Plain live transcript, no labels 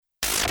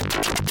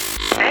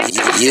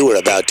You are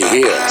about to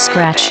hear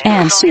Scratch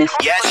and Sniff.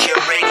 Yes, your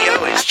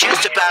radio is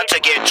just about to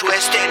get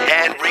twisted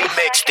and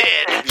remixed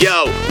in.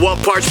 Yo, one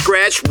part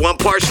scratch, one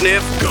part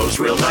sniff. Goes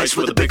real nice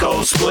with a big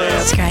old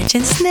split. Scratch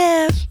and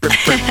Sniff.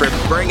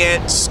 Bring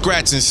it.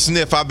 Scratch and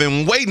Sniff. I've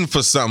been waiting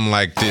for something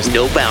like this.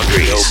 No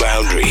boundaries. No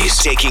boundaries.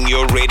 Taking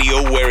your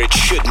radio where it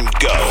shouldn't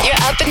go.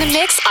 You're up in the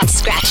mix on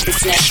Scratch and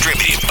Sniff.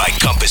 Distributed by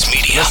Compass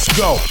Media. Let's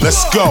go.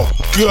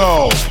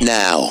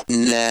 Now,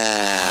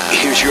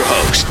 here's your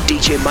host,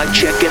 DJ Mike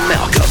Check and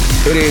Malcolm.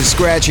 It is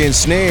Scratch and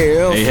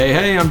Sniff.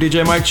 Hey, I'm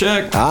DJ Mike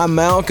Check. I'm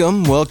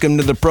Malcolm. Welcome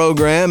to the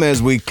program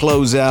as we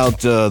close out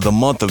the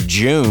month of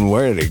June.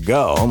 Where did it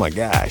go? Oh my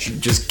gosh.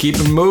 Just keep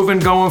it moving,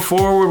 going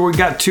forward. We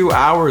got 2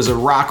 hours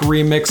of rock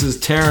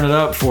remixes tearing it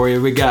up for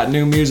you. We got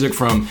new music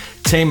from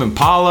Tame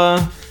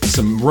Impala,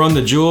 some Run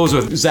the Jewels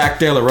with Zach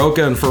De La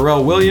Rocha and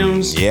Pharrell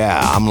Williams. Yeah,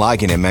 I'm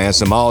liking it, man.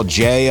 Some All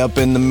J up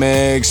in the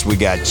mix. We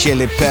got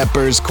Chili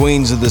Peppers,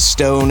 Queens of the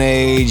Stone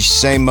Age,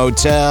 Same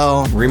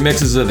Motel.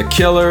 Remixes of The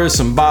Killers,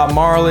 some Bob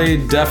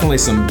Marley, definitely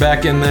some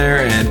Beck in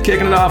there, and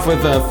kicking it off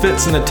with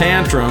Fits and the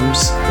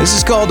Tantrums. This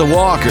is called The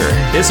Walker.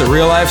 It's a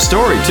real life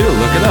story, too.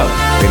 Look it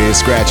up. It is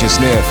Scratch and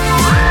Sniff.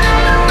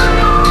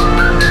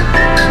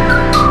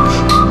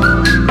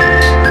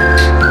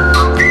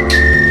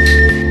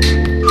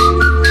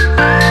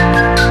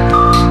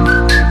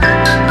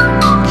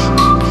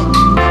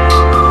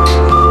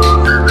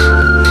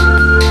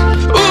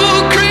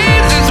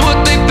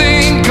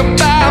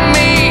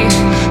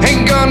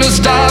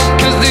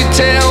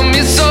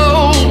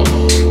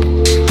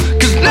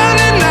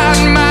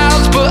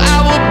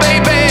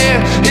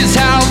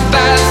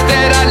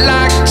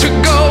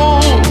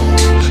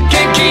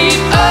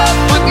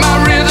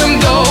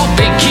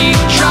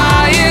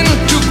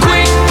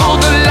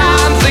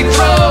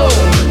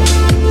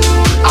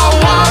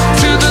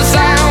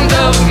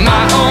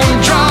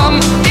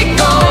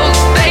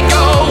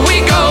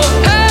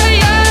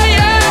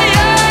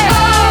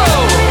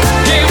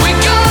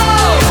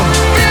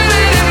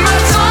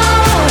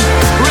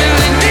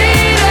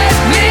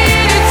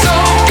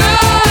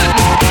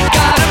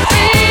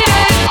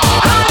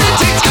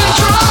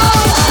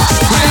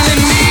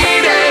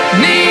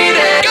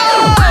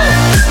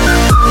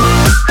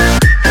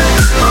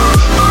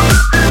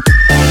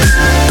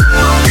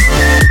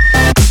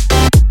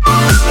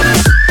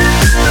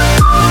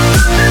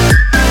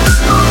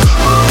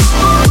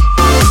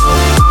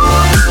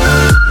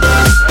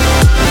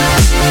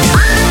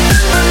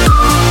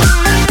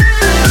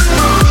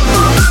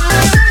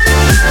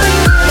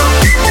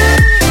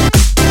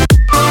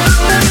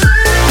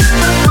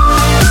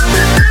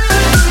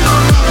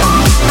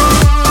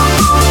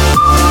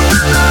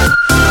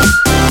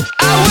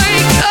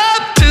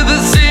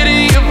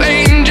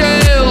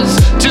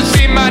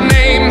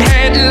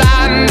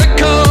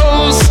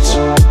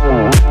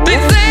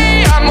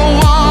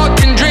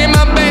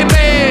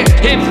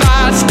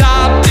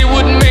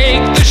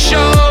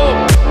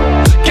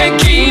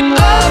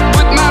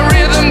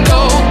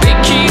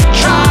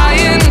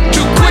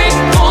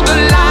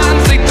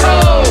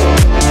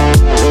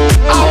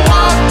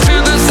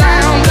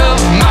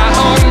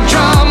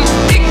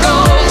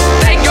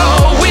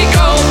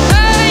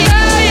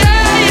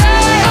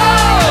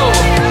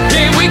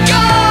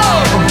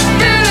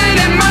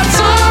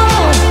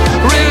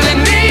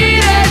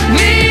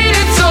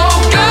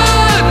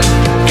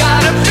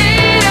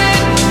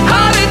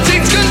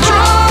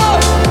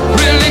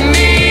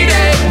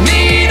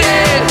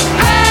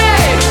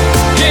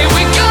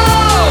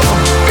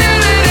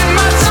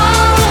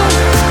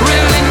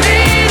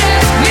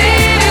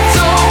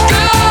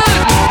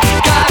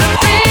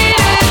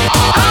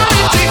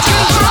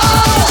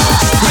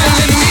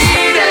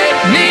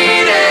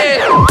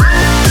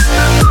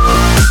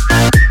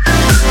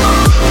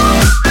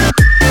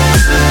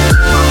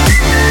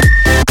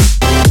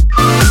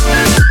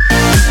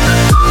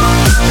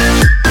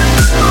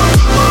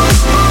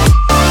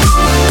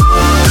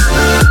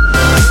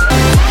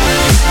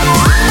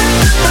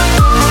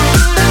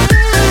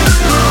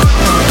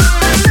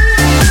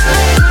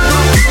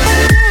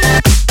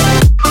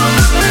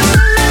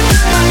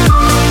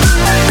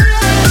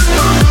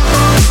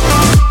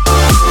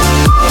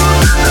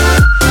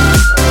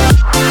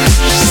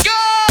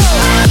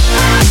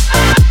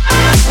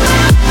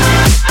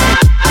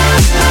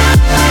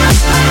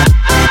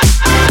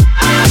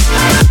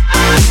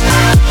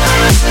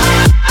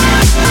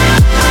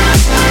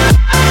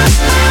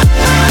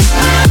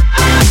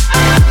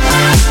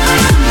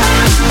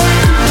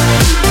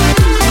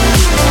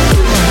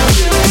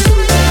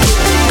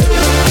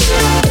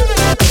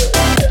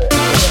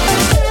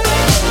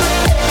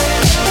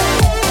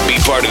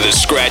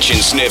 Scratch and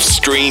Sniff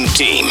Stream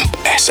Team.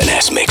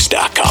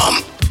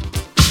 SNSMix.com.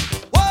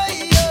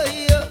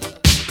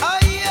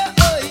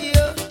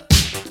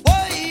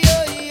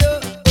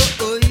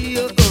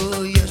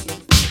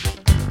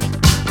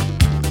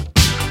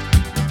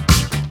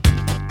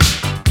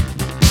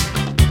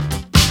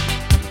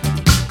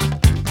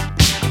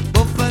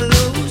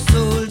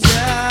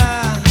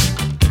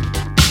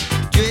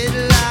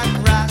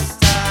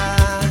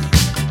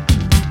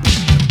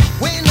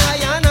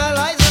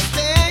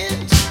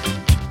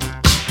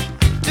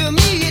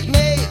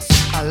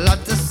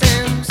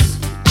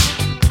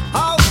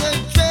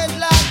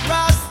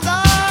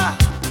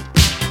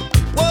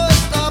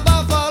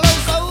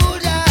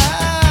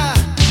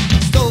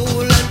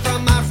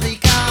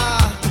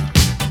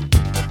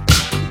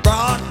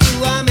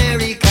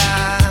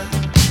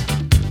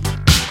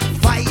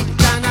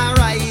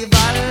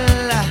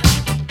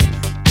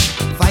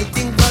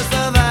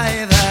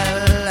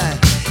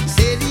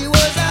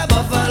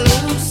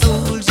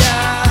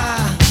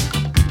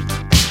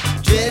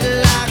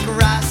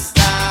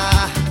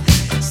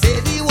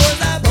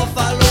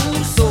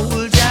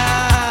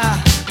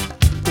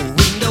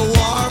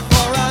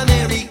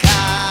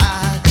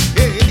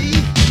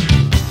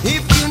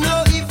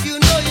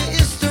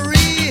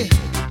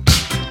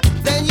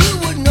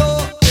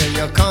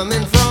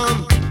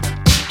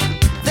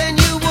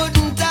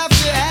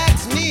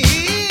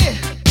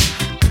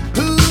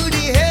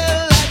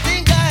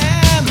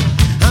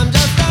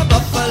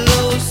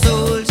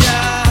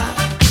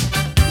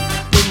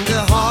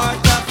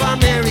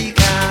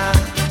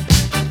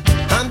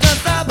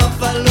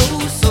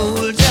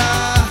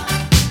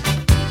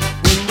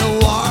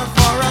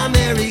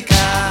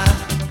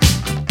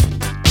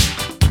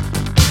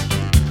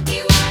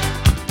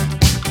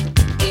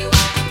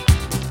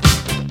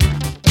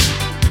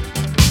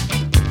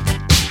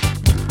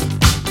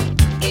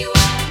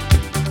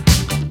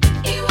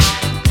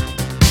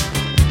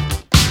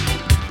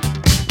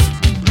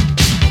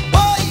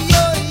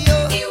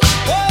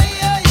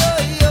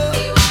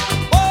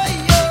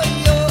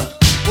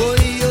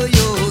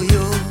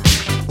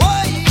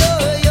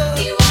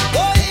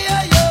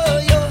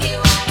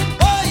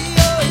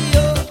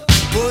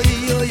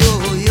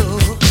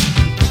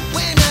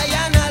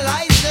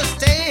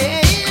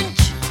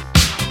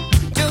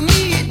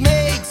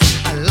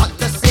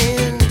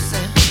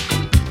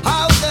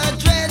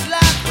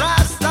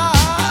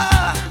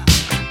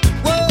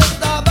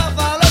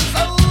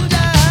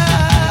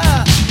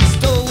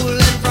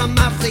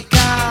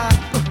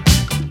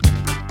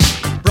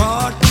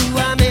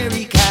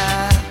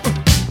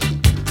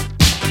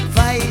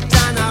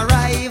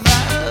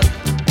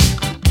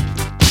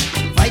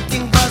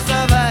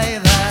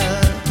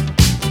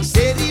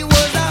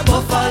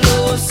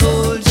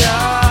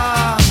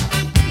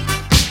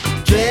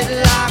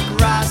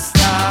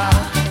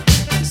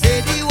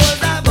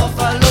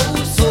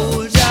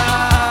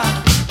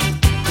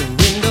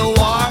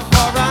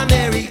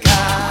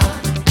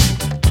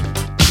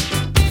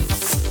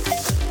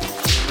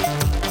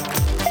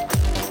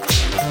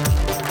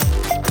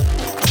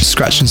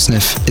 Scratch and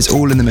Sniff. It's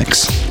all in the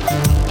mix.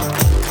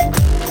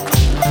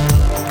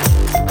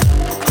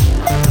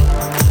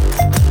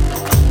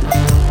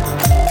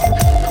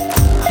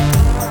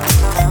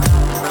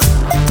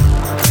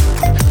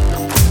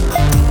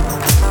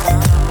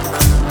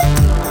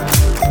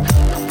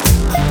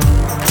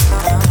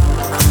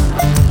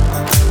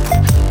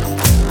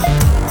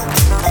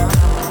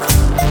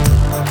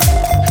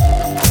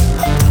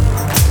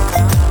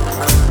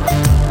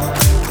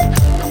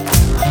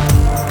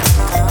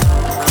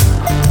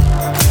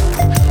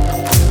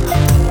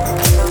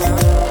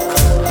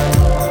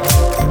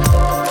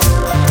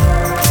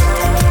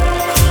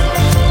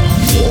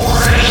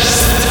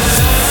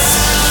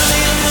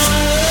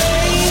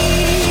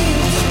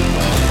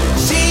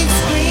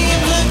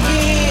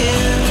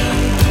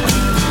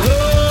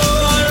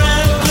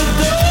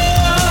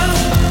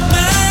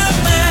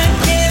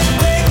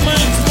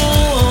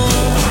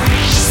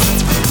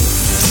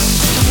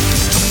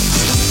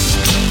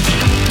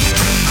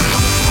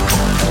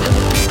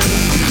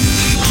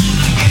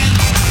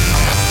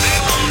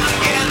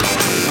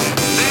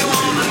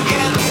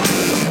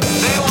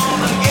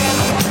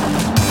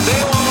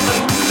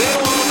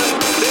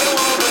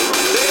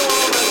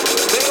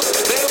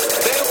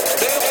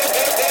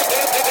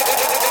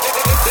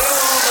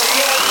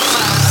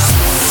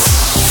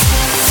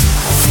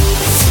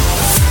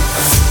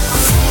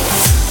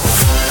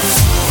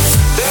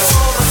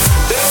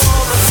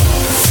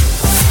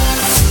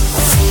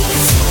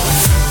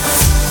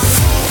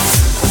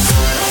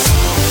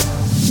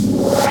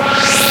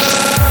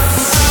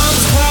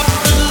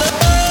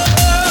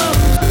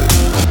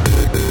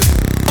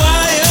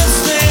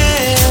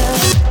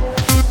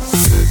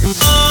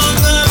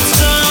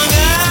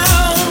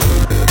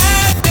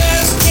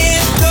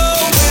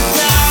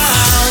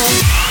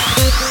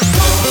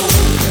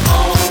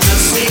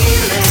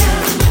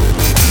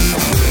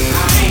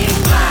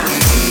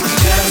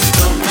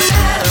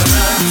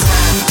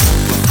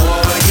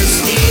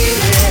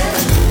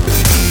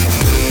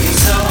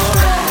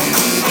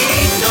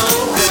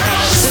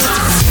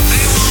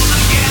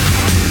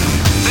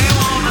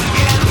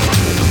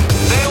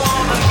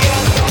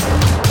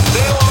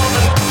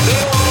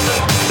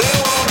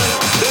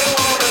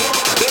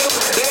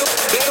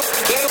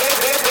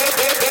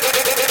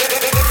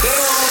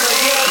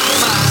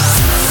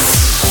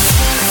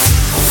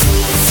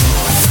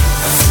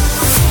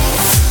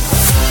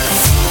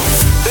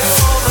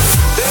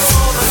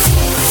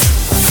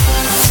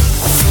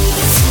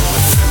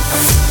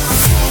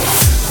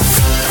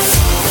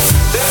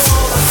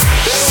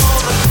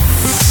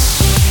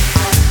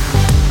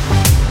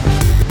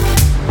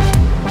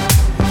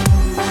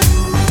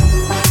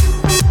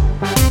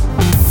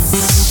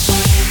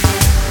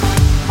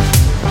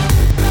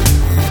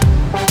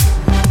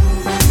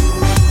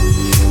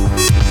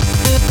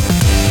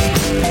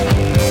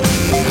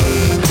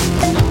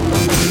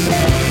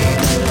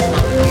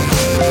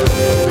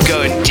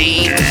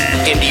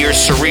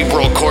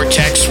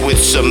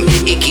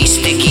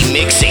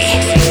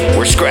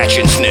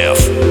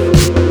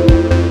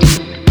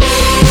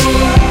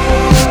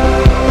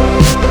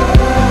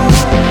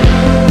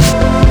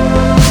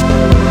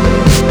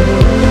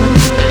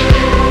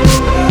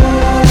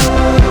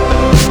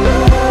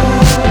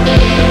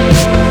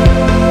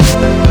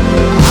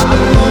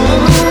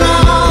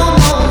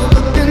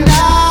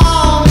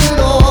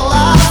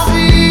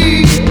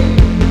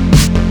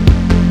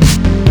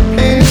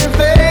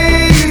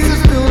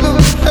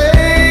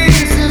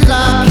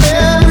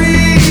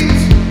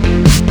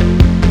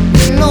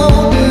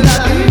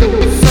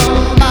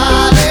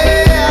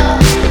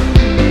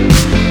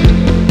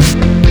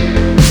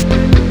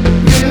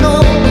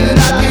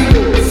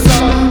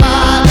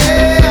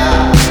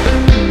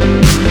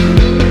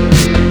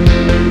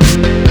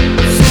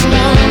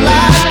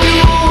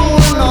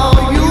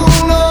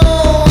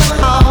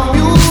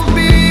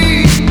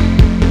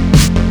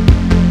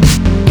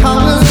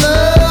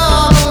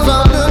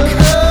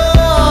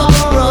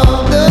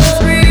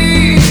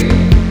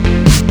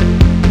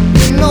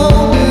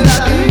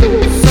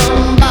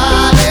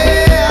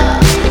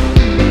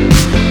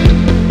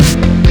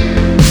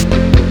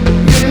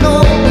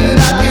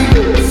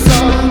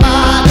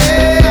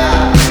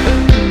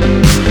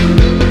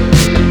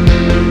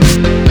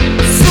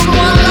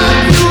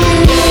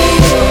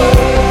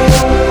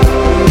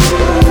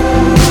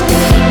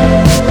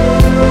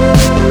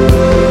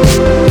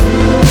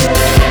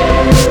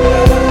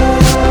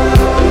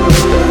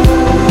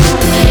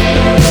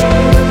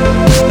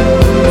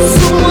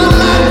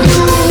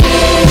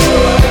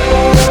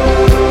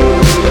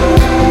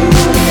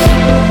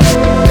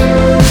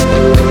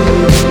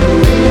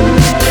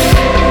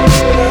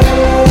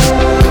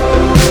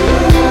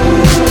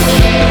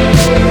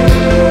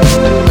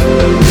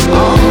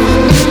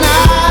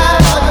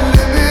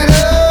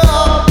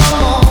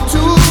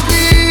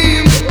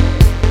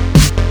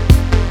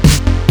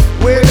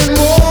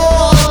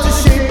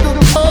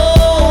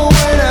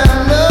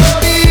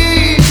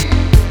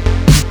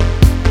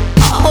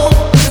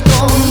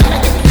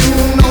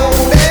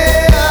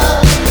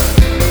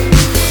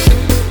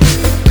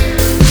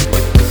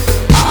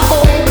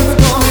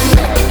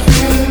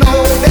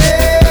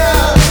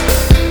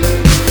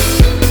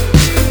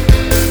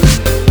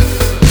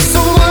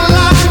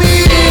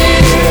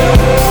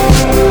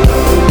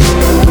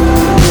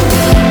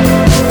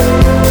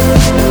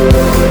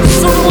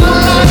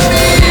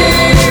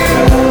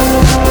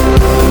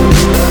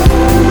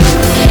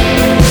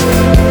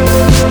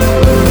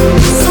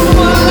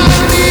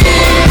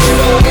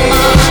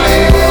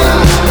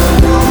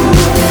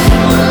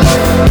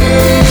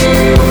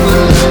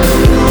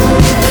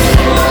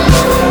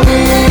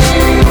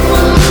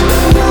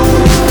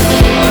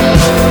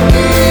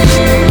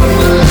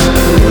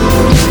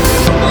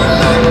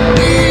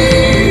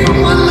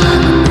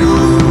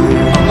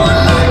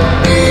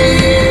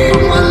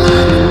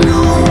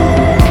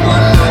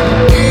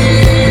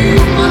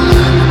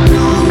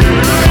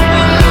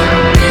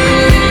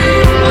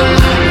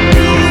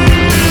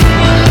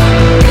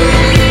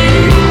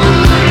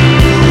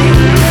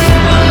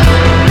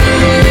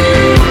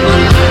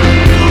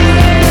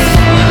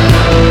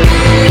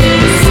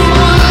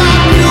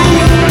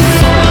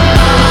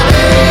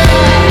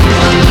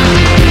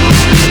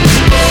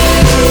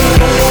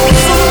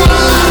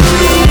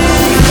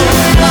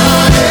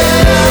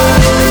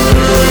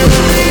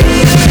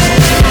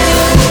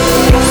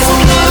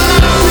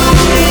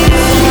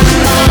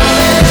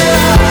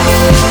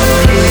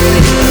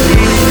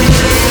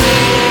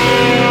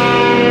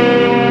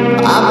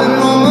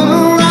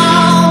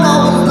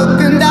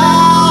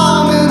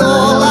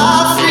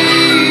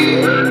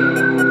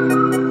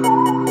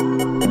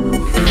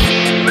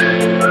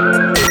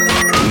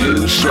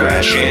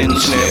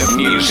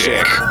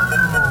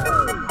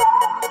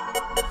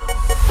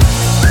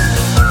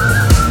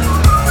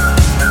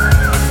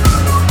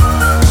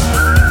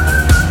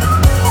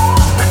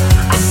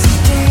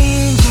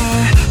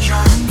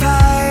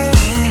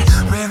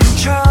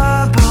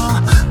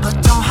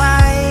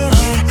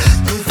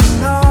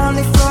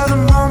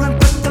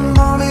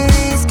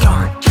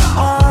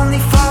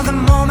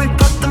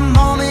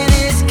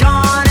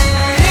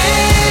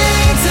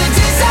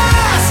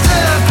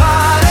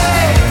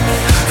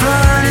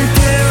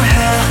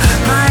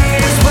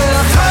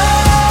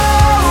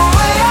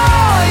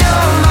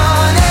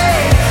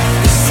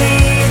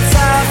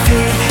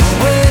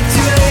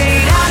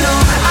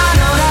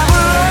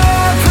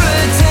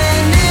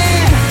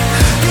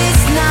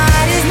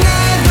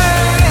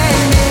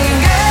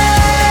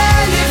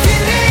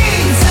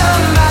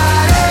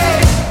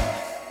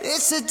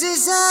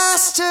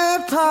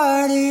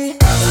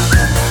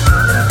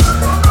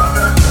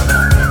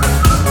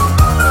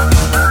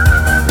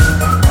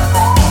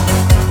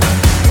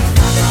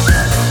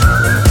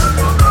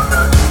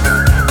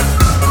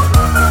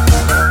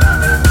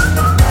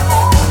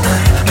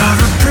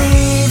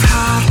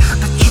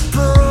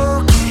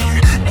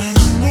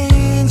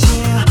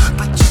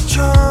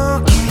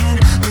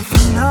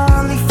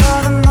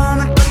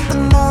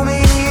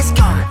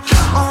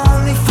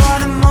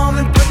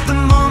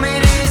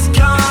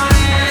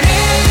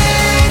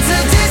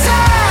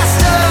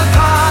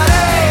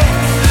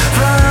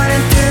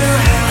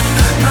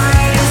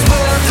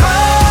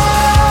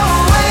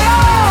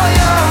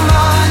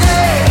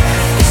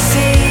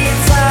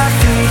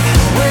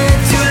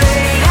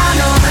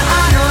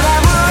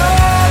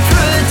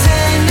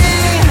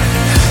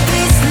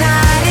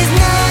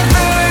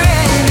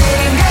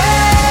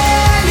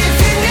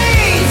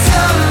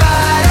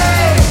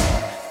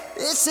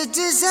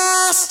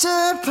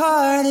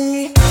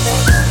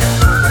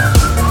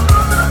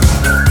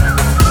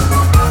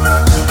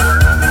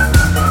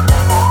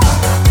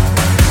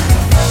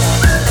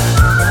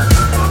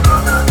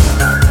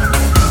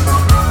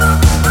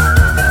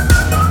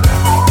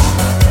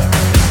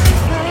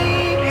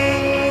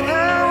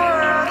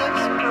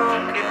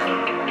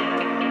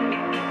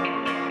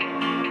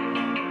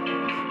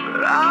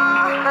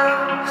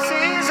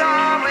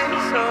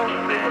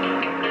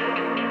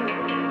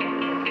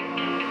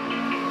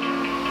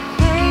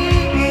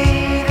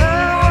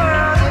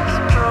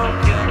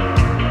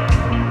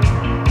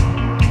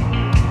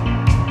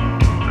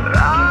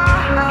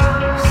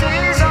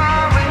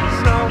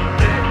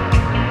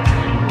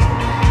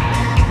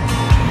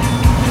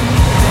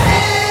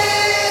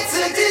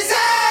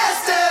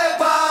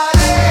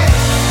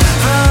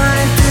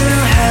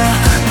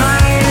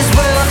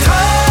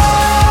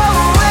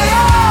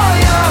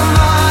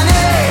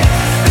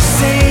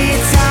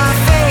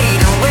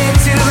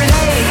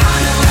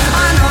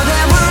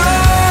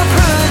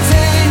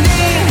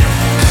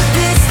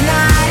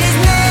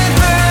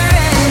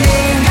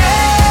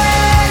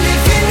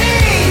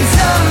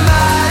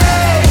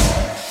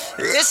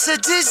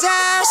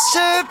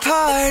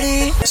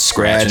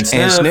 Scratch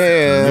and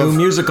Sniff. New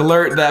music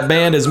alert. That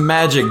band is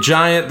Magic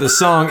Giant. The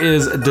song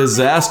is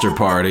Disaster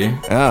Party.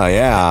 Oh,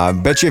 yeah. I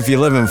bet you if you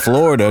live in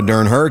Florida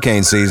during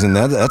hurricane season,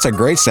 that's a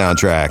great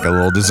soundtrack, a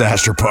little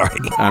disaster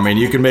party. I mean,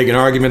 you can make an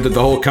argument that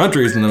the whole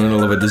country's in the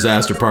middle of a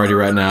disaster party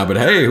right now, but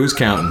hey, who's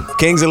counting?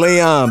 Kings of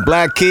Leon,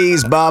 Black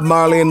Keys, Bob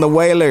Marley and the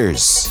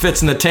Wailers.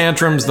 Fits in the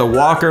Tantrums, The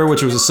Walker,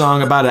 which was a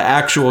song about an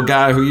actual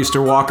guy who used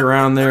to walk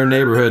around their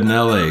neighborhood in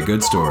L.A.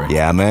 Good story.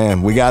 Yeah,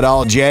 man. We got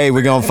Alt J.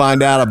 We're going to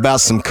find out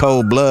about some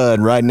cold blood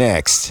right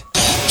next.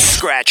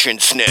 Scratch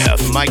and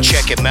Sniff. Mike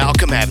Check and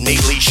Malcolm have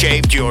neatly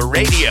shaved your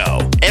radio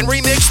and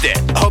remixed it.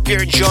 Hope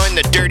you're enjoying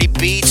the dirty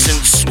beats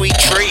and sweet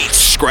treats.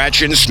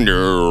 Scratch and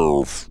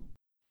Sniff.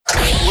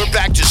 We're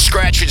back to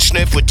Scratch and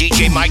Sniff with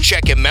DJ Mike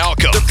Check and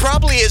Malcolm. There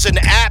probably is an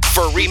app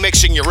for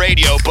remixing your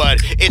radio, but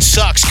it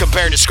sucks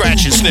compared to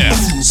Scratch and Sniff.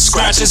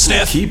 Scratch and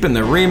Sniff. Keeping the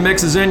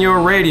remixes in your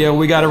radio,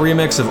 we got a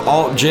remix of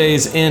Alt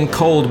J's In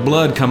Cold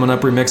Blood coming up,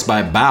 remixed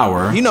by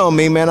Bauer. You know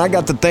me, man. I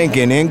got to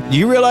thinking.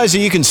 You realize that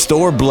you can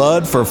store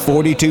blood for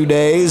 42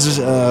 days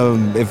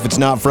if it's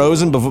not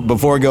frozen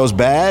before it goes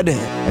bad?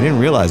 I didn't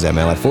realize that,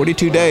 man. Like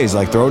 42 days,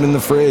 like throw it in the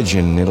fridge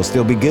and it'll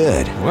still be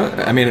good.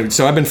 What? I mean,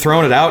 so I've been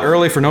throwing it out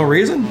early for no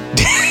reason?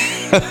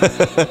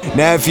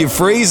 Now, if you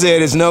freeze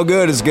it, it's no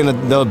good. It's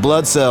the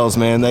blood cells,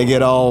 man, they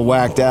get all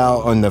whacked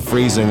out on the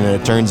freezing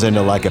and it turns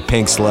into like a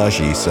pink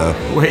slushy. So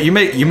wait, you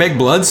make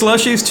blood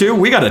slushies too?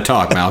 We gotta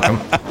talk, Malcolm.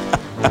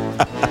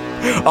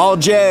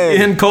 Alt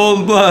J. In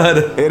Cold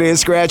Blood. It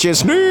is Scratch and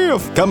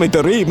Sniff coming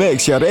to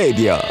remix your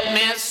radio.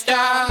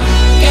 Mr.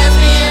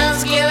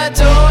 Gaspianski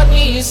told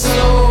me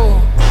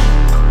so.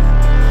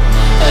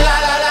 La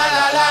la la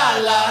la la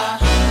la.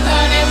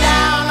 Turn it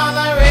down on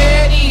the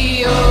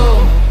radio.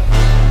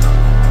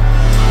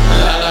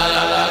 La la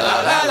la la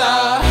la la la.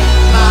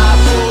 My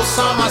poor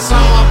summer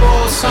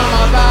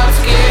about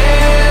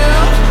scale.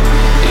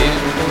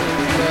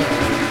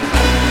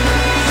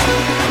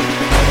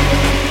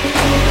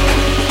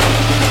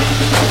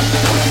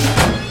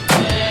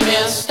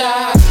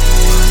 Mister.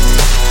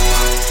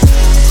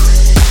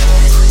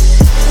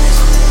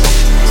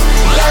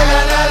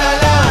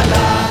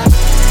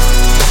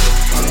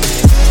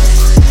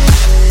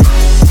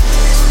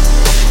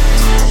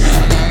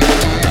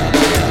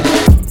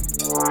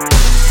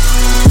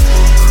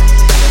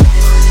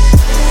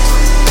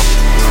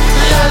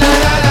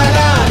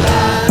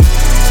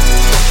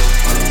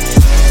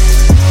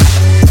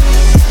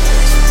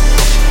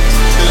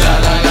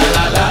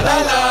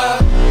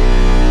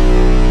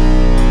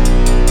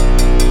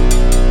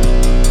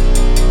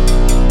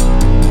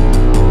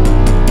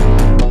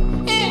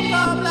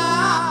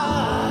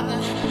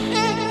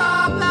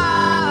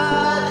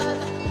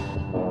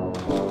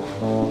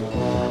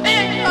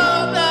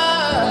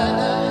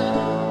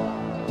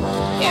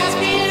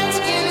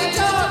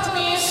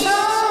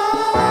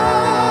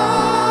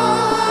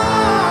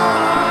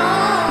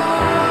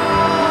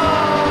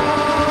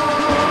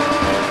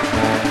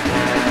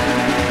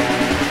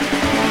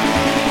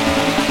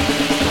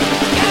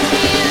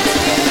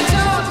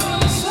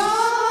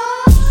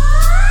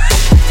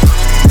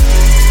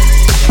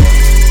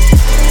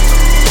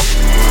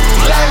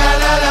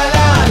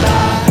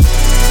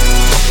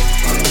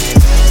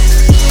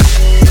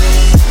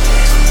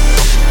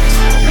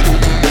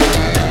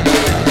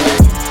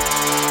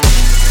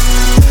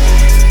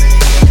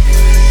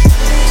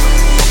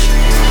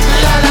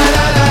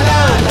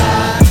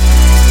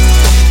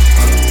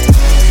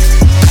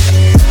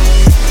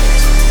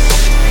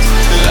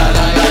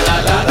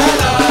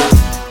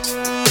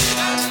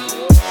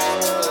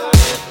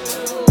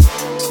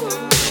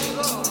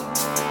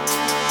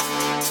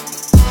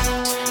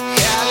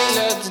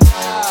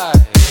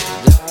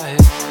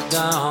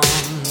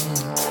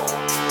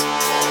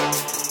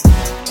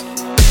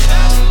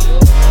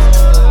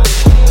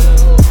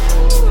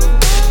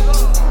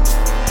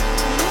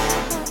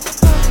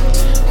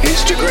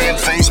 Instagram,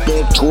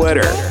 Facebook,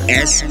 Twitter,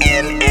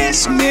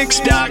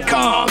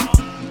 SNSmix.com.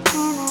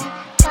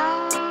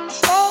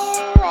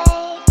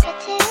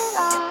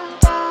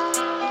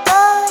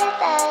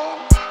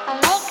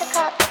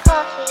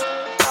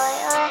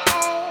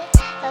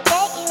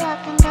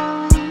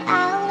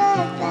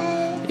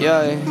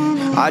 Yeah,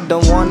 I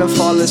don't wanna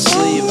fall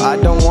asleep, I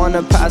don't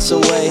wanna pass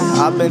away.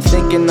 I've been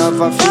thinking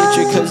of our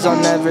future, cause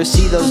I'll never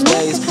see those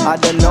days. I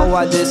don't know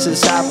why this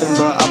has happened,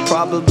 but I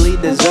probably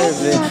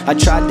deserve it. I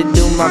tried to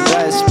do my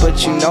best,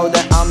 but you know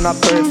that I'm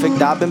not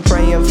perfect. I've been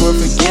praying for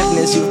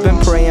forgiveness, you've been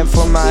praying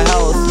for my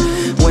health.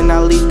 When I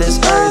leave this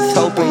earth,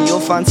 hoping you'll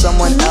find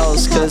someone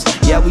else. Cause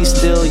yeah, we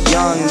still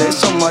young, there's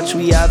so much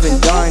we haven't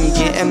done.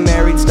 Getting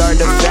married, start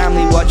a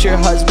family, watch your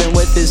husband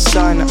with his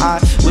son. I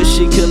wish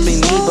it could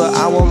be me, but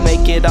I won't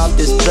make it off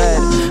this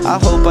bed. I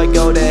hope I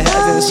go to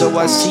heaven, so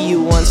I see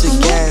you once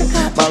again.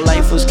 My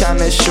life was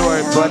kinda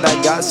short, but I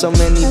got so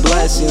many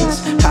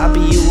blessings.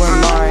 Happy you were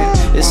mine,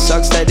 it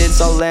sucks that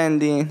it's all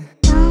ending.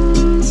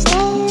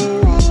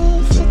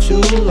 For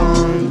too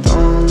long,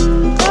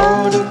 don't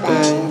go to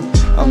bed.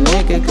 I'll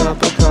make a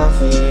cup of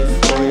coffee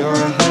for your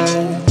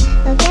head.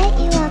 I'll get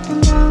you up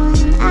and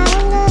going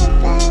out of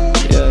bed.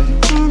 Yeah,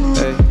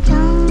 hey.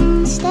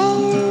 Don't stay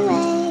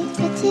awake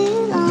for too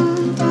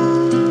long.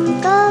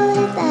 Don't go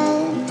to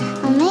bed.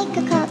 I'll make a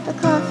cup of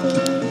coffee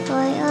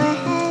for your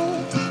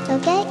head. I'll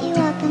get you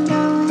up and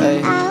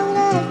going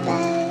out of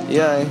bed.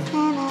 Yeah.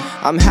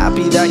 I'm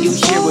happy that you're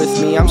here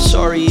with me. I'm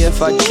sorry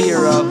if I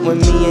tear up. When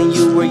me and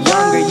you were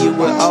younger, you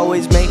would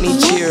always make me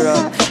cheer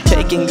up.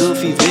 Taking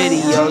goofy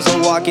videos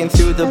and walking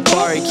through the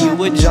park. You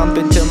would jump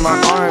into my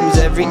arms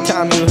every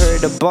time you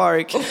heard a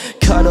bark.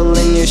 Cuddle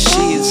in your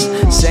sheets,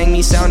 sang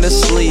me sound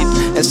asleep,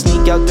 and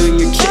sneak out through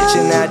your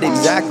kitchen at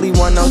exactly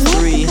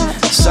 1:03.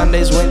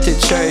 Sundays went to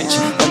church,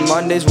 and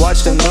Mondays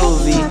watched a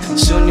movie.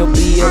 Soon you'll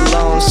be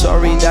alone,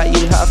 sorry that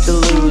you have to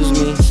lose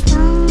me.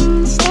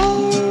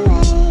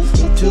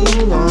 Too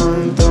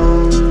long,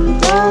 don't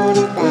go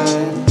to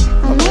bed.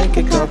 I'll make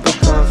a cup of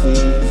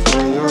coffee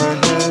for your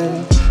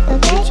head. I'll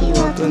get you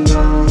up and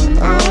down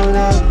out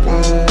of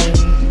bed.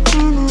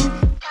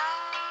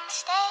 Don't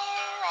stay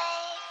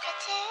awake for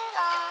too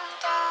long.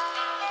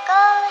 Don't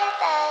go to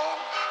bed.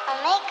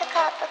 I'll make a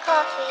cup of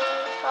coffee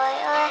for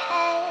your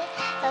head.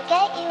 I'll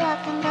get you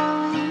up and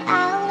going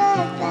out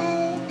of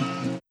bed.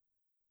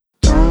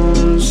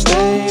 Don't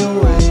stay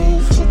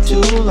awake for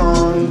too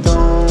long.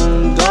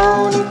 Don't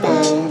go to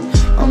bed.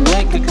 I'll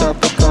make a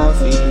cup of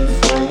coffee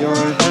for your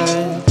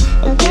head.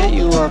 I'll get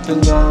you up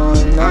and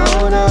going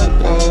out of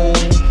bed.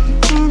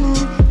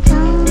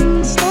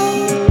 Don't stay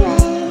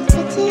awake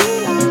for too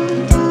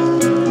long.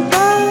 Don't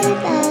go to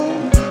bed.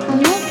 I'll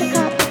make a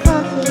cup of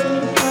coffee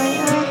for your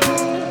head.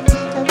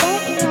 I'll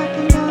get you up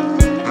and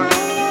going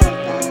out of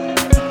bed.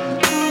 Don't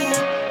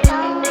stay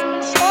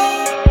awake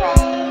for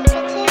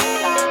too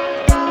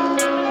long.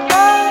 Don't go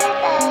to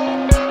bed.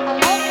 I'll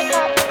make a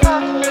cup of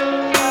coffee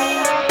for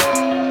your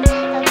head.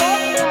 I'll get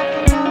you up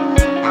and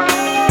going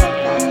out of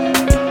bed.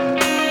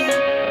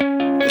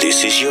 This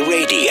is your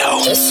radio.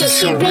 This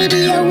is your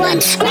Radio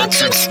 1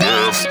 Scratch and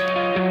Sniff.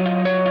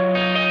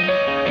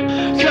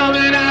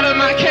 Coming out of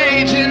my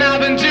cage and I've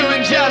been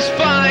doing just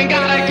fine.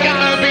 Gotta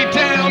be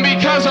down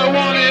because I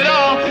want it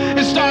all.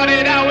 It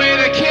started out with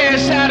a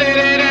kiss. How did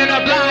it end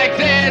up like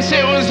this?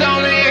 It was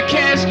only a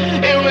kiss.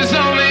 It was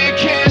only a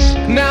kiss.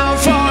 Now I'm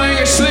falling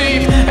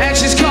asleep and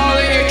she's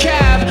calling a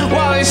cab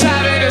while he's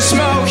having a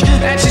smoke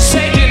and she's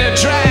taking a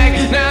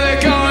drag. Now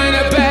they're going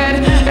to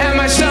bed and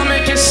my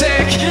stomach is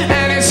sick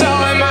and it's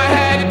all in my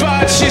head,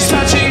 but she's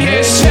touching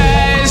his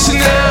chest.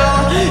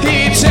 Now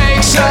he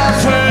takes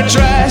off her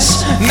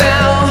dress.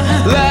 Now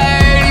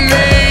let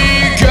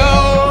me go.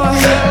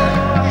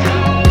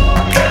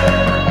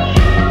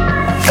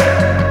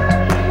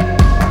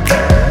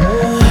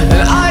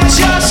 And I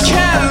just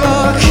can't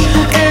look,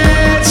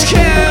 it's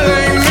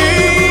killing me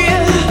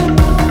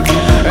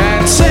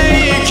and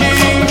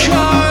taking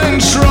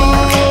control.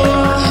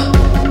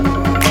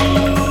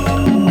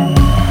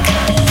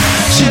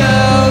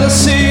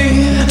 Jealousy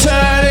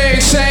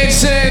turning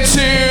saints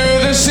into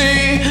the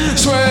sea,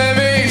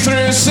 swimming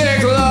through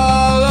sick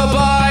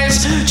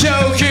lullabies,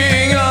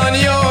 joking on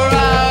your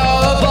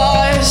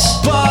alibis.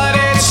 But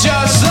it's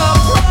just the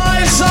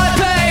price I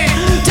pay.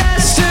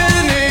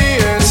 Destiny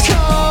is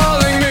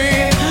calling me.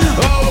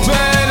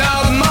 Open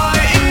up my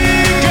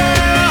eager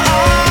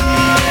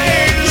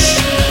eyes,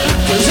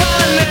 'cause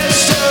I'm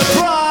Mr.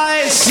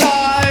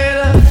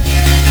 Brightside.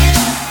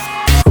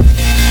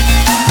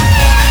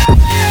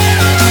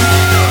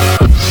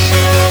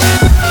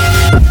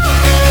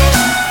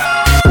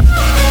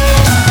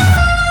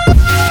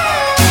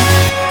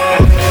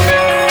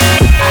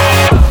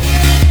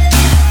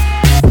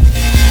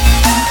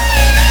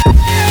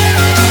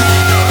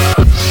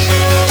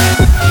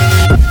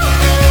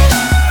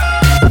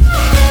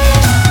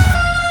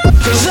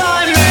 'Cause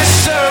I'm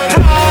Mr.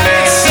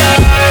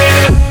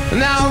 Brightside.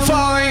 Now I'm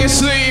falling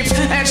asleep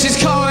and she's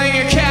calling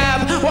a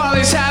cab while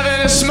he's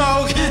having a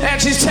smoke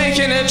and she's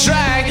taking a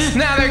drag.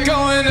 Now they're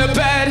going to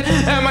bed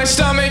and my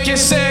stomach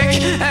is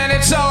sick and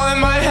it's all in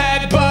my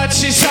head, but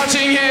she's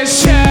touching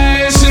his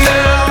chest.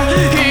 Now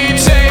he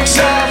takes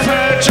off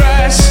her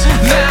dress.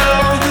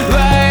 Now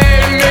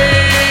let me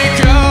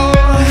go.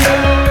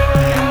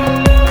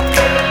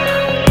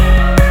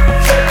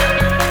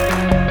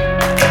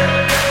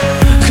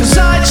 'Cause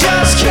I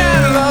just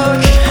can't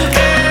look,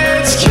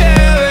 it's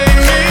killing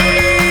me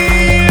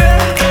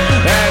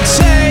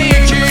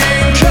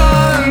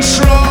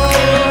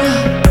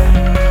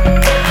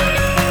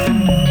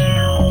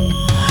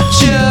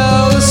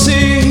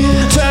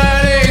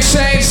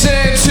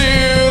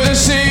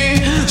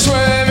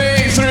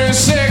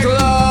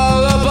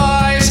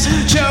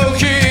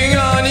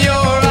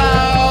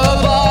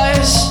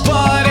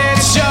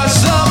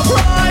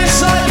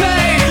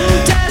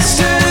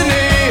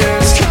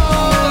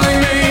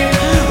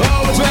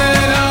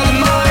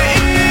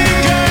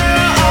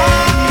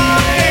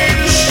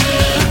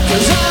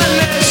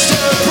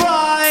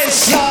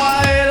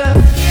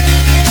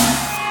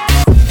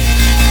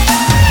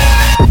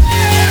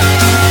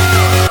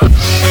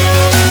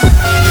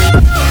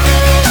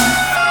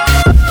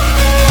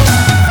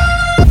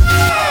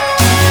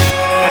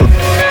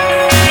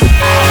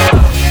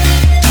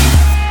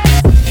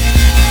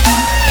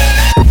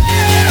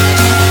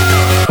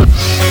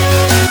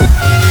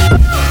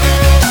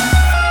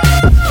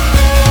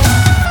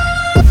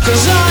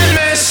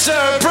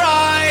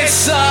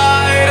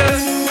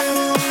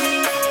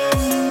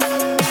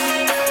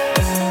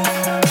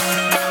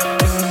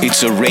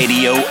It's a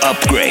radio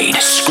upgrade,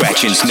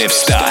 scratch and sniff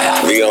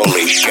style. The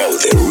only show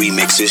that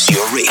remixes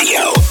your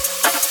radio.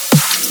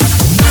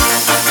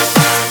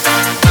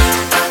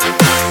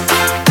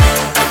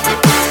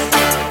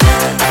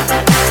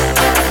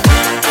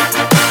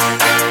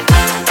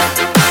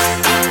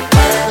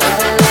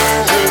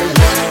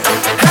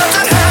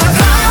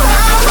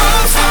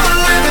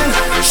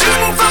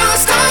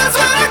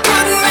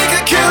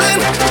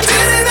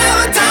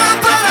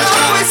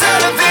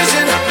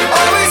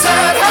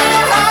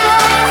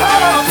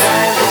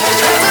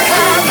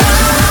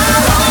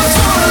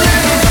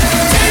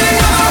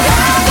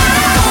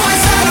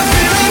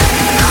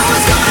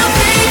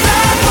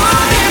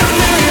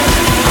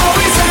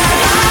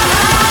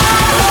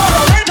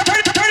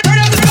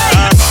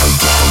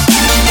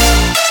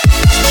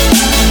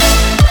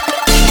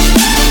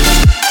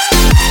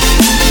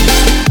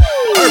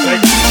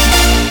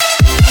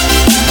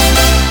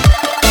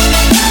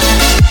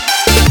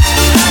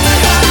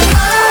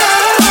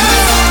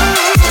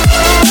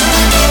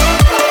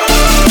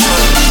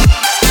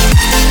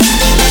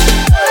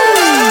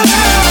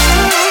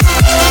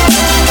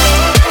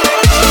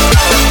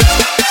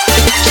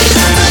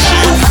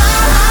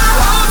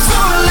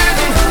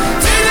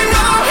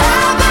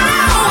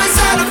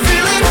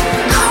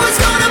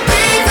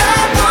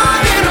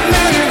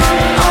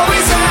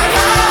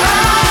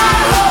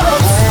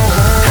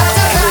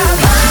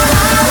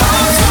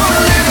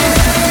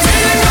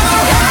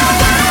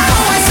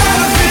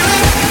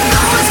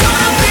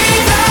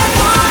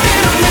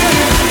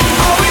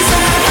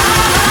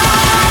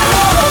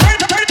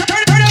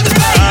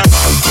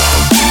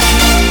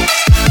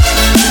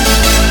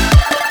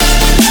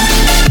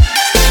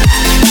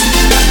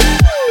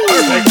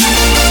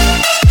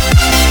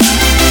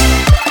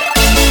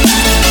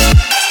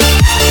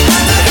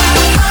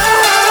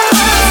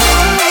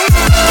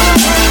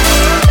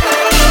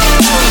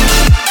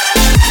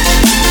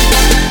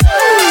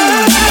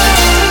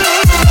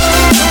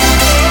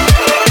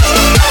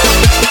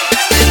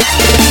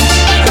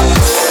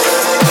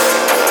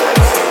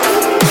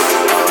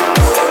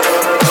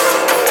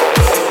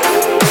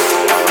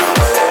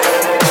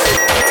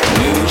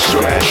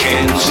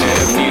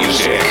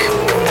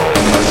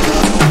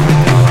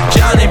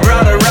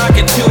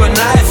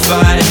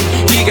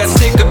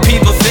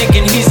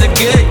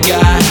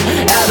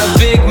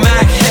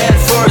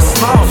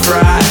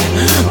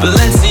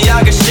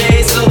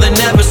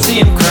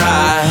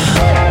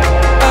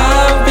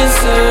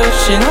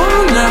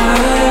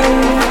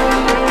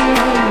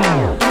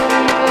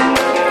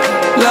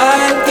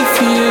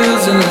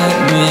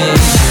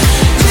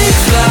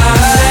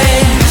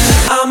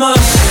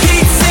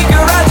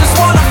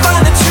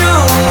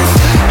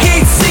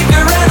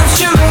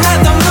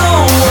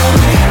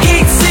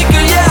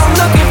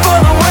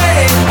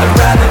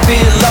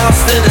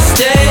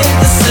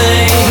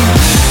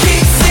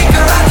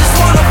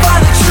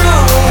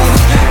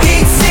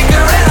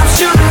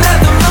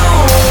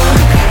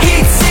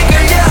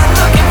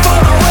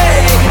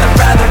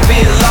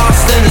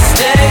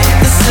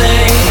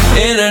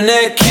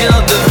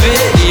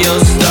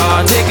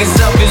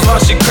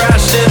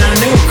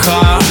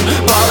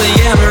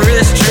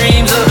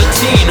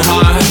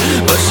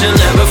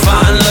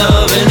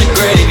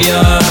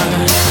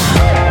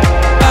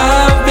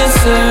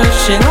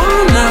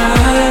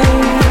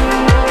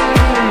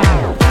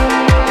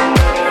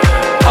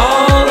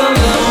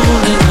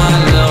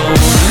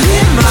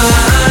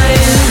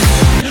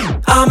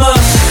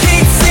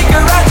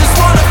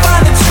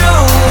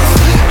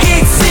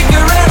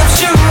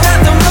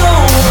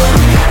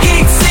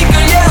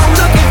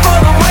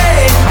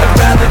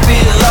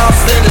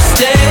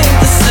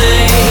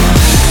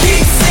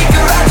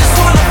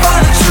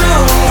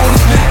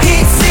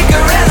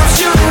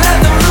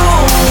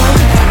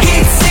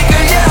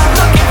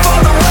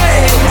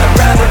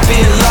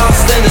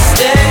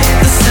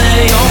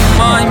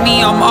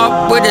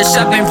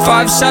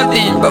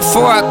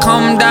 Before I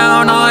come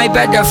down, I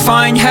better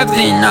find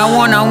heaven. I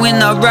wanna win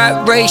the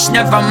rat race,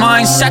 never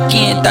mind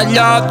second. The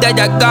love that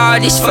I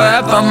got is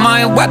forever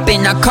my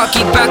weapon. I cock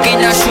it back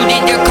and I shoot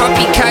it, the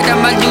copycat.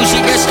 I'ma lose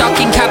it, the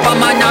stocking cap on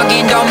my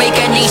noggin. Don't make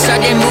any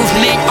sudden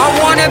movement. I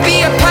wanna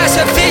be a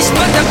pacifist,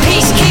 but the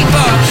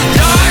peacekeeper.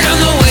 Lord, on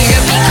the way to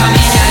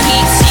becoming a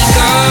heat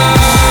seeker.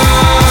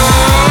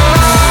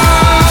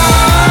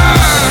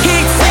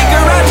 Heat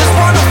seeker, I just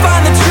wanna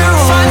find the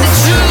truth.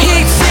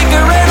 Heat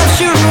seeker, and I'm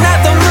shooting at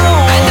the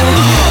moon.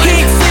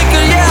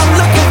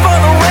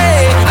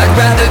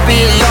 Rather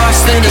be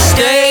lost than to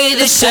stay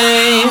the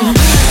same.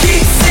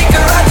 Heat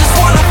seeker, I just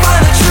wanna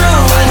find the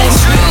truth.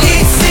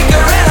 Heat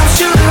seeker, and I'm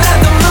shooting at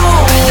the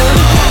moon.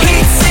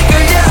 Heat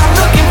seeker, yeah, I'm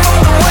looking for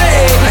the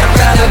way. I'd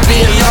rather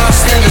be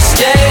lost than to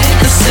stay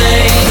the same.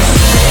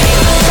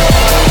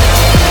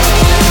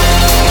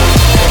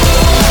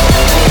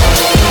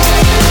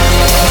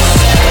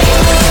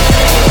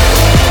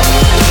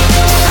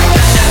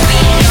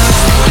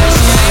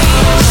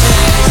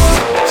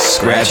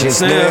 Scratch and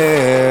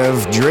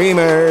Sniff.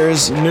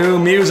 Dreamers. New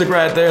music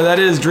right there. That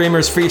is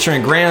Dreamers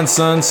featuring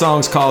Grandson.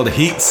 Song's called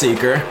Heat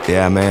Seeker.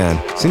 Yeah, man.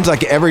 Seems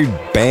like every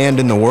band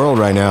in the world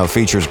right now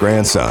features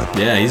Grandson.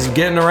 Yeah, he's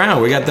getting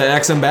around. We got the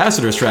X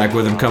Ambassadors track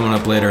with him coming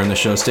up later in the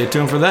show. Stay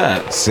tuned for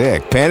that.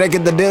 Sick. Panic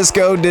at the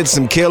Disco did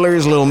some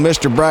killers. Little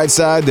Mr.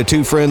 Brightside, the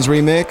Two Friends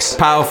remix.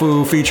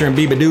 Powfu featuring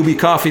Biba Doobie,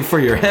 Coffee for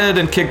Your Head,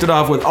 and kicked it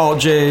off with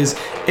Alt J's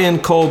In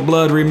Cold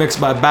Blood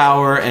remixed by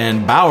Bauer.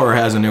 And Bauer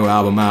has a new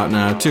album out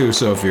now too,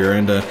 so if you're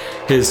into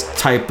his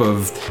type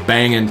of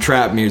banging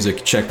trap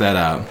music, check that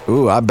out.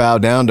 Ooh, I bow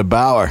down to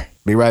Bauer.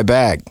 Be right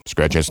back.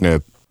 Scratch and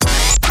Sniff.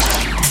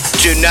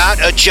 Do not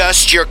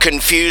adjust your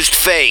confused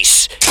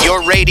face.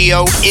 Your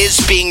radio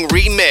is being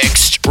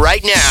remixed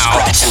right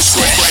now with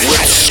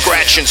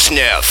Scratch and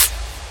Sniff.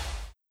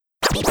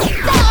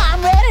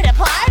 I'm ready to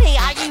party.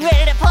 Are you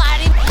ready to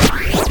party?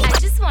 I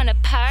just want to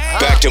party.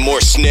 Back to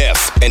more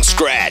Sniff and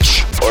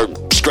Scratch, or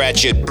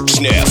Scratch it,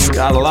 Sniff.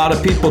 Got a lot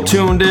of people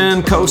tuned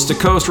in, coast to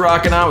coast,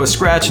 rocking out with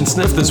Scratch and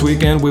Sniff this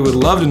weekend. We would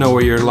love to know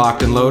where you're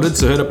locked and loaded,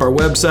 so hit up our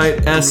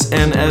website,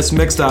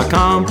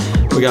 snsmix.com.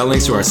 We got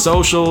links to our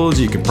socials.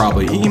 You can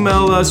probably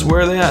email us.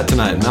 Where are they at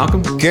tonight,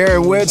 Malcolm?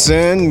 Garrett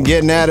Whitson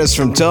getting at us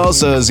from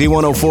Tulsa,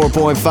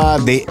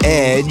 Z104.5 The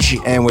Edge.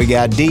 And we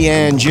got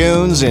Deanne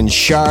Jones and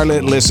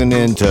Charlotte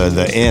listening to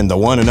The End, the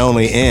one and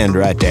only End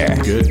right there.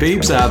 Good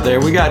peeps out there.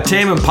 We got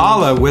Tame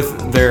Impala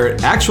with their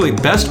actually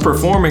best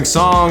performing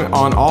song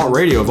on alt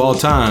radio of all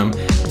time.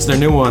 It's their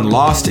new one,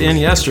 Lost in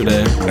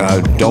Yesterday.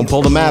 Don't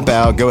pull the map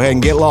out. Go ahead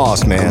and get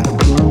lost, man.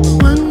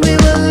 When we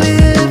were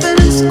living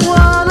in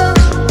squalor,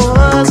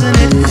 wasn't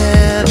it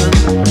heaven?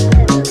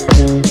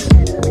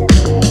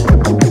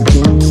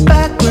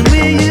 Back when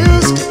we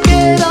used to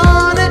get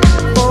on it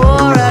 4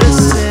 out of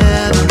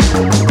 7.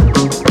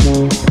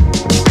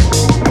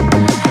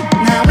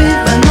 Now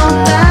even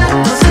on that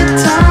was a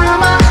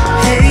time I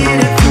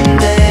hated from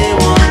day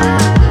one.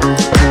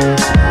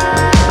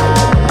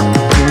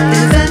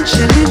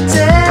 Eventually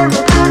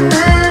terrible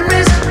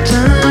memories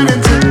turn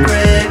into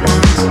great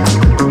ones.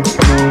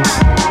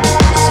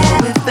 So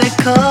if they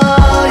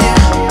call you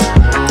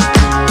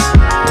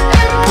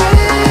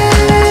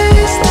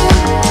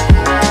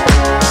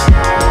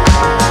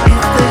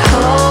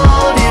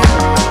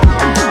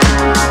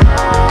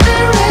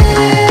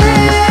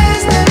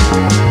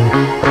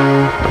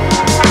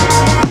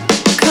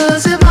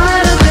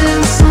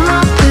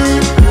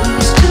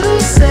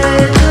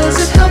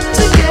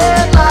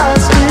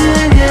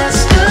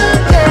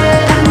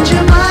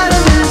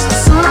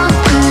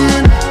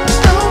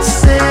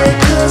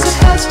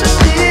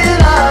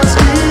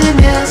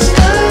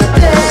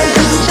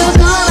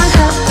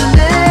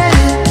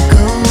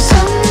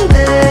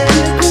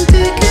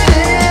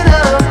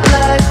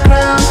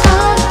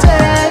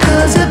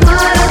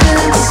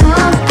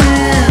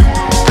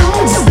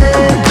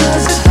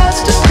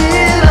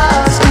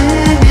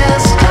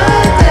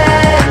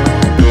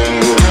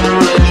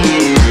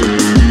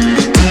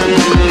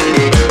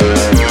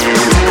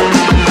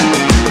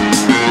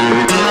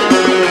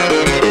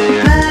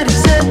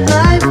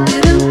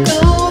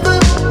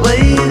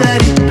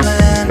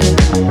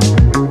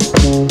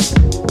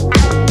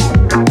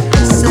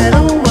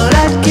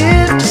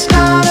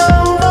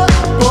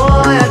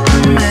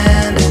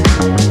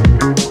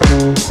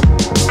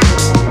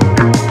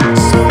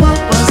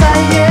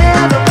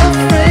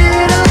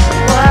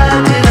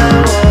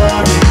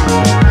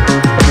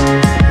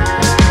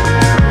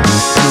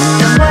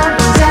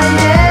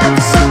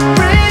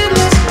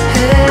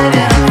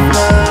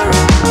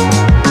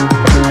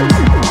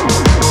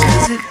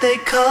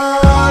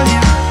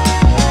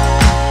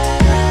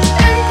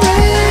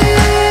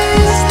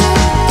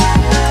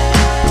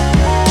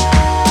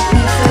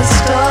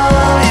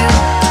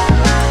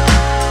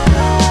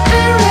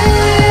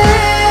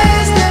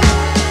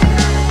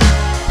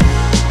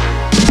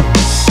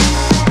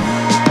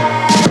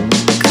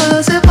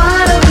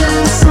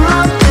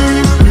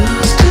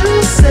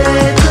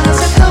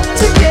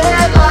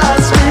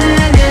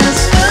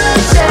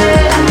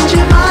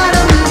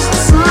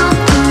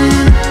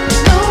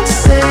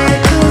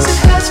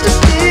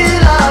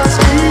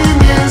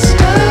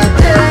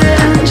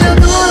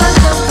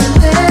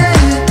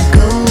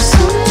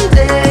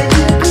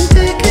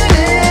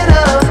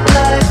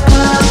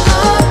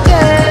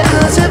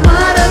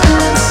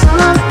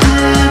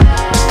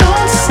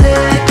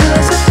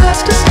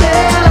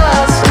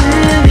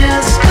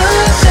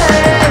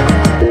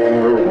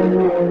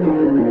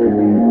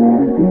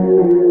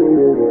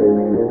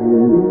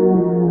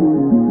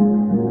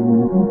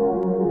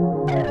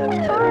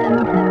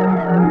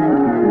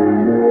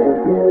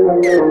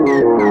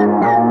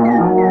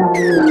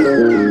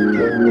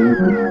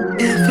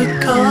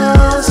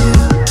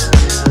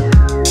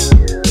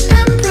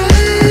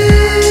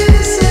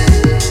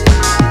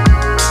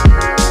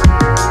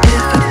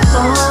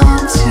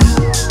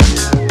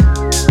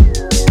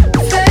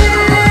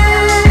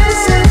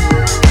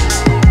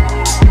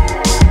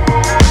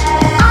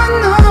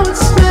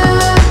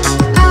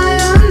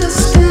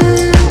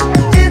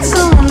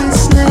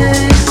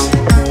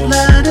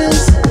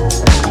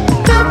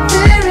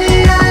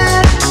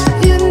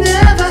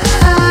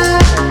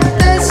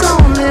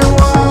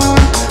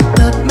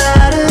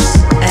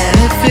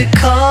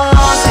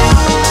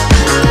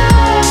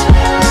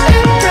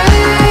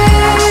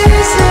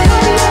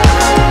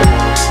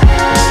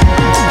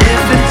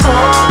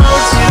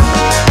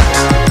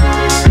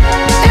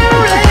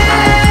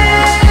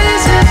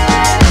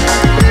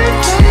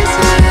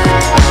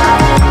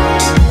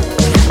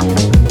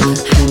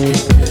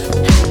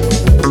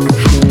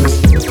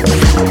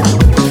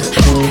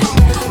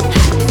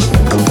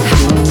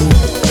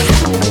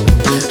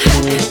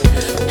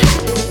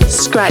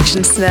Scratch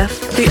and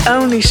Sniff, the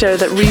only show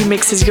that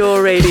remixes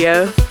your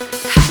radio.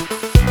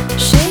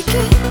 Shake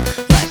it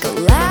like a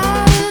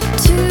ladder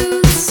to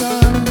the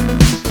sun.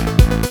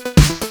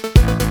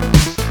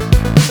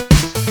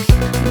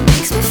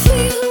 Makes me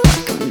feel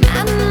like a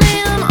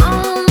madman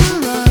on the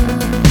run.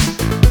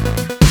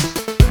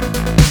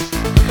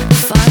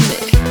 Find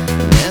me,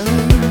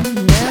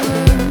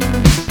 never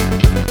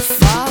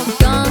far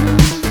gone.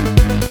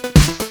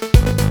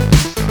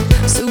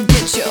 So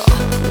get your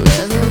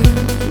leather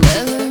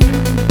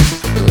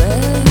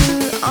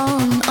on.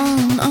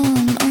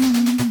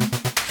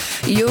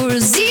 You're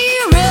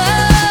zero.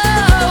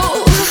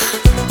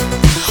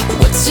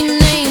 What's your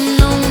name?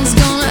 No one's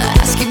gonna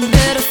ask. You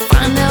better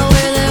find out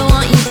where they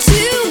want you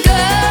to go.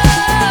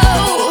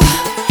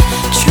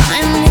 Try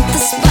and hit the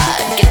spot.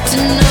 Get to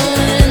know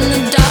it in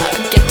the dark.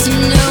 Get to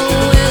know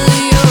whether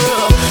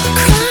you're a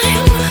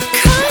crime.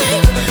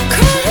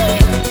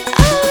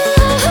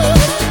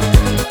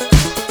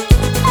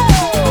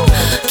 Oh,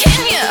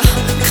 can you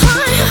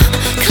climb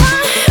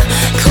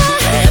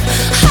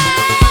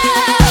high?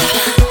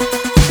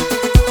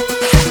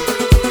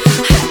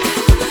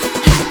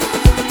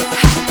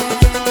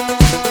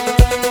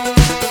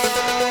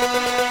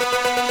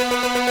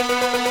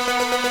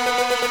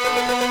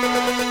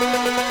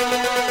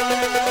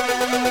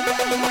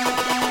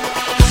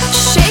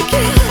 Shake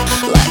it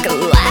like a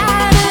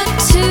ladder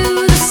to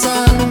the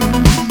sun.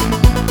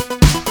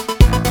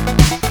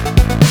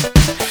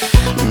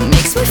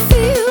 Makes me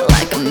feel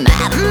like a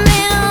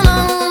madman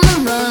on the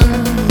run.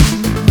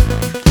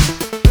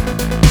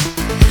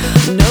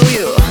 No,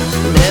 you're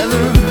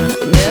never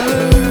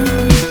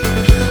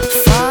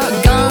far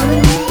gone.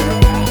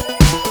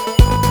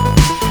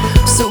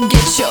 So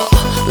get your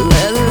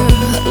leather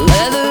on.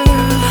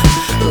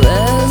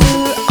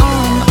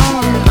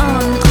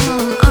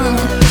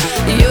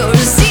 You're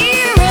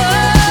zero.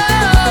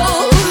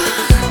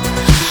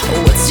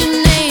 What's your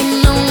name?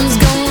 No one's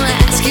gonna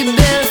ask. You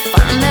better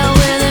find out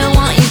where they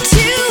want you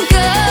to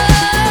go.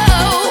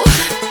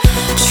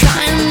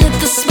 Try and hit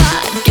the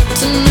spot. Get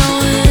to know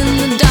it in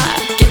the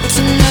dark. Get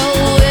to know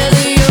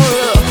whether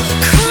you're a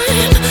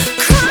crime.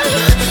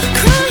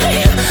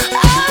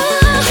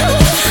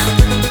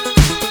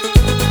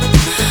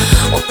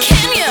 Well,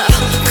 can you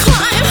climb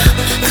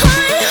high?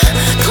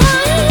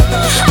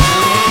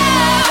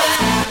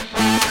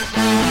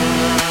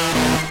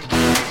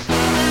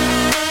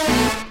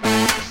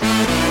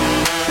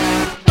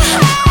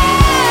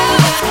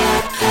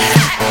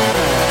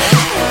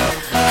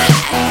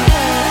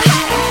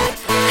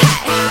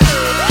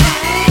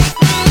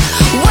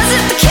 Was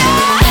it the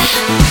cure?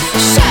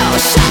 Shell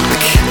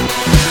shock.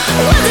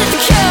 Was it the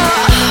cure?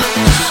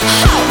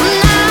 Hope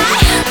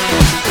not.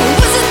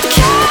 Was it the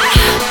cure?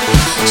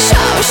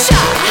 Shell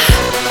shock.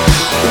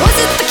 Was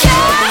it the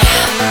cure?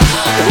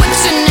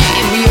 What's your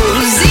name?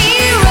 You're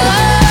zero.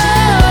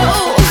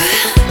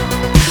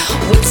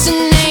 What's your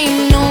name?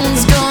 No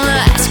one's gonna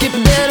ask. You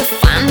better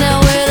find out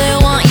where they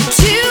want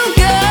you to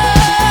go.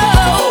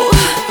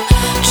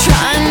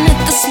 Try and hit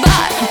the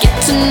spot. Get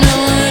to know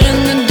it in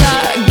the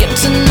dark. Get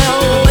to know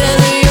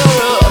whether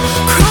you're a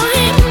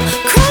crime.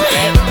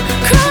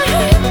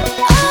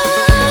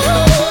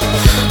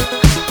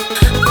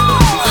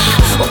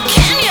 Well,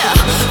 can you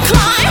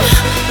climb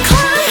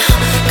high?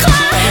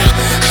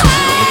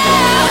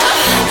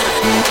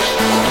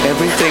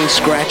 Everything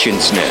Scratch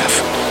and Sniff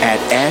at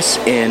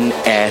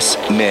snsmix.com.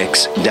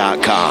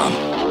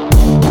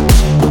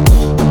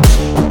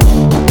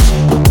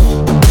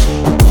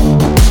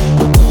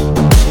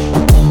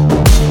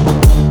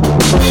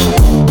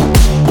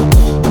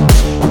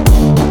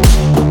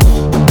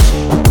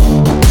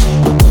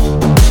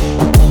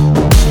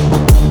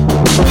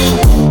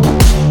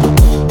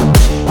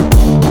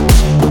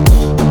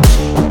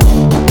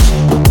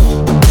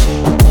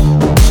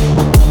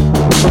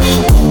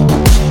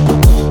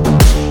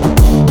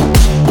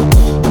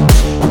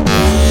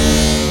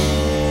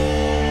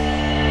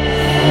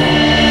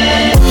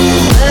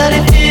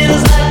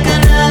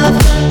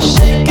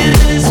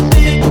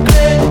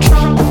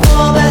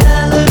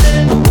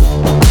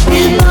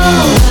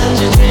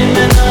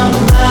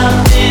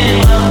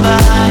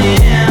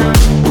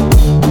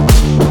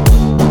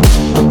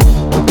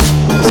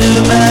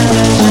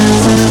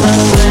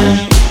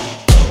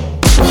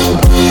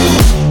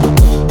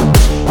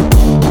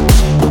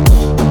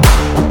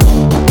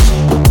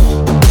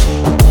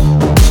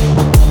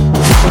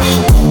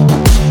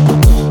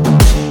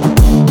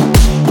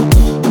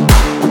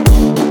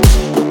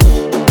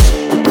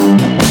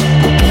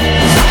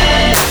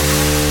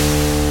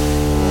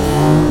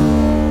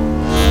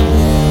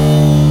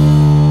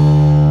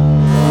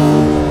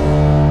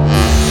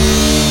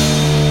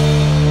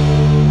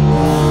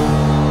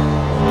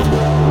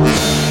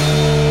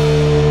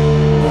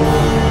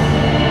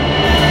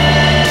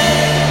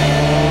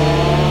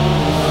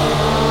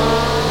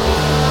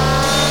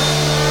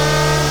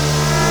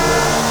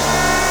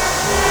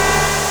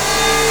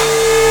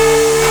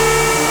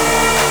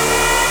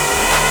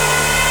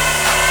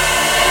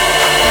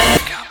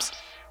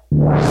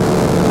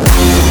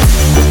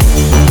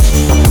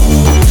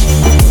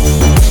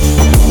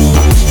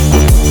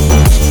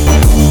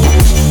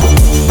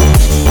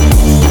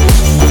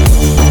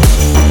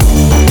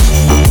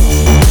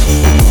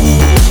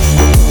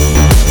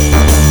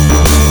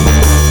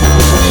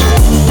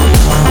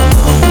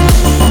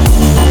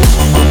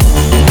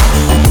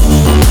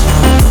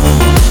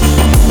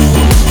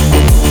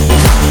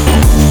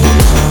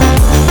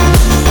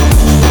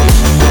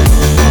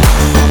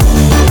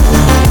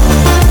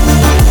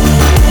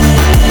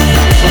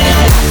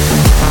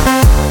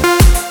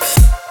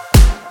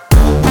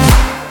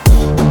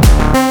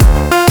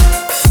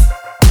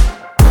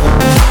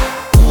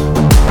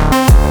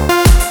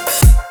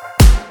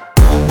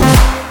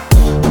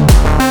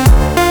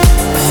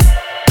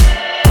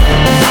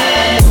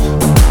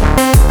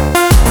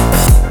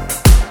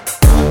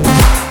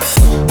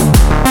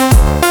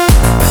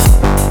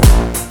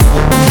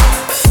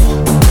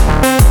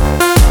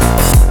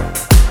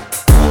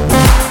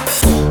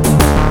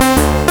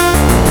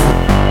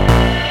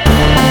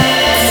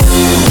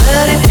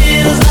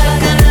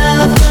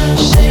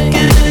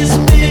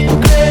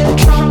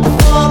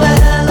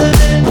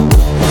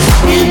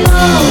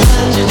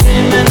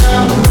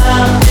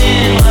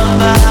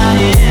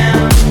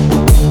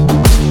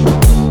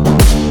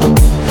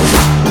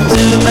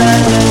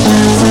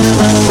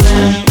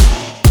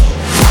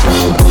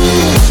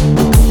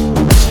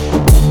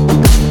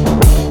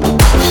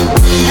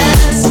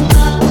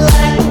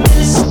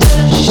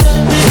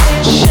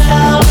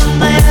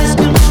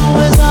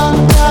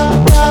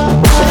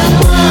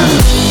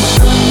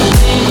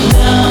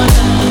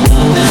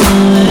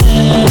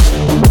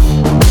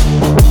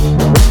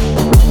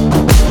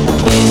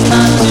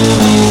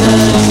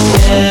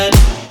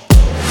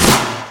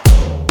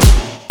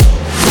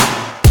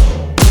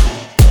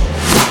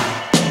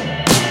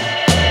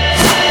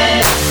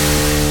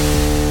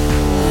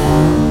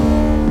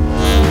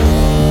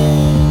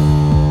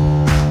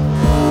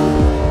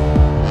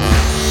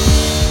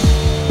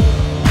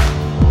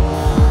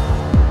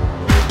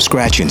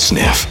 Scratch and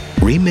Sniff,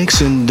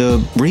 remixing the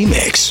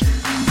remix.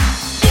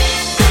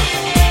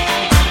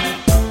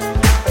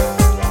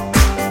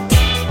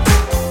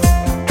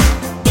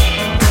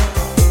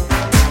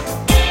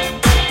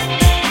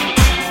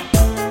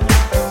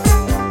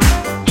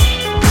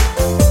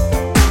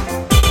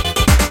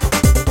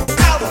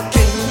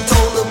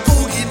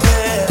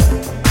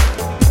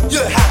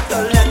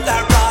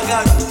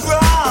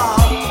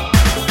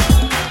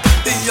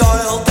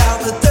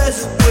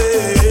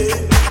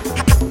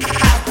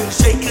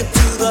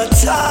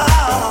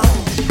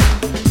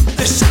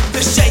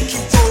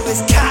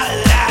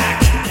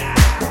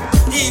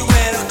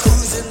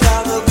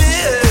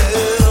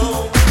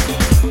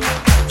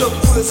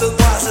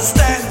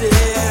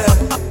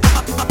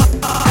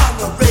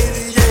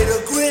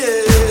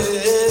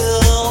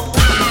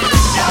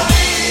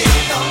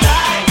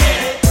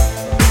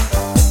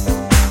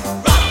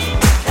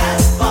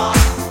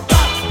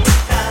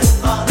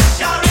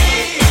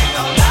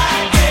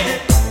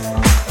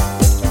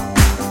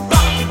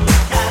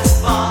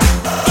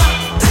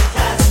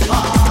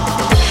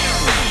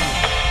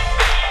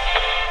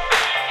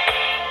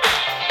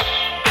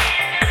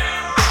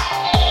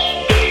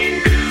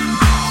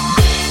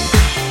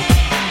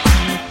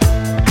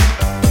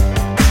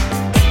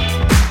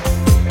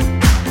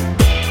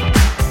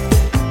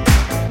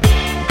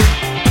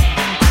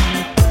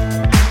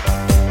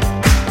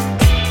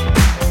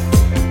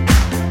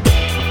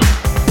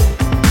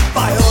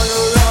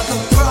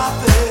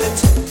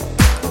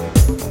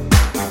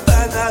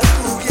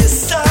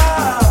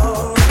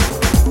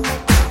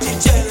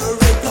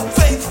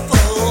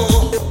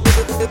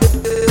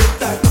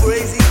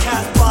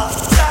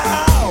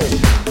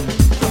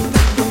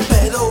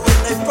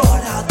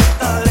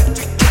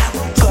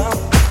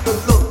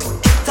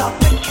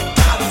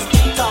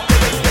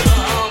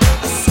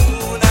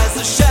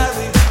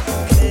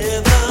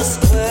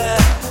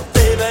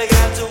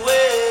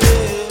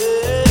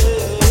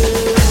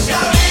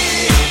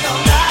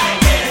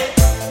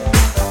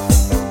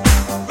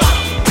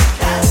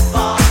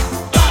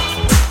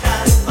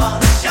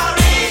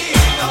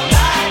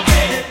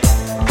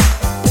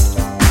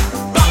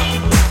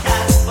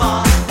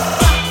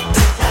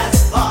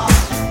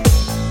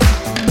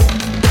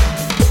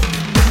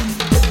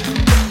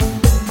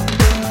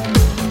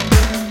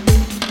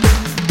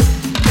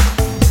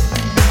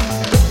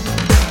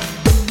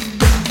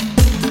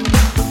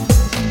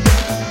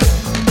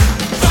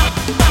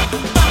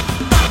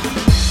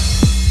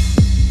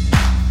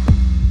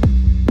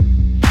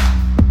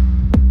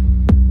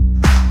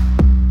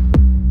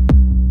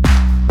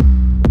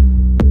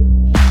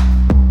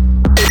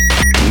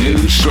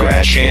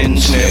 Scratch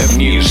and Sniff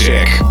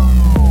music.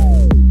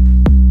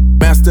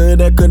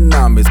 Mastered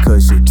economics,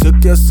 cause you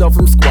took yourself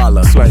from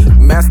squalor. Slave.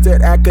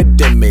 Mastered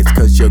academics,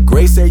 cause your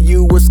grade said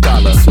you were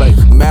scholar.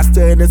 Slave.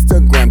 Mastered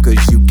Instagram,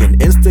 cause you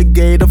can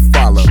instigate a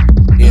follow.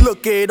 Yeah.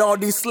 Look at all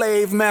these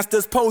slave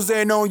masters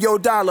posing on your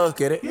dollar.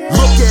 Get it? Yeah.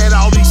 Look at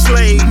all these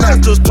slave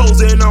masters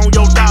posing on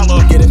your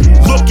dollar. Get it?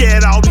 Look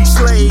at all these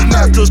slave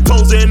masters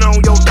posing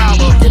on your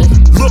dollar. Get it?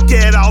 Look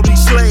at all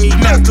these slave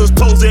masters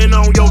posing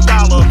on your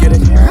dollar. Get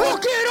it?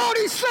 Look at all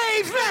these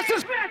slave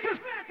masters.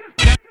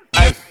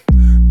 Hey.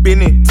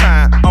 Spending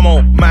time, I'm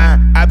on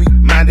mine, I be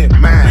minding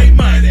mine.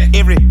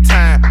 Every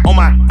time on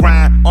my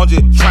grind, I'm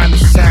just trying to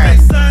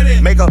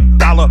shine. Make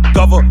 $1,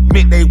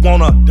 government, they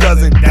want a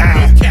dozen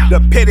dime.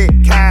 The petty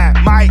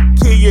kind might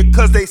kill you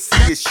cause they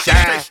see you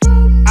shine.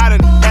 I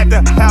done had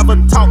to have a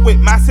talk with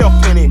myself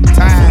plenty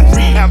times.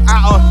 Am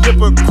I a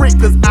hypocrite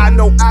cause I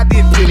know I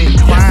did plenty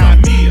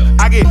crime.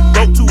 I get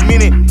broke too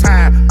many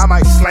times, I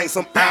might slang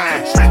some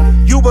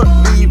iron. You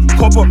believe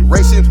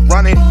corporations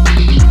running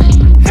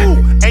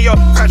and your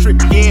country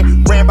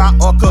being ran by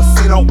a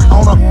casino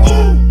owner.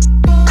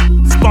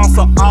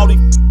 Sponsor all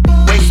these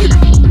wasted.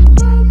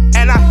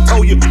 And I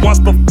told you once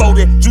before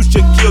that you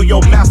should kill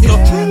your master.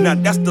 Now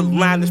that's the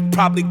line that's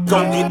probably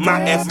gon' get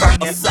my ass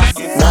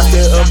assassin.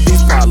 Master of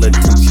these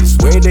politics, you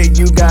swear that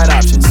you got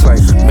options.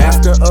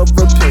 Master of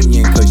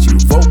opinion, cause you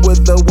vote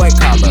with the white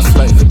collar.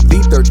 The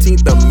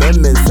 13th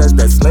Amendment says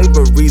that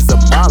slavery's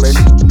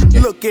abolished.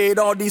 Look at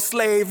all these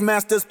slave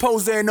masters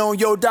posing on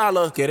your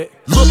dollar. Get it?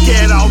 Look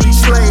at all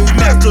these slave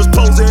masters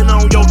posing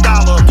on your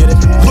dollar. Get it?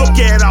 Look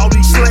at all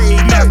these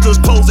slave masters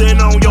posing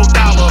on your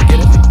dollar. Get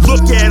it?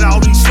 Look at all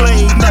these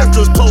slave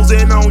masters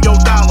posing on your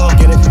dollar.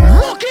 Get it?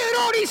 Look at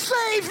all these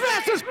slave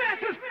masters.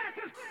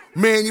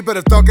 Man, you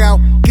better thug out,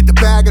 get the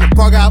bag and the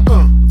bug out.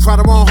 Try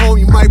to run home,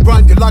 you might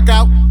run your luck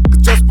out.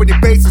 Cause just when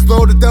your base is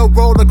loaded, they'll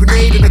roll a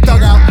grenade in the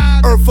dugout.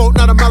 Earth folk,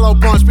 not a mellow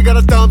bunch. We got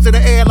our thumbs in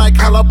the air like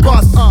hella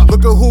bust.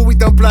 Look at who we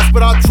done blessed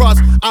with our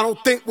trust. I don't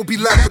think we'll be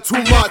left with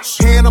too much.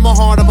 Hand on my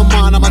heart, on my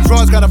mind, on my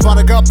drugs. Got a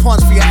vodka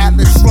punch for your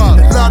Atlas shrug.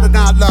 Love or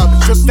not love,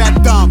 it's just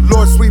that dumb.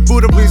 Lord, sweet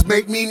Buddha, please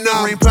make me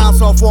numb. Rain bounce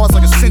off walls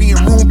like a city in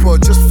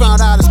Roomba. Just found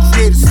out it's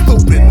created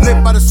stupid.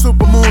 Lit by the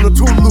supermoon or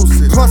too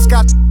lucid. Plus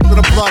got with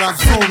the blood, I'm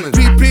zooming.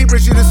 BP,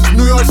 Richie, this is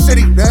New York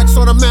City. The X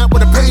on the map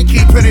with a pain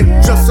keep hitting.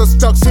 Just us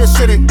ducks here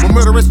sitting. When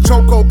murderous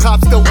choco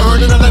cops still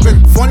earning a living.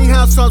 Funny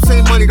how some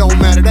say money don't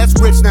matter. That's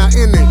rich now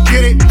in it.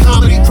 Get it?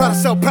 Comedy. Try to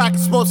sell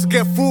packets, supposed to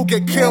get food,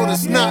 get killed.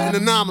 It's not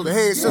an anomaly.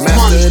 Hey, it's just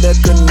money. Mastered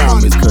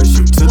economics, cause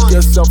you took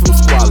yourself from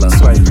squalor.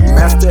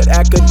 Mastered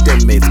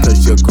academics,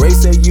 cause your grade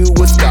said you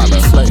a scholar.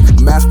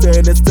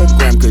 Mastered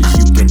Instagram, cause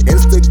you can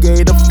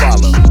instigate a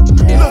follow.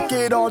 Look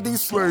at all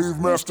these slave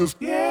masters.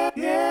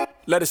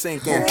 Let it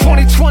sink in.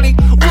 2020,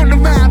 run the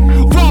map.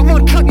 Raw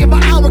one cut in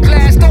my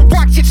hourglass. Don't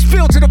watch it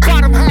spill to the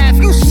bottom half.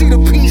 You see the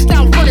piece,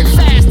 now run it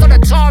fast. On the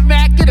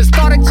tarmac, get a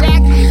starter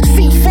jack.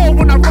 C4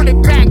 when I run it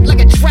back.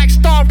 Like a track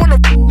star on a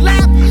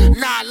lap.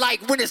 Nah,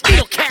 like when it's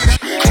steel cats.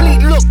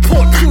 Clean look,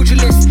 poor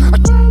pugilist.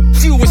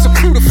 You is a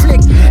crew to flick.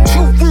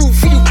 Too rude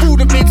for you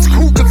rudiments.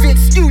 Who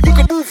convinced you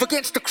can move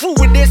against the crew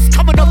in this?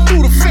 Coming up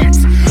through the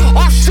fence.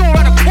 Offshore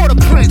out of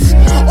Port-au-Prince.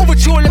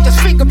 Overture left his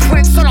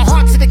fingerprints on the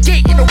hearts of the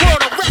gate in the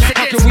world of residence.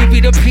 How can we be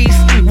the beast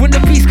when the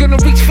beast gonna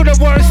reach for the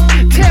worst?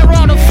 Tear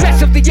all the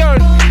flesh of the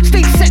earth.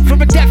 Stay set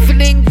from a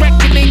deafening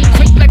reckoning.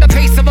 Quick like the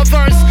pace of a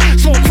verse.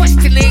 So I'm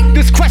questioning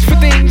this quest for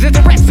things is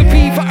a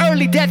recipe for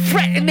early death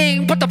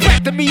threatening. But the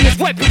breath of me is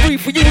weaponry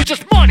for you is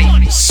just money.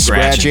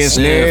 Scratch and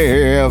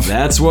sniff.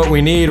 That's what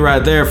we need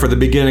right there for the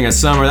beginning of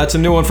summer. That's a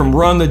new one from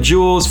Run the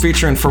Jewels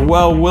featuring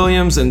Pharrell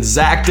Williams and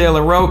Zach De La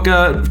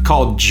Rocha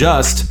called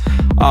Just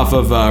off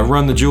of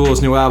Run the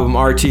Jewels' new album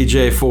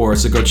RTJ4.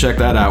 So go check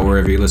that out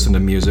wherever you listen to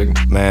music.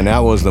 Man, that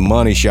was the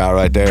money shot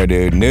right there,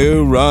 dude.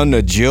 New Run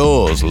the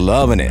Jewels.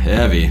 Loving it.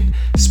 Heavy.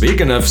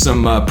 Speaking of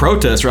some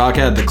protest rock,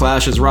 had the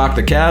Clash's Rock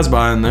the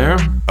Casbah in there.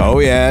 Oh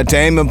yeah,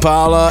 Tame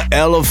Impala,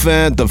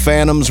 Elephant, the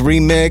Phantoms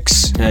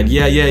remix. Had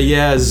Yeah Yeah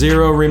Yeah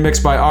Zero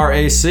remixed by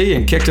RAC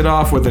and kicked it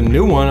off with a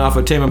new one off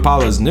of Tame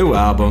Impala's new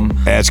album.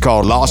 It's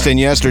called Lost in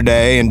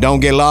Yesterday, and don't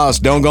get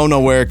lost, don't go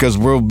nowhere, because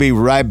we'll be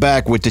right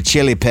back with the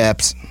Chili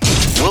Peps.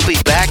 We'll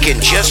be back in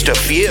just a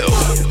few.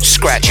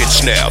 Scratch and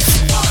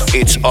sniff.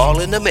 It's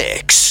all in the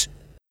mix.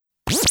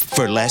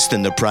 For less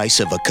than the price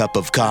of a cup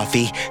of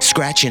coffee,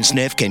 Scratch and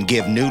Sniff can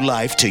give new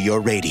life to your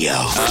radio.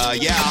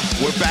 Yeah,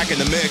 we're back in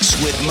the mix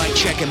with Mike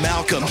Check and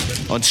Malcolm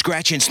on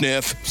Scratch and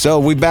Sniff. So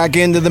we back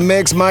into the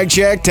mix, Mike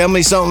Check. Tell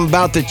me something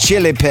about the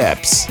Chili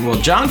Peps. Well,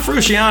 John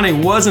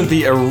Frusciante wasn't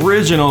the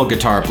original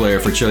guitar player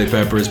for Chili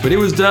Peppers, but he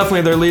was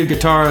definitely their lead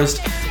guitarist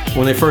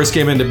when they first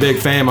came into big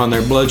fame on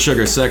their Blood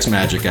Sugar Sex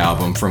Magic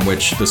album, from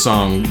which the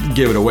song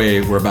Give It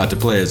Away we're about to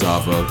play is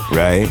off of.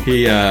 Right.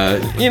 He,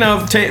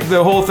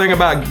 the whole thing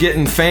about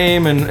getting fame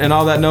and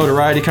all that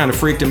notoriety kind of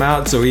freaked him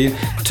out, so he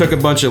took a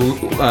bunch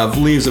of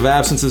leaves of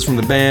absences from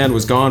the band,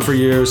 was gone for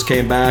years,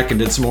 came back and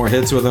did some more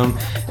hits with them,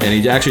 and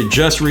he actually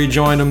just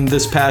rejoined them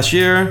this past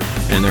year,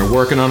 and they're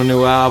working on a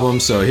new album.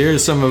 So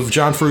here's some of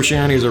John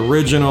Frusciante's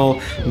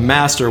original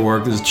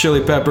masterwork. This is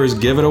Chili Peppers'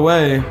 Give It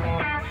Away.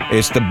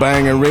 It's the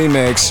banger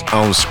remix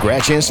on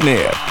Scratch and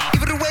Sniff.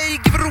 Give it away,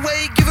 give it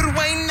away, give it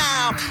away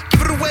now.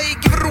 Give it away,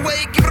 give it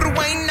away, give it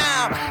away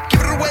now. Give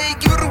it away,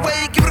 give it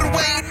away, give it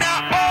away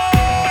now.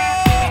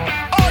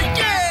 Oh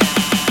yeah.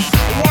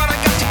 What I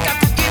got, you got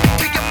to give it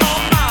to your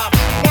mama.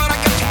 What I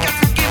got, you got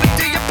to give it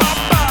to your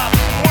papa.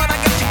 What I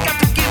got, you got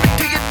to give it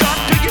to your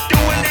doctor. You do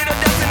a little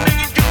dancing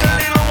and you drink a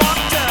little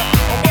water.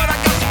 What I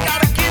got, you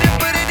gotta get it,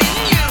 put it in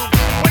you.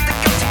 What I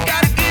got, you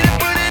gotta get it,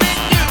 put it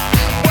in you.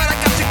 What I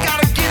got, you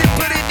gotta get it,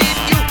 put it in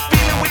you.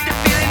 Feeling with the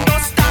feeling,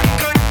 don't stop,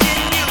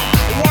 continue.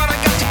 What I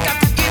got, you got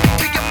to give it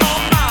to your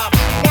mama.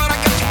 What I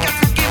got, you got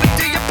to give it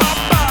to your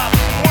papa.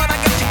 What I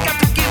got, you got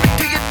to give it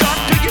to your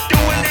doctor. You do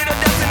a little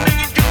dancing and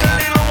you drink a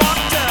little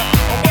water.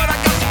 What I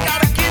got, you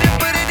gotta get it,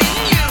 put it in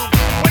you.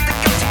 What I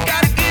got, you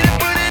gotta get it,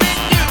 put it in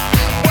you.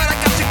 What I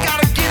got, you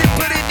gotta get it,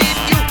 put it in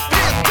you.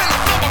 Yeah, tell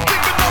us I'm a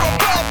thinking of a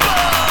problem.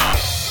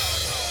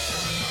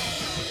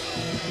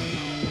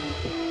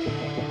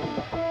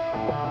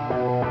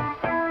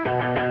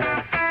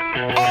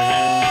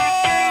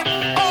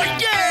 Oh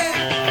yeah.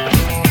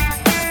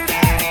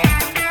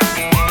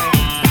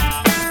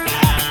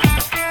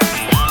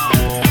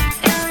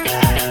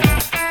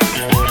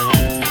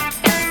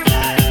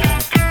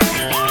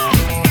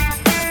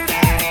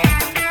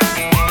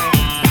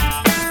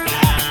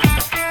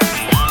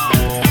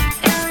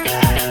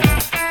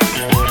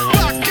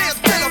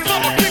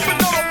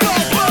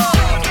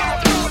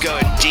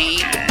 Going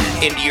deep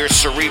into your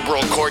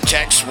cerebral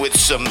cortex with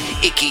some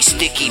icky,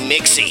 sticky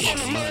mixy.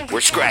 We're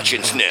Scratch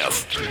and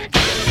Sniff.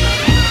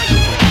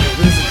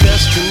 There's a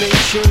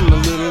destination a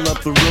little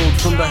up the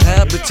road from the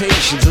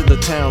habitations of the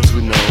towns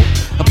we know.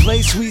 A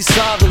place we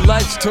saw the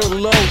lights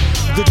turn low,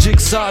 the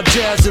jigsaw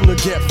jazz and the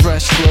get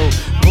fresh flow.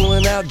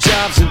 Pulling out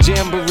jobs and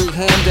jamboree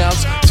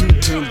handouts, 2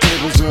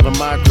 turntables and a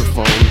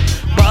microphone.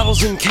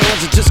 Bottles and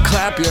cans and just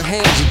clap your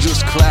hands and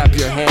just clap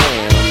your hands.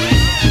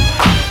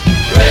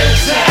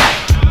 Where's that?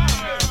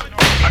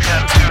 I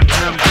got 2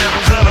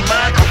 turntables and a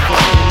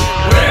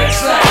microphone.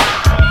 Where's that?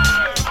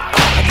 I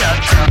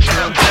got 2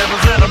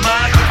 turntables and a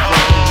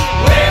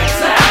microphone. Where's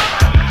that?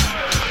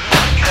 I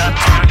got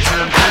 2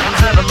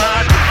 turntables and a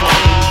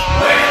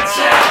microphone. Where's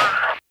that?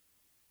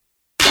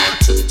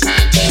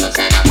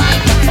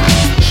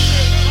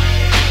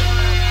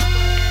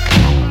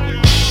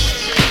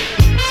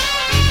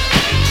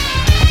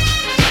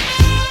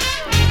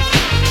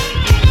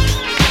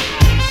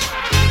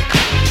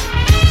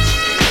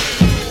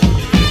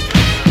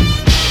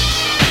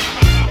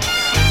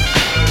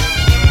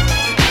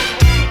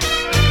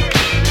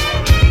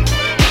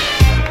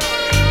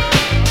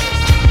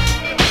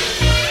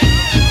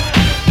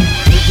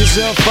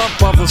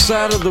 bump off the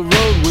side of the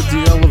road with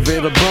the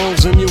elevator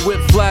bones and your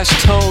whip flash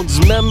tones.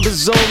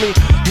 Members only,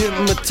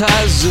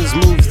 hypnotizers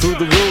move through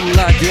the room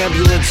like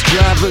ambulance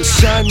drivers.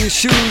 Shine your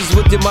shoes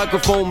with your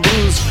microphone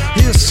blues.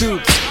 Hear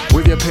suits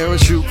with your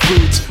parachute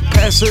boots.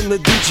 Passing the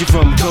Gucci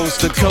from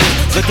coast to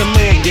coast like a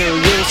man Gary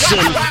Wilson.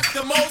 I rock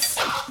the most.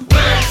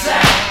 Where's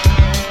that?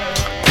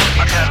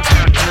 I got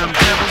two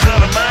turntables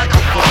and a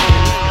microphone.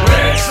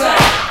 Where's that?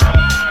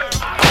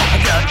 I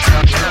got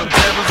two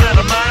turntables and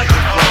a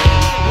microphone.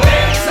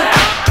 Where's that?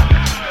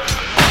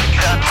 I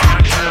got two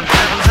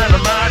turntables and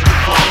a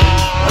microphone.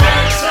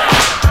 Where's that?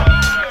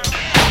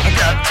 I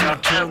got two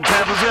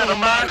turntables and a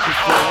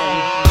microphone.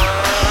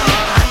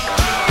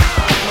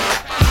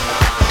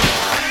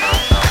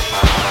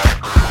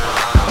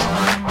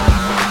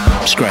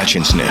 Scratch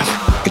and sniff.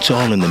 It's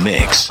all in the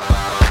mix. Well,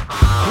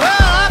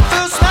 I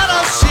first met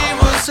her, she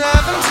was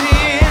 17.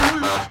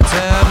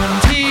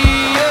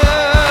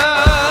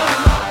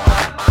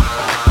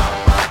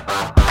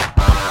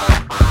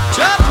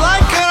 Just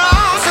like an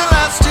arms and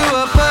let's do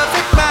a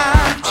perfect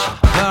match.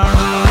 Burn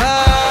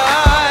alive.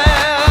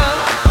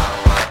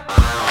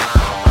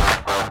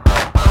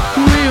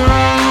 We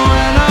run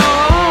when no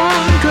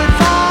one could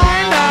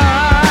find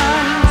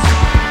us.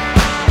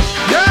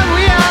 Then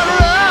we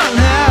outrun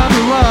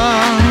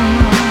everyone.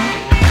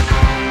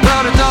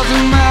 But it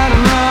doesn't matter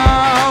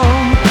now.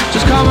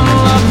 Just come and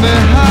love me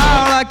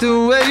how, like the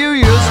way you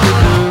used to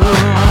do.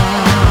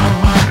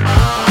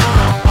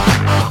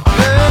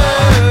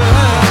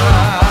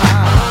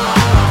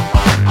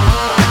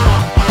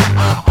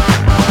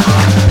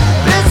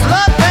 This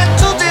love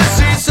mental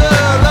disease, a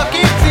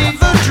lucky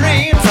fever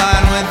dream,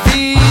 fine with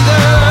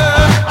either.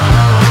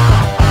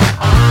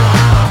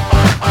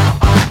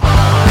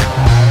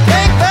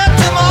 Take back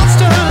to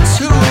monsters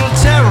who will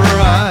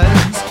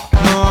terrorize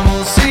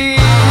normalcy.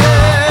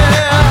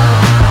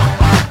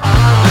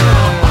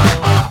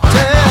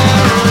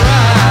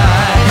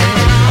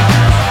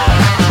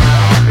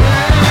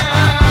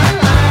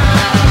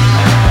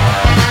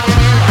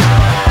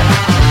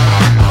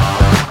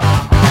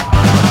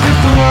 If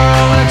the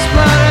world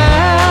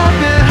exploded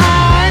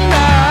behind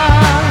us,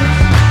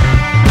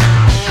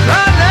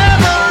 I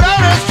never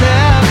noticed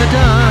ever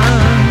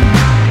done.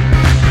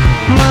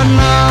 But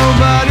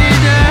nobody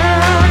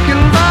dare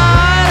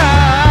confide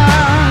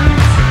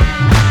us.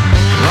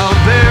 I'll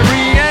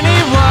bury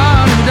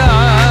anyone who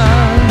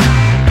does.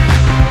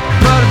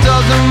 But it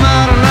doesn't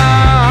matter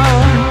now.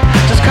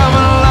 Just come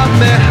and love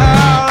me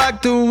how, like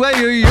the way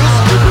you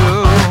used to do.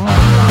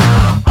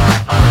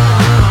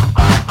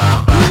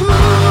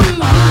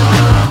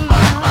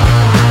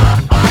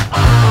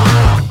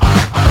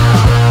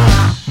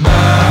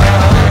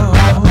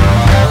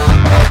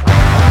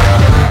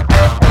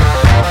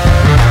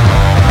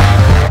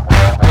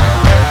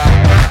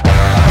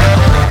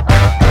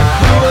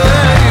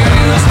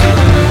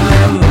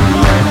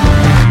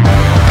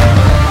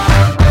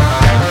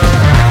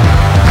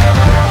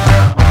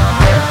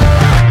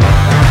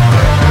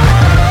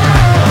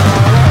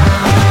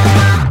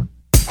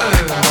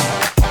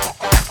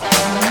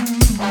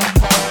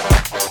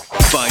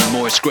 Find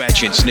more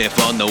Scratch and Sniff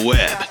on the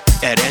web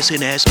at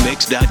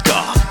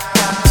snsmix.com.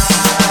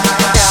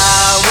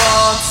 I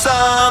want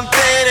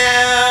something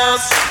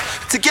else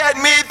to get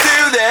me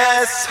through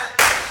this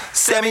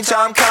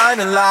semi-charm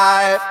kind of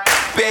life.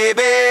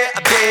 Baby,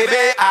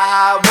 baby,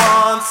 I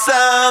want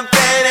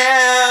something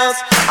else.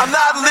 I'm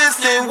not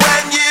listening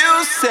when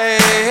you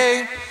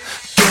say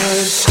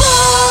goodbye.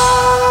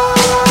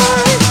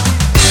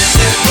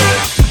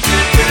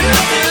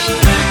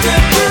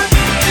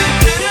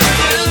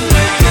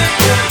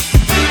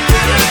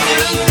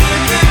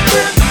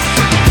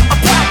 I'm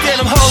packed and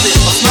I'm holding,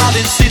 I'm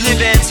smiling, she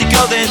living, she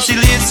golden, she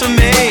lives for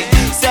me.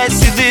 Says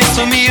she lives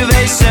for me,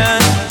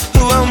 ovation,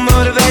 who want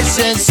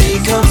motivation. She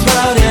comes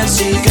round and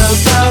she goes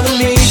down to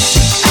me,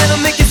 and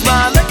I'll make you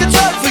smile like a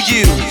drug for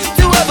you.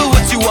 Do ever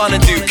what you wanna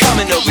do,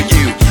 coming over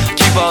you.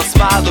 Keep on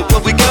smiling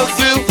what we go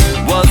through.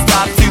 One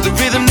stop to the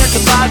rhythm that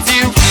divides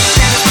you.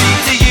 And I speak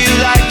to you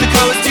like the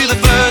chorus to the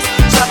verse.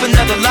 Chop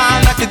another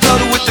line like the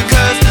total with the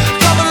curse.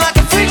 Coming like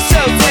a freak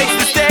show takes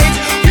the stage.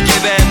 We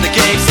give them the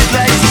game she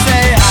plays. She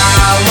say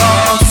I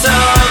want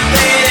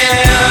something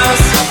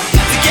else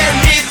to get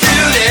me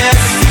through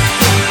this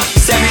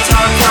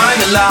semi-time kind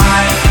of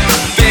life.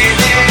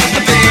 Baby,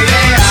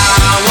 baby,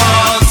 I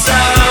want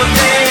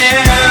something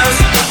else.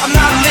 I'm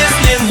not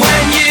listening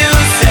when you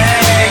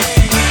say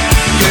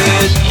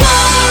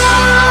goodbye.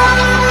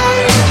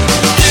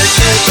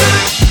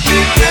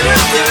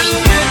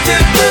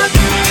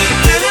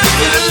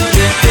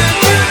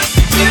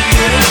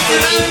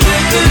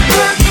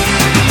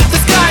 The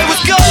sky was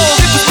gold,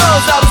 it was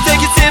rose. I was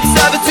taking tips,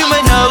 up to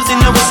my nose, and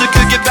I wish I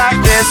could get back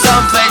there,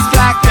 someplace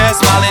back there,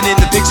 smiling in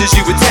the pictures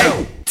you would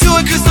take. To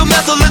a crystal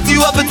method, lift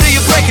you up until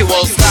you break, it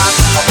won't stop.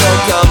 I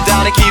won't come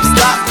down and keep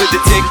stop with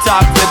the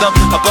tick-tock rhythm.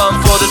 I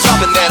bumped for the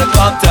drop and then I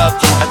bumped up.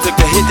 I took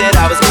the hit that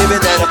I was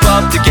giving, then I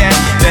bumped again,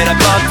 then I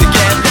bumped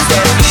again.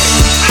 Then,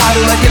 how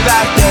do I get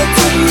back there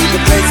to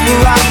the place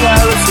where I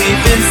fell asleep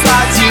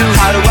inside you?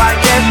 How do I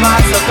get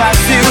myself back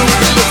to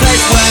the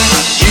place where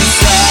you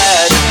said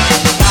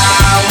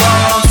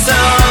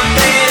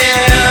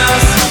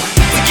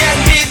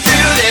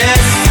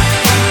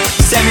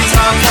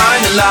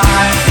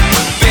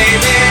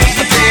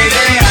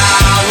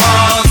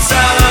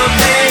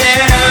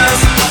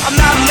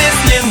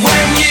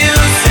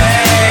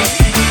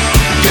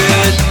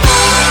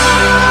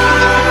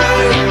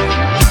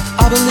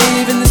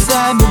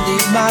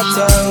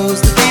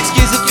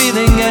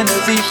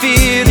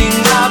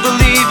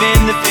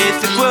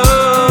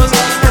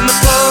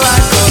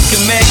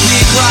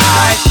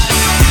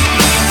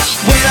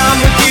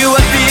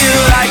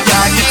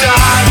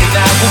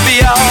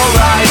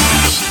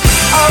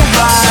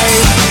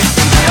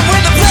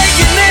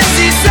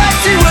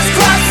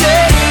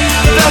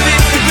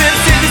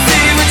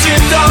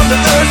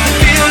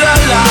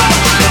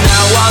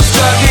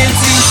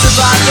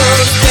by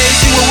those days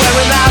you were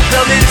wearing that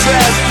velvet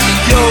dress.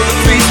 You're the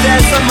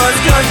priestess, I must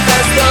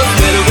confess. Those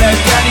little red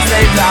panties,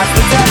 they lost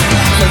the death.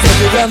 So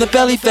take you around the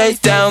belly, face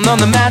down on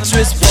the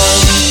mattress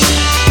once,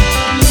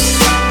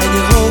 and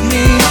you hold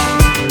me,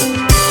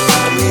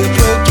 and we are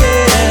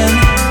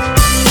broken.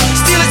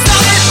 Still it's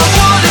not what I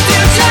wanna do,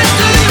 just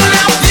to leave and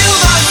I'll feel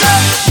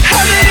myself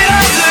having it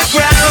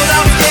underground.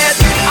 I'm scared,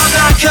 I'm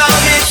not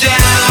coming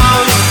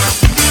down.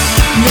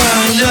 No,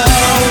 no.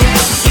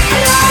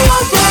 And I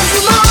won't run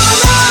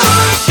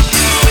tomorrow.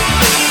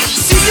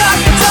 She's got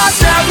the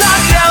toss out,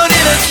 locked down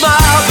in a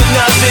smile, but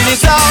nothing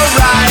is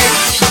alright,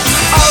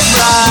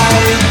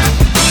 alright.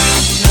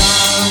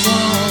 I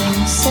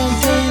want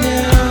something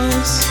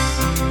else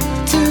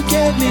to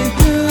get me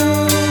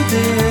through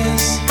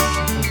this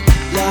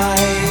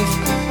life,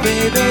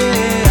 baby.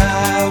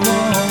 I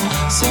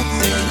want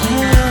something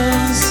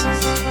else.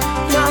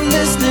 Not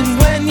listening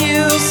when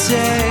you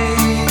say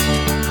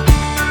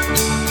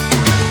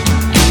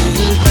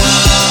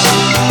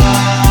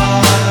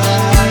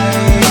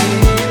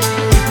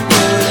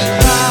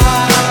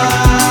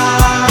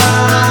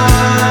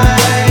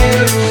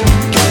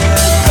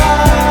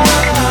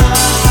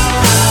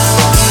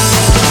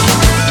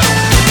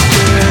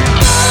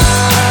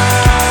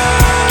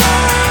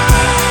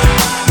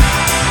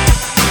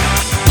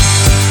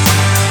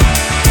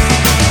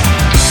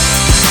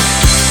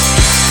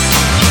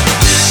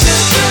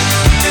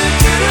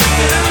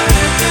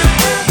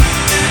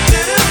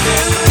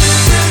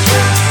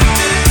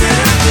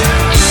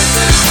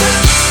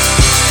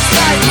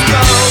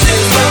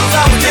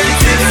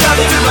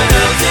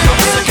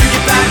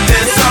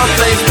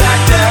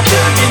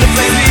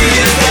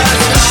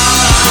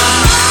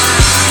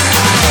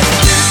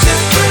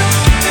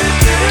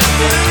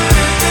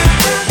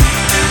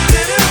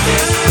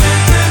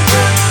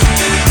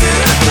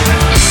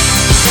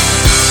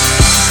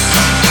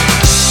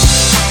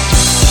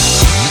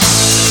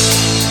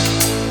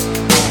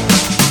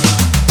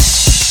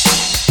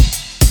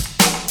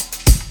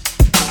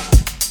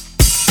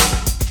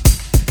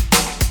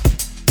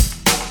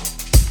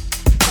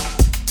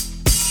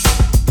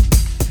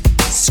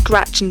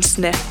Scratch and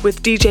Sniff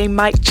with DJ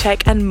Mike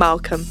Check and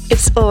Malcolm.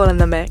 It's all in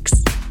the mix.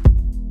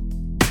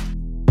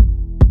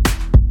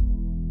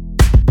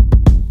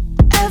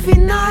 Every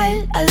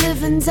night I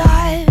live and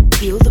die,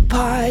 feel the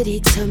party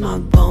to my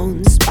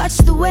bones. Watch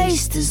the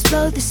wasters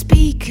blow the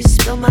speakers,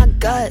 spill my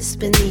guts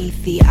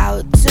beneath the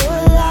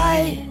outdoor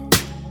light.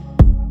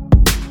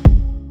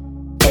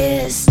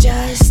 It's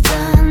just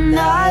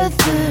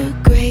another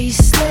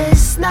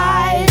graceless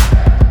night.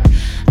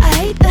 I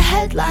hate the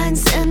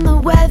headlines and the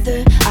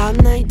weather. I'm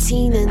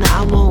 19 and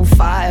I'm on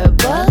fire,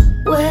 but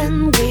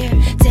when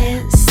we're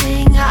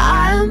dancing,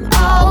 I'm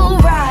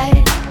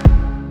alright.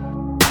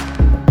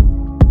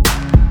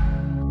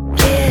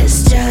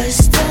 It's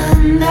just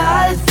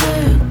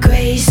another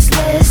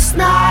graceless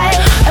night.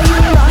 Are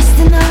you lost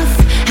enough?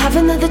 Have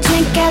another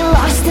drink, get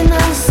lost in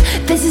us.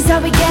 This is how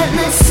we get, and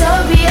it's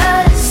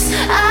obvious.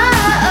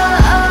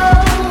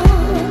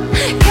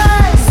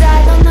 Cause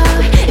I don't know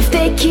if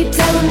they keep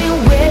telling me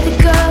where to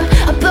go.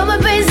 I'll blow my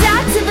brains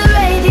out to the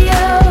radio.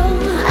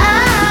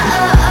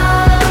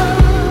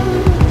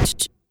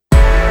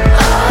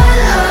 All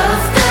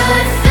of the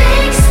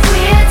things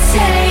we're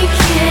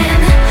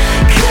taking,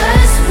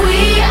 cause we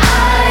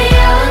are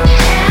young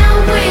and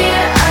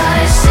we're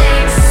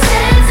ashamed.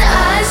 Send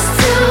us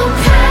to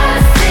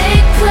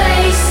perfect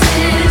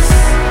places.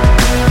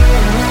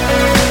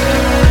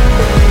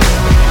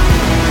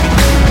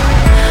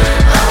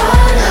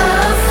 All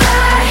of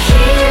our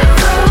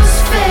heroes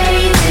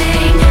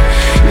fading.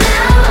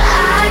 Now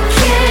I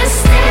can't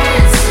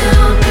stand to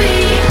be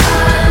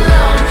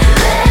alone.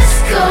 Let's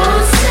go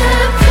to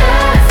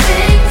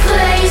perfect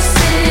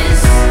places.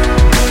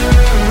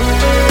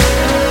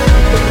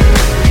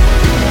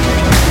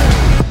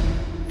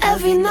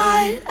 Every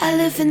night I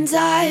live and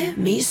die,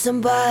 meet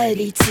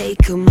somebody,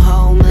 take 'em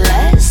home.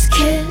 Let's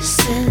kiss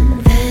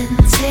and then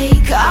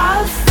take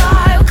off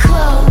our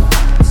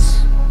clothes.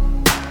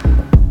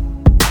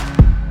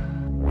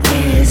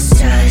 It's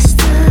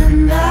just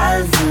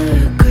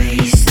another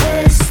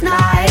graceless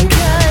night.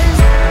 Cause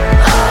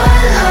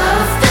all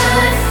of the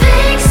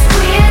things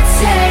we're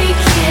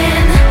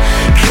taking,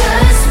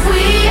 cause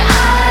we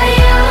are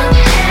young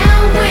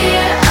and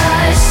we're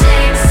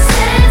ashamed.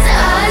 Send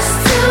us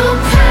to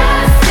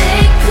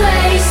perfect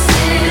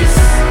places.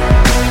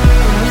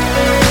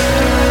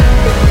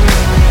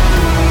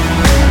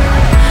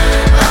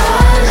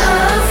 All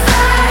of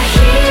our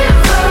heroes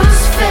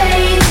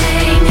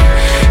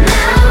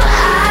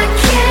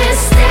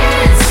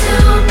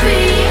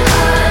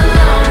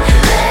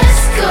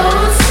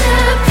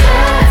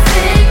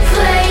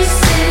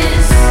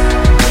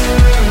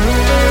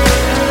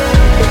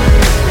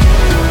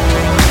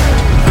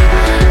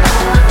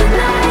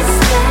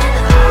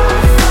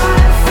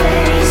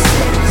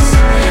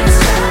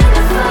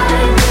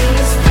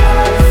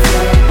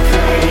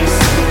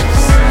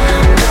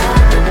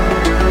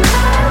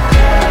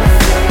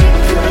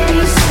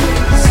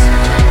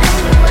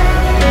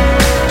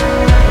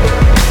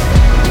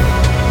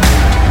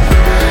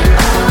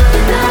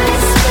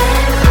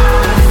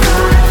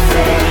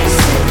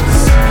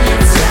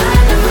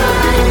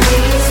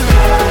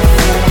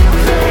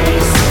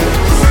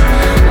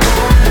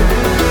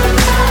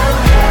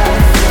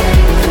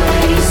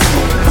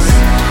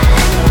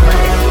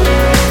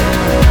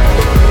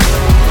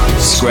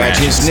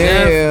Scratching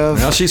Sniff.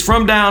 Well, she's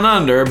from down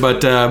under,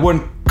 but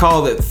wouldn't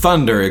call it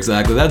thunder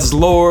exactly. That's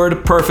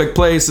Lord, Perfect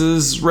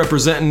Places,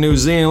 representing New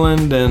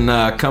Zealand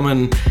and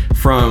coming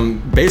from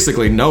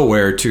basically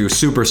nowhere to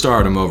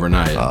superstardom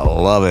overnight. I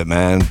love it,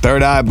 man.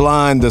 Third Eye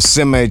Blind, The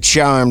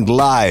Semi-Charmed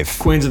Life.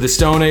 Queens of the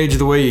Stone Age,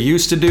 The Way You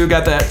Used to Do.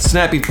 Got that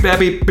snappy,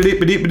 bappy,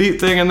 beep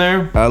thing in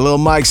there. A little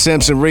Mike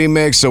Simpson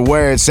remix of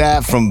Where It's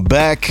At from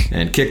Beck.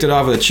 And kicked it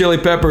off with the Chili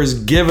Peppers'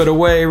 Give It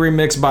Away,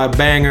 remixed by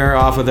Banger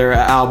off of their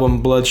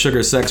album Blood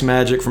Sugar Sex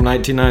Magic from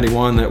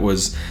 1991 that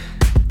was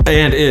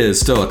and is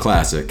still a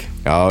classic.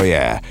 Oh,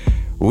 yeah.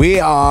 We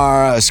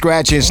are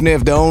Scratch and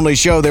Sniff, the only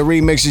show that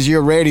remixes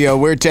your radio.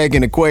 We're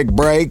taking a quick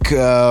break.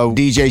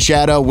 DJ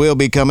Shadow will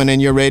be coming in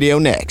your radio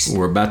next.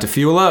 We're about to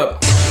fuel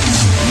up.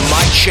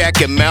 Mike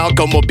Check and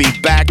Malcolm will be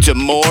back to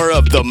more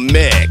of the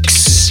mix.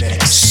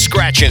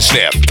 Scratch and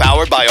Sniff,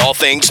 powered by All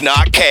Things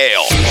Not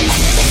Kale.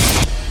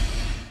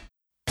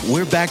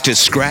 We're back to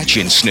Scratch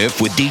and Sniff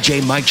with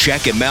DJ Mike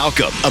Check and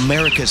Malcolm,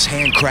 America's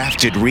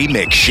handcrafted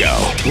remix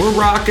show. We're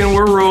rocking,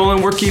 we're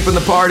rolling, we're keeping the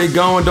party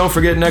going. Don't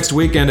forget, next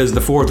weekend is the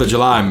 4th of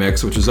July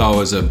mix, which is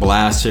always a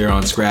blast here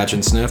on Scratch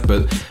and Sniff.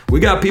 But we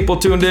got people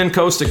tuned in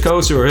coast to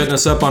coast who are hitting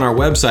us up on our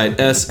website,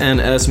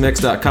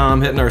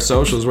 snsmix.com, hitting our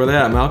socials. Where they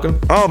at, Malcolm?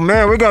 Oh,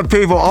 man, we got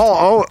people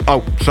all over.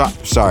 Oh,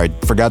 sorry,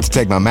 forgot to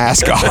take my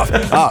mask off.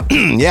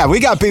 Yeah, we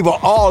got people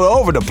all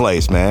over the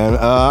place, man.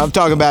 I'm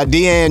talking about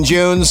Deanne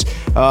Junes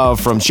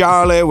from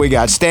Charlotte. We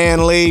got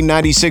Stanley,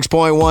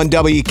 96.1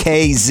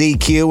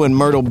 WKZQ in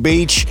Myrtle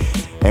Beach.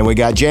 And we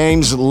got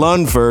James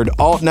Lunford,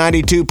 Alt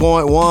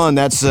 92.1.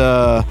 That's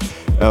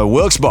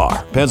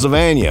Wilkes-Barre,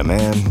 Pennsylvania,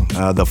 man.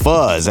 The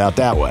Fuzz out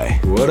that way.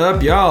 What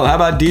up, y'all? How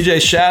about DJ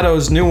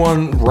Shadow's new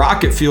one,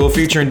 Rocket Fuel,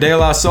 featuring De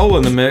La Soul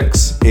in the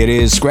mix? It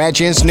is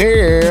Scratch and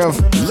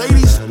Sniff.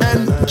 Ladies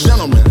and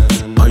gentlemen,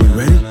 are you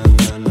ready?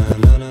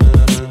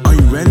 Are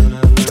you ready?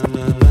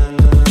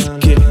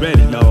 Get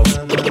ready, no.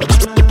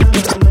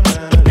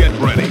 Get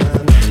ready.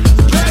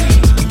 Ready,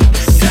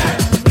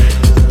 set,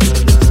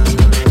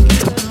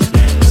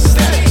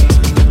 steady,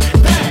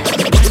 back.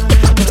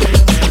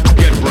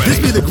 Get ready. This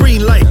be the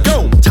green light,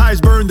 go.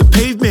 Tires burn the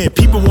pavement.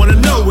 People wanna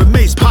know where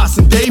Mace, Poss,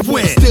 and Dave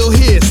went. Still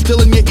here,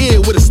 still in your ear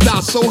with a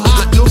style so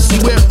hot, you'll see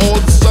where all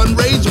the sun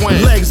rays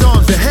went. Legs,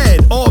 arms, the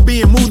head, all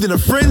being moved in a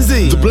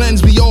frenzy. The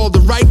blends be all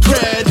the right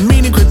cred,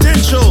 meaning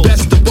credentials.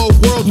 Best of both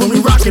worlds when we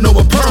rockin'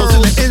 over pearls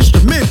in the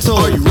instrumental.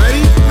 Are you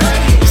ready?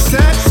 Ready,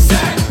 set,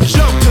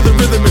 jump to the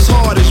rhythm as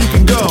hard as you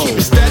can go. Keep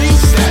it steady,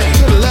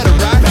 to the letter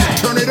right.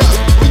 Turn it up,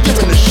 we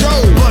giving the show.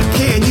 But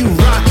can you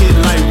rock it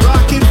like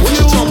rocket fuel? What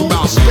you talking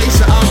about?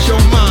 Space out your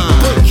mind.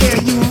 But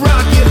can you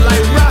rock it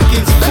like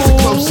rockets? That's a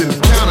close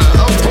encounter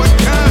of what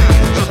kind?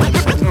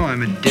 Oh,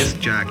 I'm a disc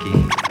jockey.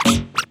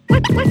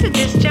 What's a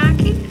disc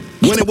jockey?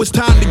 When it was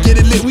time to get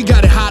it lit, we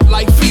got it hot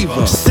like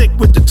fever. Sick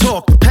with the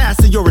talk, pass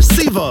to your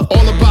receiver.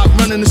 All about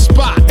running the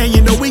spot. And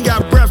you know we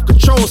got breath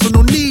control, so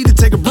no need to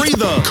take a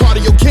breather.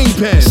 Cardio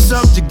kingpin,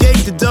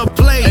 subjugate the dub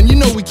play. And you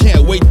know we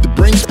can't wait to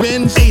bring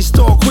spins.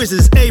 A-star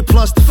quizzes, A+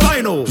 the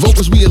final.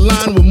 Vocals we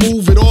align, we'll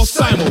move it all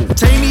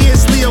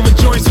simultaneously over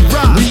joints and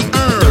rock. We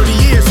earn 30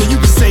 years so you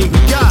can say we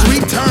got 3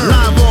 turns.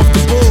 Live off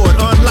the board,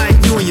 unlike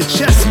you and your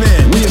chess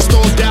men. We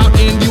install doubt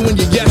in you and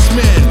your yes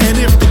men. And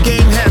if the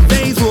game had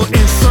veins, we'll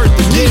insert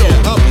the needle.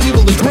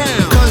 Upheaval the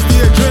ground. Cause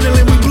the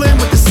adrenaline we blend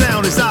with the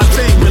sound is our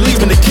thing.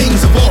 Relieving the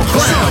kings of all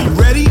crowns. So are you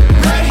ready?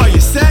 Are you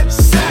set?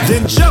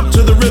 Then jump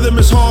to the rhythm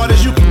as hard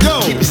as you can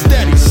go. Keep it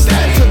steady,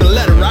 to the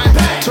letter right.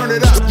 Turn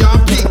it up, y'all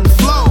keep the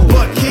flow.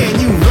 But can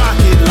you rock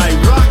it like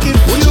rocket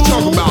fuel? What you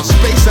talking about?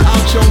 Space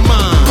out your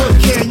mind. But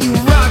can you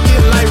rock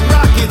it like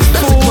rockets?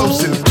 That's a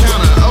close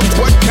encounter of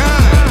what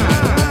kind?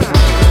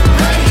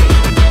 Ready,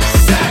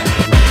 set,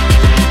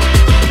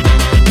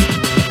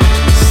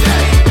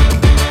 steady,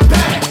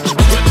 back.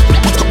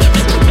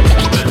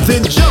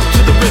 Then jump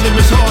to the rhythm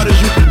as hard as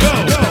you can go.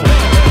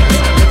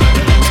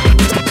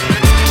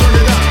 Turn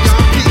it up,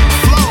 y'all keep the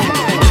flow.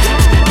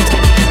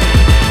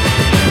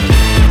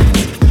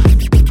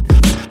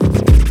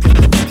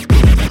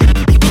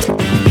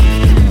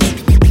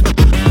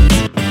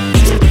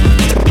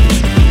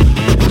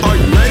 Are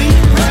you ready?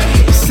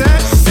 Ready,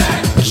 set,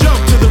 jump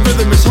to the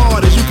rhythm as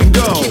hard as you can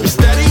go. Keep it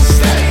steady,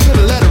 to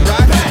the letter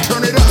right.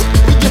 Turn it up,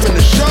 we giving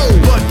the show.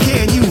 But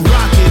can you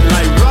rock it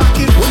like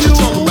rocket fuel? What you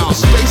talking about?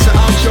 Space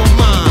out your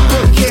mind.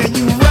 But can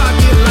you rock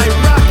it like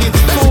rockets?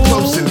 That's a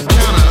close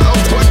encounter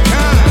of what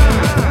kind?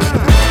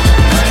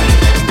 Ready,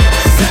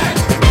 set,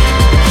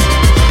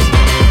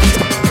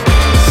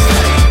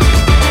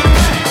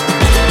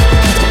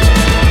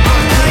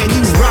 can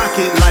you rock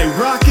it like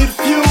rocket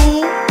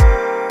fuel?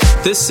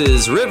 This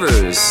is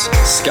Rivers,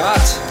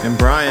 Scott, and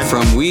Brian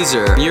from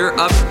Weezer. You're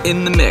up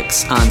in the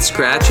mix on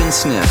Scratch and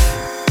Sniff.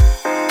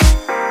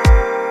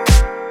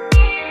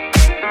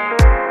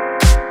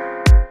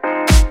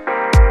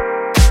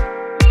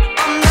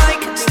 I'm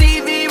like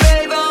Stevie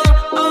Ray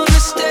Vaughan on the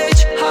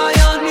stage, high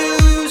on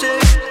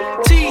music,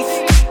 teeth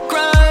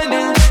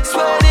grinding,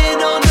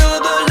 sweating under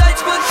the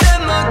lights. But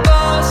then my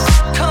boss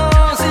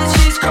calls and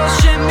she's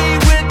crushing me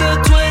with a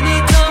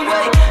 20-ton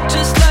weight,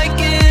 just like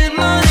in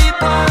Money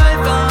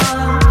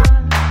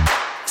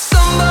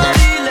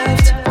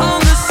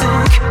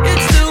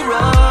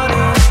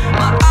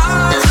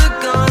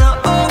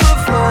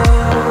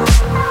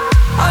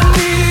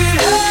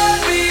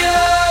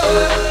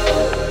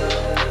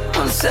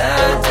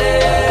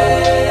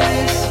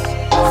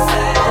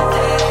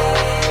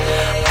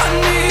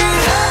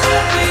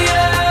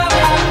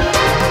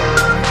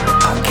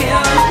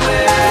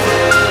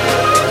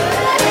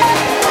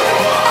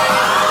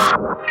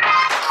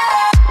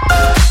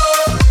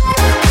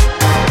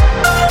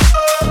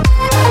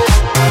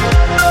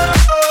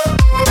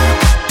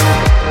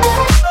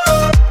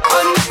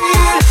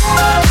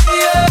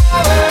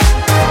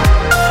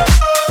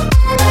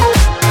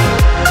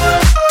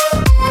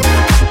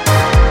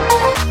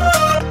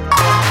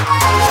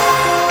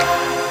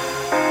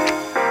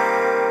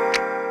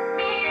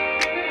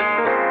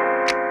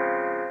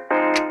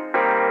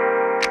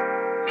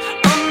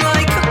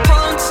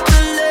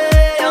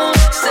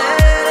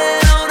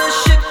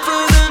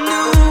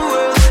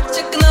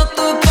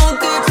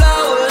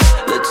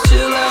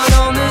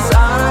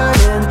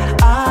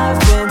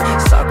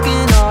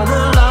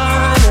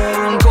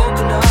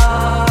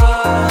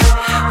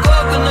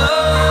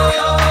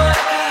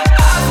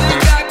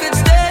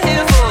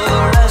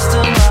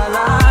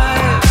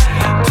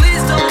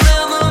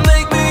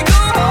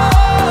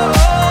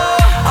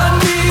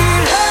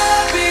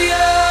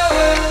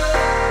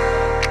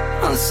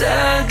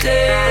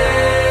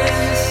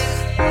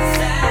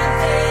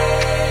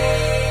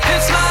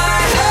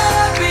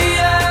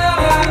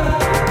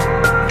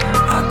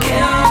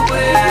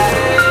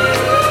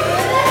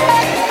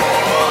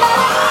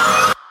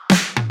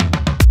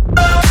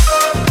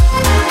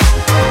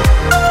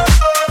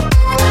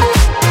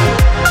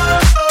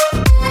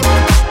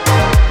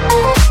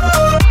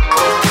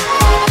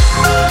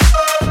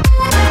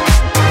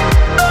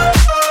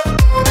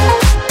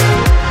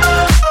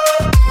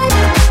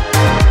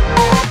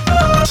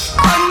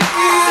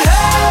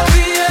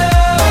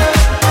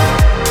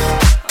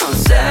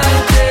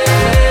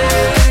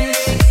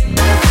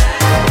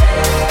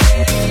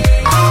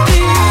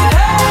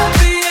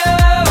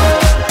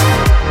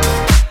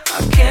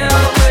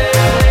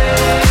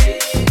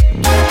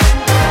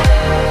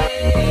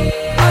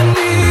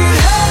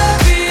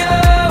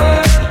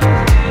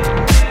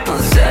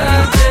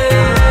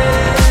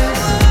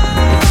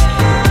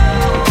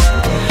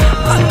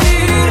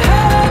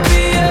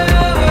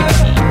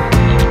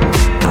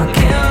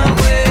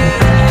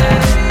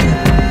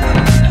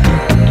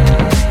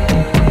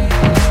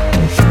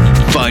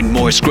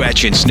more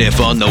Scratch and Sniff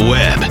on the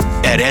web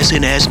at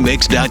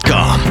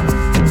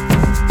snsmix.com.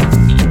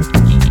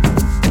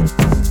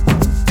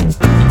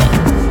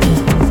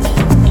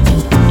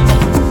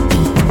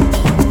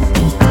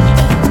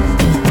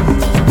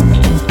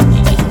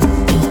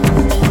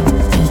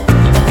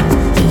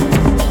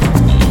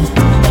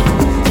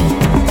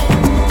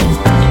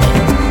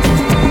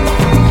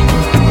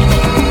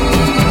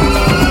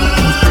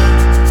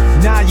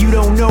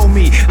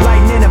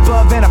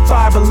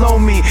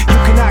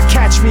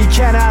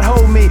 Cannot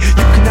hold me, you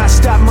cannot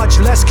stop, much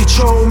less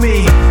control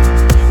me.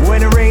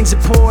 When it rains, it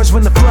pours,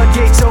 when the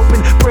floodgates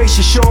open, brace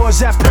your shores.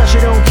 That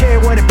pressure don't care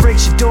when it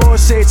breaks your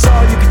doors. Say it's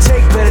all you can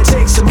take, better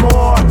take some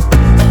more.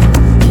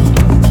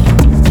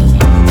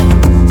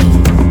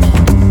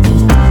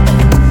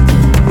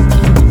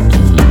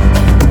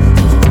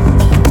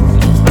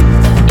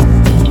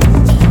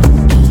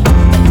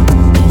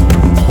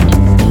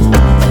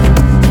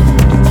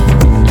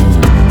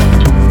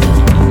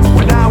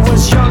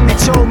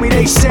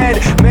 They said,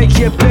 make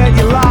your bed,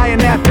 you lie in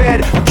that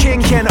bed. A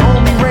king can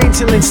only reign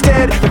till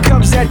instead there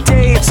comes that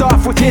day, it's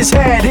off with his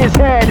head. And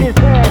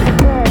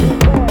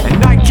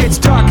night gets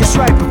darkest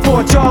right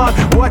before dawn.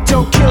 What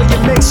don't kill you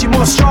makes you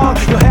more strong.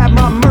 You'll have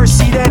my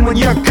mercy then when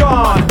you're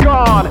gone.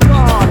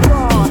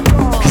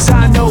 Cause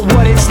I know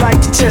what it's like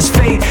to test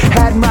fate.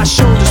 Had my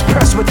shoulders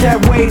pressed with that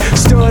weight.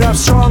 Stood up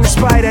strong in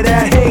spite of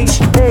that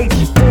hate.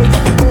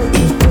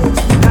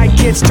 Night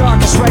gets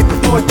darkest right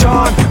before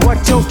dawn.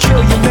 What don't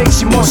kill you makes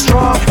you more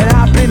strong. And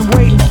I've been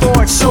waiting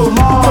for it so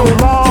long.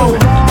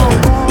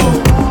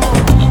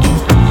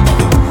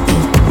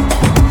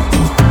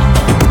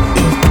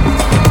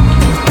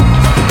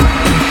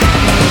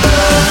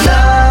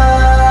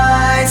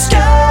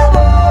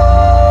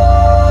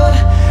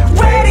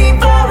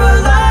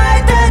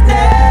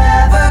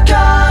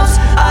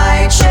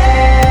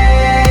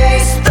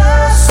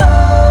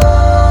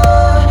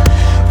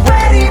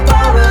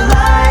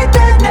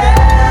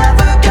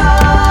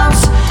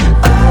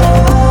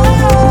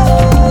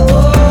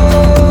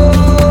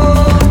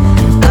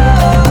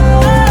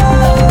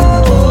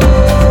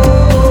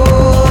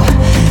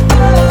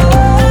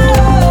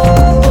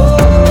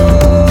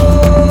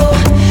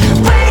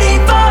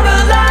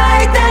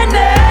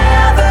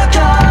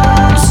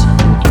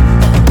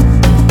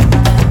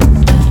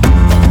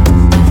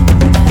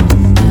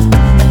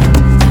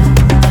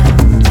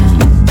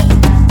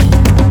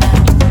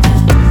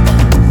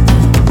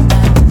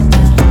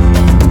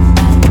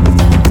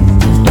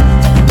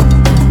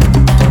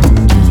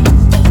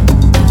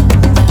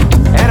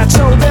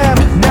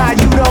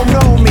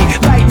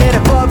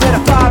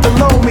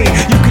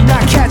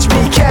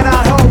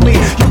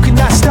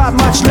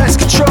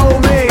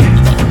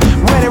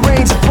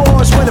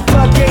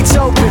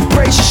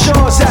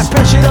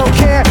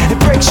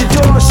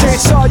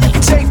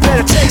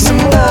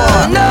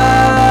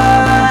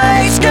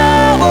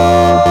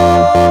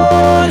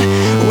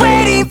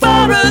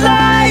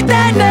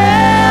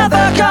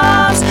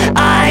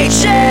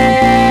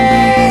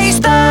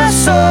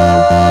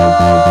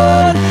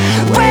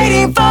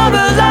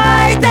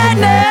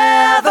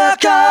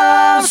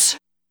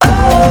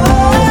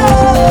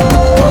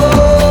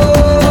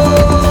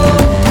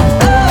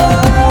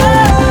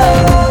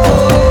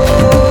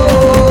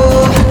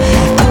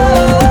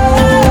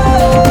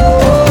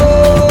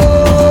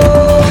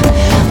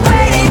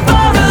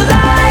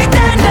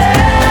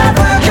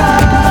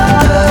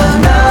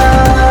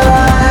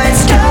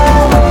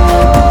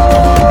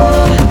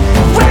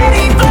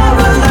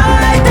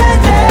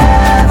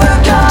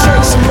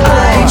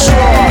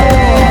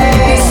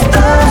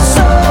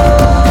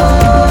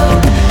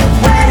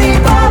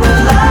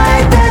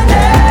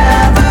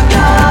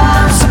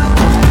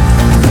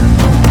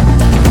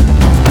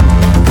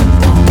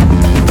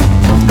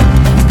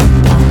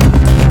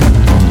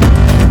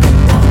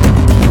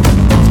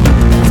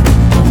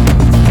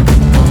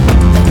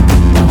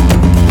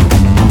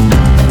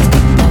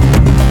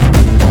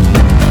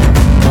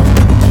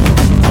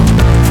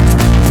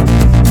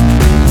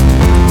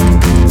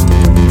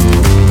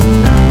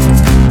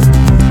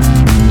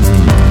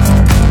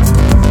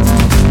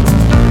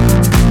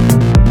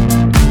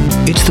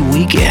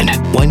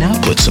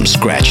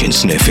 Scratch and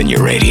Sniff in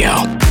your radio.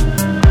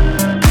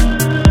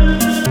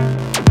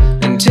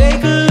 And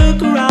take a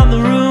look around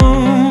the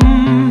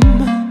room.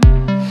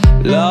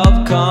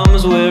 Love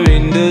comes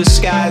wearing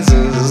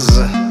disguises.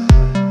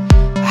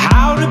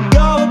 How to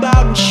go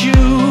about and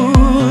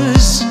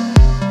choose.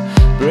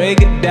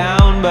 Break it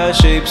down by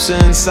shapes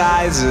and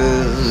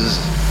sizes.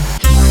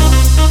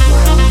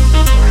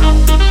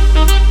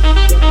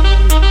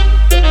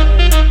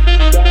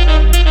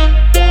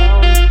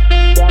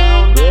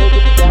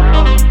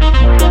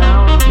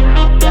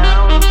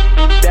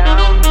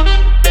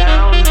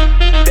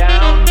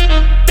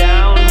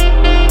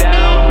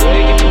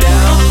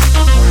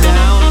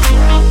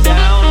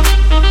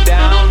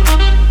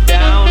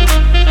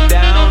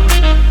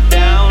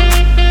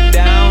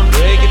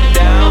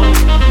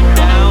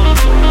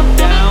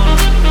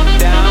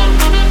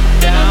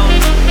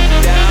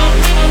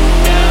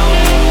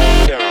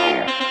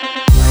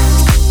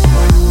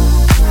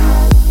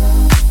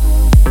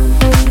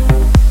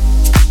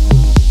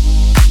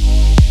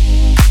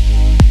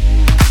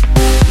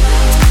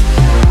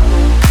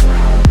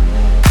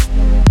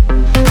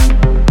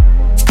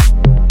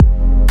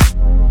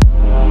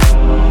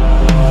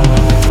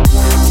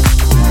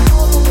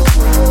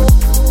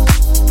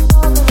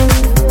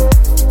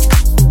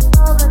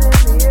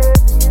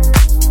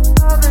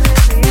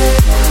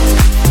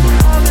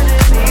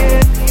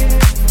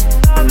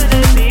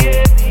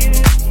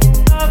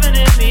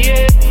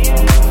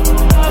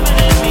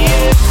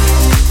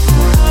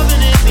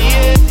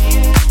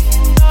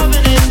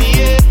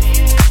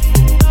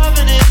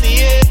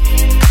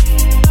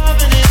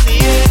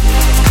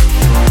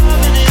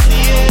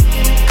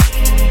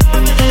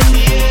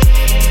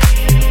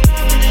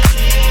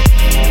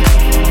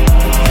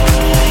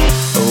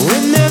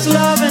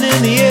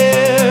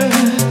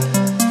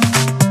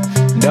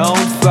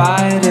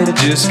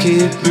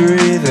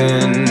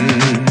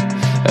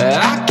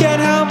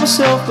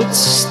 myself but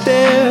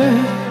stare.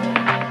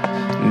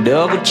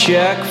 Double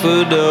check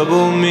for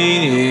double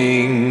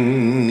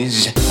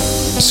meanings.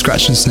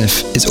 Scratch and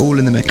Sniff is all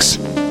in the mix.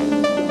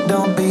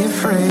 Don't be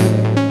afraid,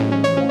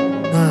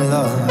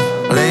 love.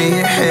 Lay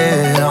your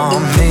head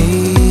on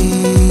me.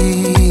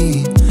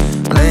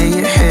 Lay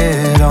your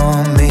head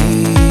on me.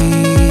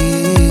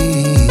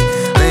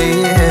 Lay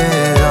your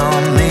head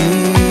on me.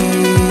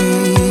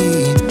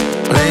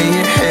 Lay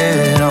your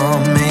head on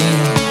me.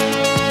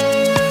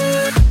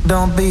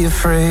 Don't be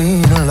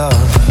afraid,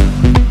 love.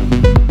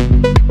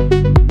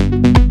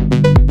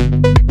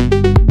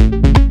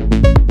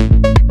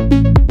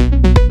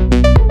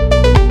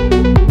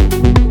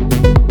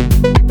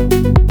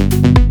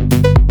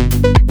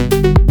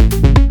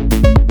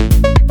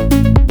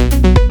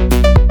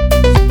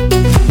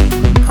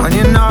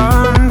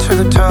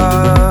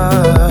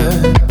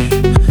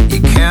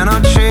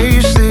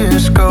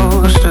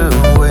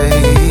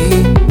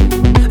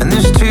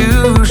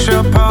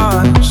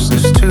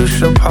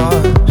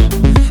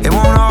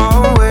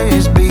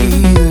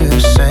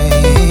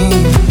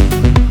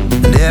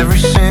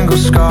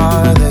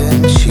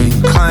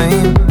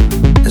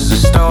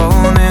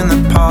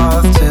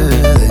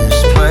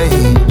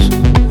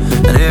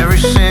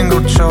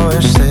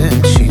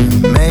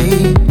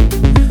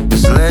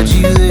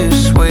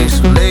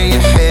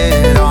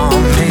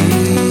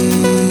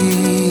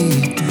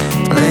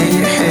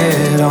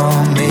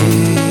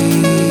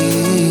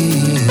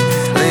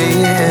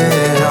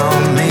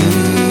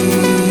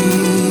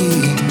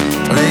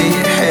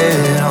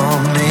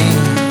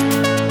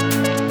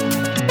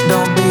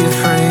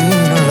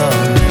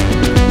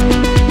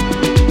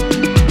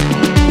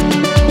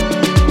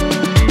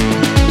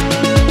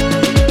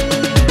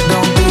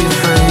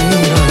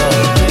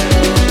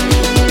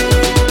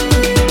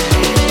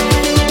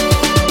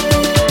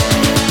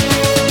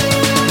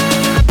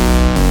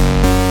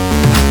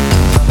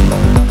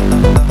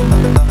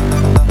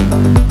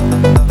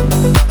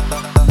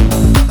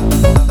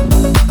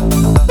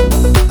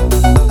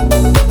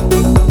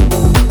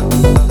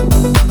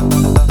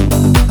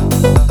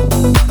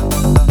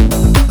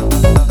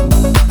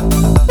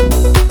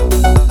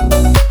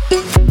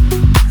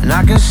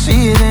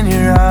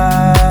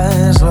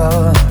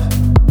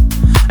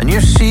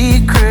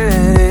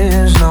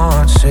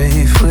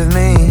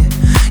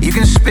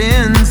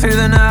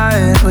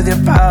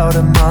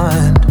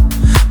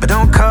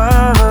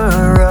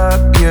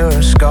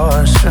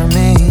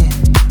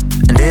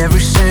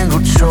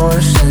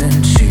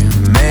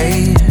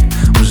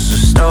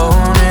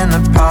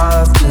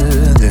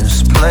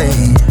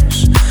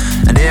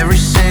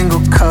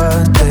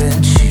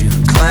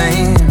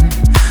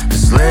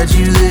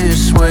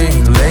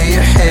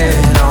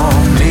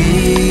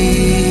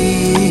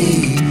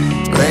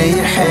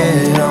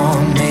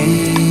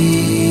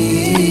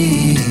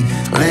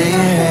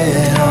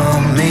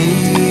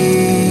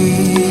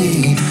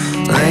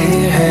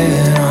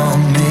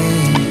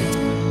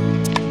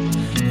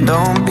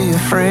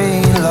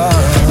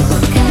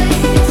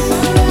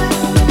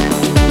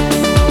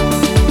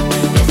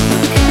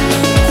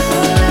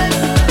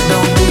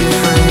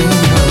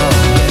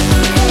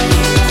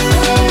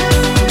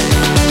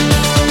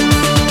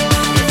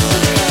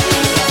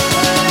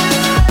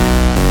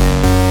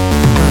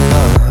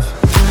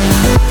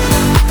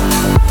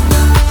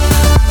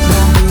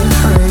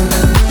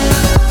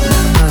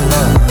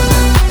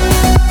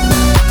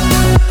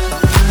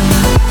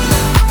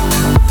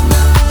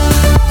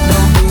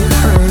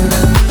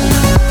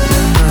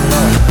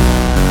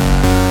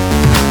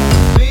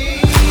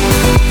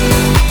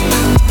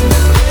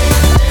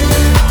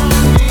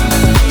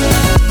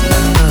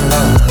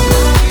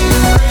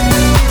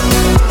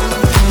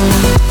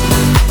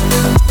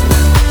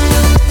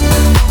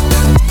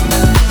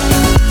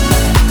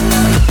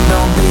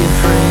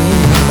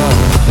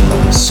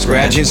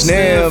 Scratch and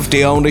Sniff,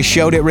 the only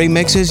show that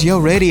remixes your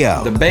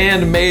radio. The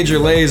band Major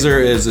Lazer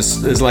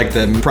is like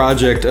the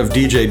project of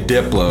DJ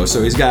Diplo.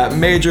 So he's got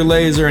Major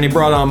Lazer and he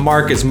brought on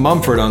Marcus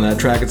Mumford on that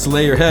track. It's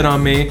Lay Your Head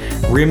on Me,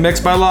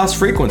 remixed by Lost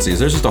Frequencies.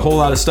 There's just a whole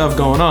lot of stuff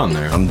going on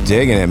there. I'm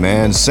digging it,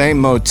 man. Saint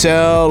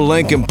Motel,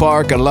 Linkin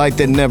Park, A Light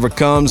That Never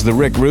Comes, the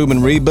Rick Rubin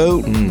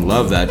reboot.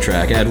 Love that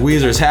track. Had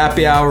Weezer's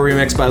Happy Hour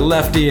remixed by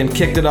Lefty and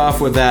kicked it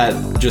off with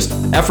that just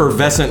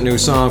effervescent new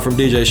song from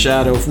DJ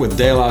Shadow with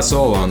De La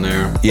Soul on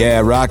there.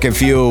 Yeah, Rock and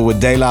Fuel with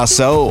De La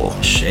Soul.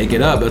 Shake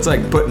it up. That's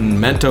like putting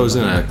Mentos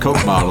in a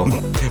Coke bottle.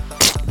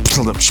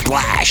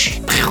 Splash.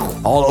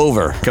 All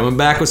over. Coming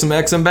back with some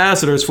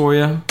ex-ambassadors for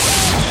you.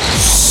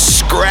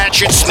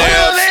 Scratch and Sniff.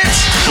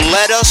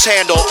 Let us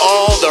handle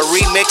all the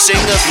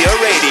remixing of your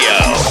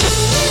radio.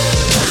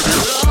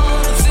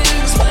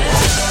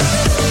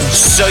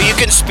 So you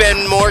can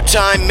spend more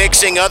time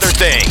mixing other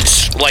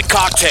things, like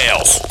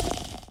cocktails.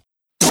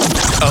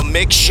 A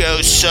mix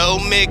show so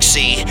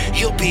mixy,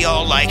 you'll be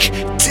all like,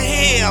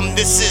 damn,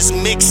 this is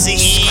mixy.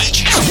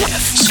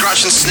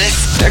 Scratch and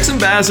Sniff. X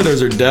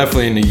Ambassadors are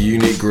definitely in a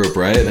unique group,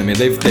 right? I mean,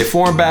 they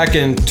formed back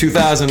in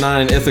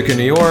 2009 in Ithaca,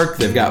 New York.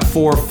 They've got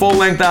 4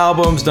 full-length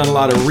albums, done a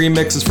lot of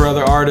remixes for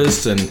other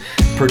artists, and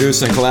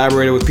produced and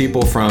collaborated with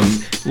people from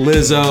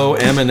Lizzo,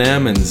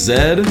 Eminem, and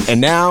Zedd.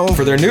 And now,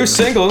 for their new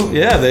single,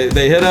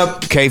 they hit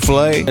up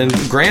K-Flay and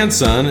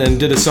Grandson and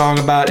did a song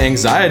about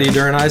anxiety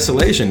during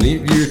isolation.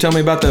 You tell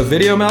me about the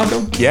video,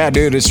 Malcolm? Yeah,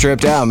 dude, it's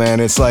tripped out,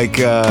 man. It's like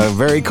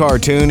very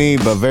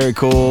cartoony, but very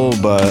cool,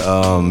 but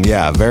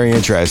very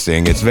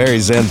interesting. It's very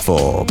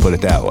zenful, put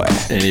it that way.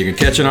 And you can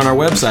catch it on our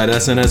website,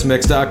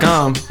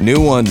 snsmix.com.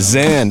 New one,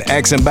 Zen,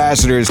 X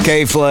Ambassadors,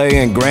 K-Flay,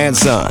 and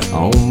Grandson.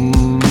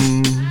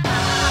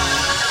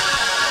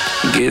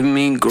 Give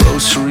me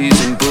groceries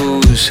and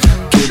booze.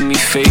 Give me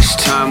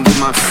FaceTime with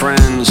my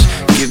friends.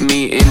 Give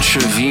me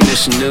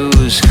intravenous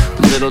news.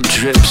 Little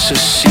drips of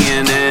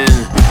CNN.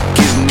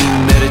 Give me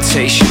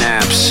meditation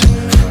apps.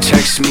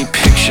 Text me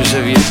pictures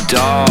of your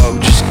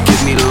dog. Just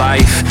give me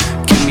life.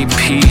 Give me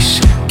peace.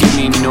 Give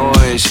me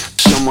noise.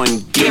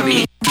 Someone give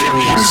me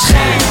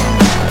Zen.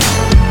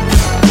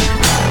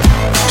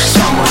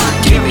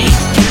 Someone give me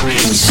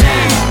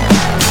Zen.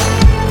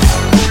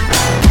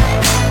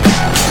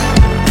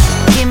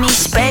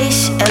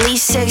 Space, at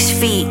least 6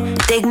 feet.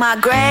 Dig my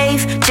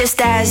grave, just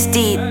as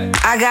deep.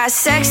 I got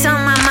sex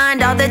on my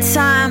mind all the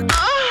time.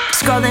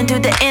 Scrolling through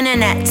the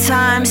internet,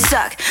 time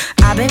suck.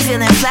 I've been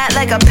feeling flat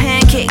like a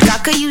pancake. I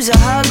could use a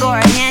hug or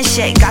a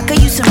handshake. I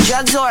could use some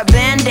drugs or a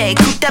band-aid.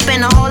 Cooped up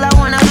in a hole, I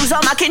wanna lose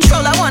all my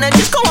control. I wanna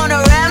just go on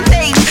a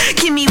rampage.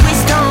 Give me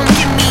wisdom,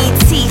 give me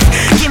teeth.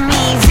 Give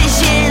me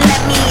vision,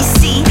 let me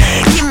see.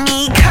 Give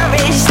me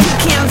courage to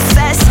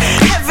confess.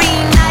 Every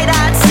night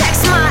I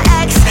text my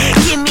ex.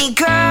 Give me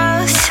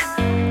girls,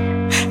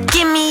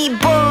 give me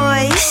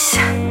boys.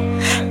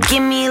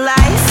 Give me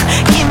life,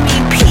 give me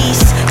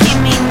peace, give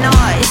me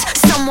noise.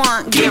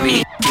 Someone give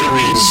me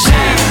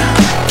Zen.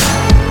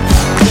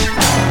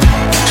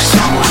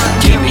 Someone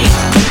give me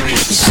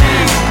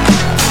Zen.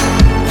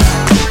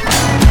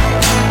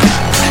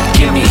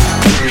 Give me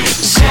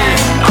Zen.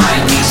 I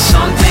need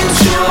something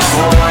to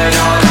avoid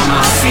all of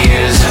my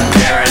fears and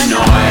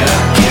paranoia.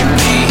 Give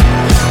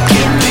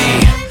me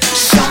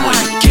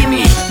someone give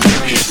me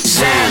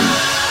Zen.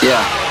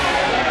 Yeah.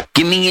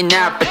 Give me an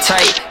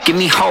appetite, give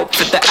me hope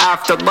for the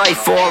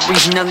afterlife, or a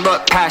reason to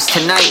look past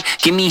tonight.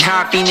 Give me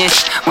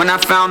happiness when I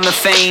found the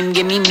fame.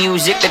 Give me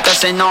music that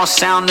doesn't all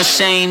sound the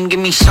same. Give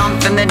me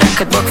something that I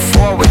could look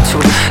forward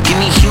to. Give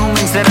me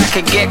humans that I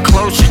could get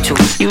closer to.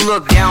 You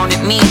look down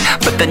at me,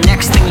 but the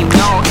next thing you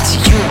know, it's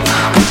you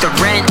with the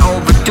rent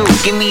overdue.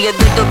 Give me a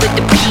little bit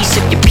of piece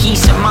of your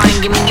peace of mind.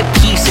 Give me a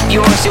piece of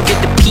yours, you'll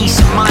get the peace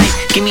of mind.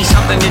 Give me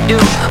something to do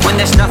when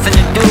there's nothing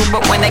to do,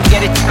 but when I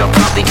get it, I'll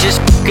probably just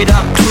f*** it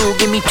up too.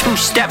 Give me 2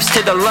 steps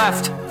to the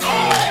left.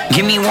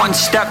 Give me 1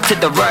 step to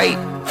the right.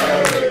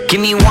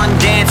 Give me 1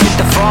 dance with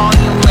the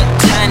volume at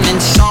 10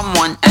 and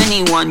someone,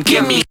 anyone,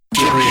 give me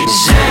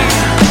Zen.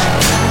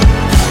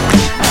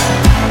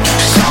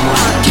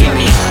 Someone give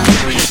me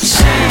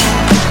Zen.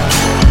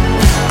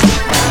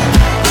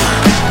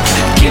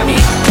 Give me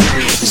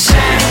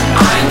Zen.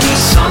 I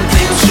need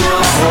something to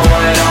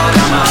avoid all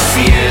of my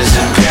fears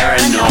and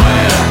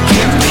paranoia.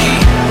 Give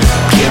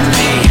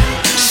me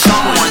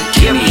someone,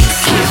 give me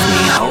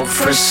hope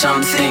for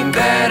something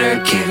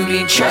better. Give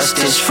me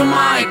justice for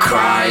my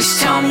cries.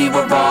 Tell me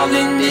we're all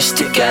in this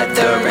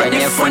together, and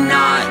if we're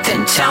not,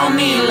 then tell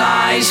me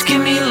lies.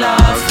 Give me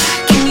love,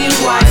 give me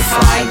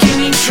Wi-Fi, give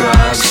me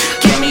drugs,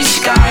 give me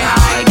sky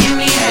high, give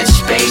me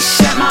headspace.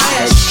 Set my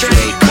head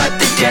straight, cut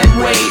the dead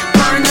weight,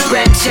 burn the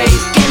red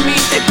tape. Give me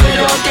the good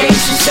old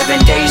days from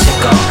 7 days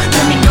ago.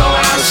 Let me go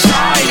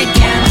outside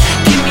again.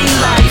 Give me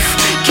life,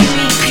 give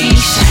me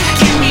peace,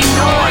 give me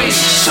noise.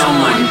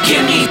 Someone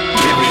give me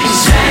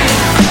Zen.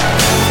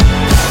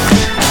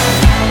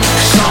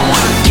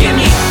 Someone give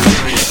me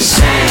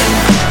Zen.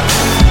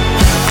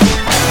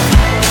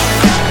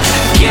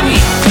 Give me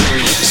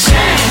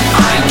Zen.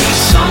 I need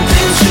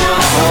something to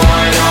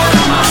avoid all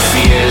of my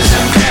fears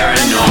and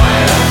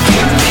paranoia.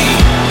 Give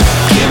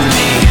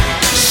me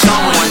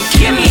someone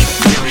give me.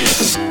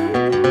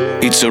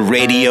 It's a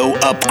radio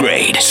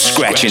upgrade,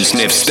 Scratch and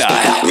Sniff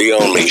style. The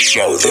only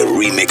show that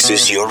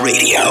remixes your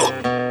radio.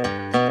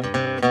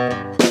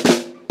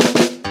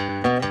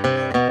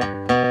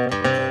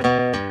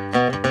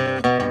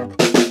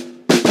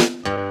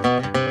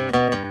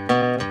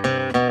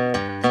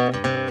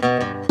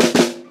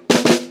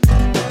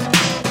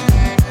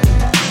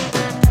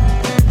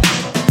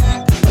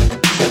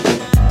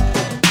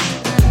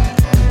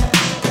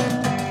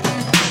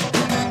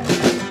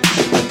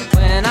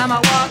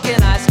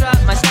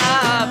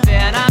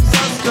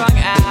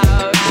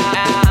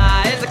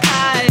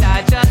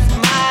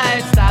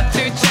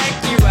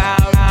 Check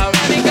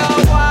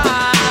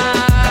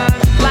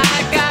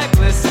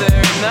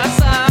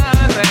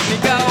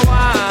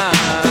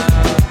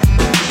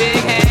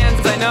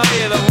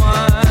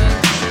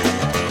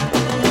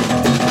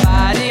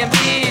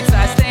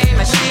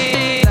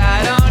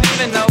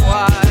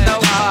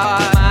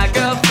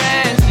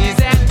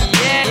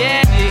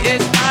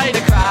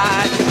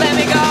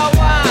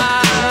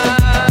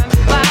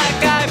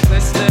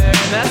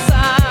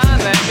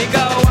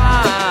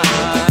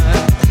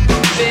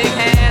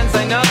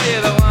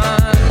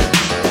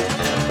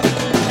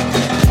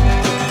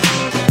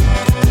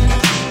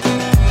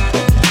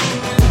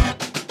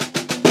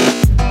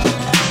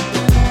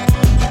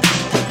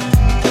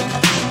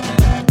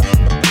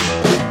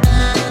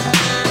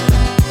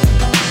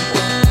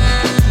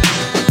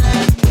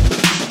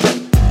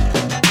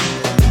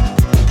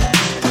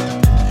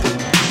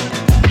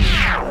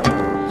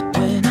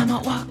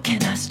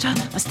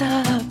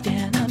stuff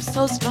and I'm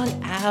so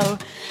strung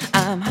out.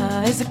 I'm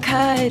high as a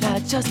kite, I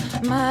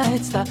just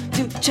might stop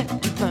to check.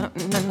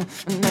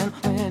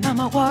 When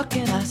I'm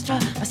walking, I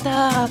strut my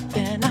stuff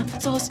and I'm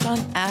so strung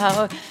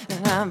out.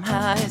 And I'm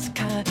high as a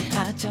kite,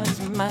 I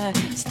just might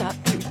stop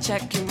to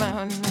check you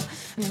out.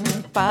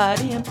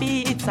 Body and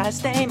beats, I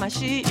stain my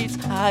sheets.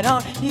 I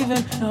don't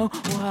even know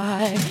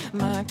why.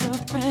 My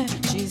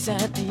girlfriend, she's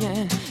at the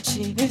end.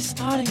 She is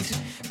starting to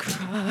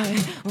cry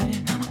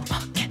when I'm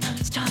walking.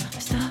 Stop,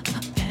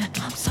 and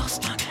I'm so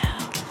strung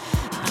out.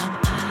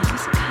 I'm high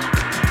as a kite.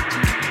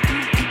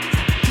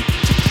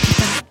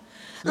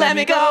 Let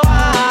me go on,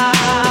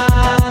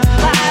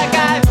 like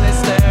I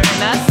blister in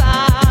the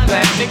sun.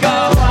 Let me go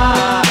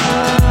on.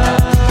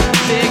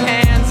 Big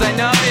hands, I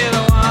know you're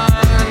the one.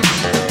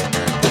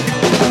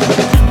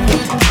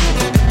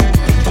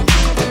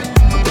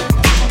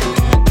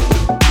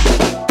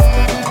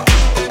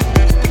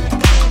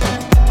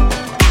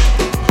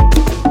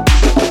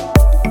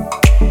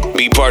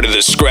 Be part of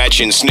the Scratch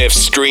and Sniff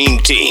stream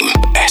team.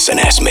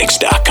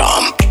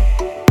 SNSMix.com.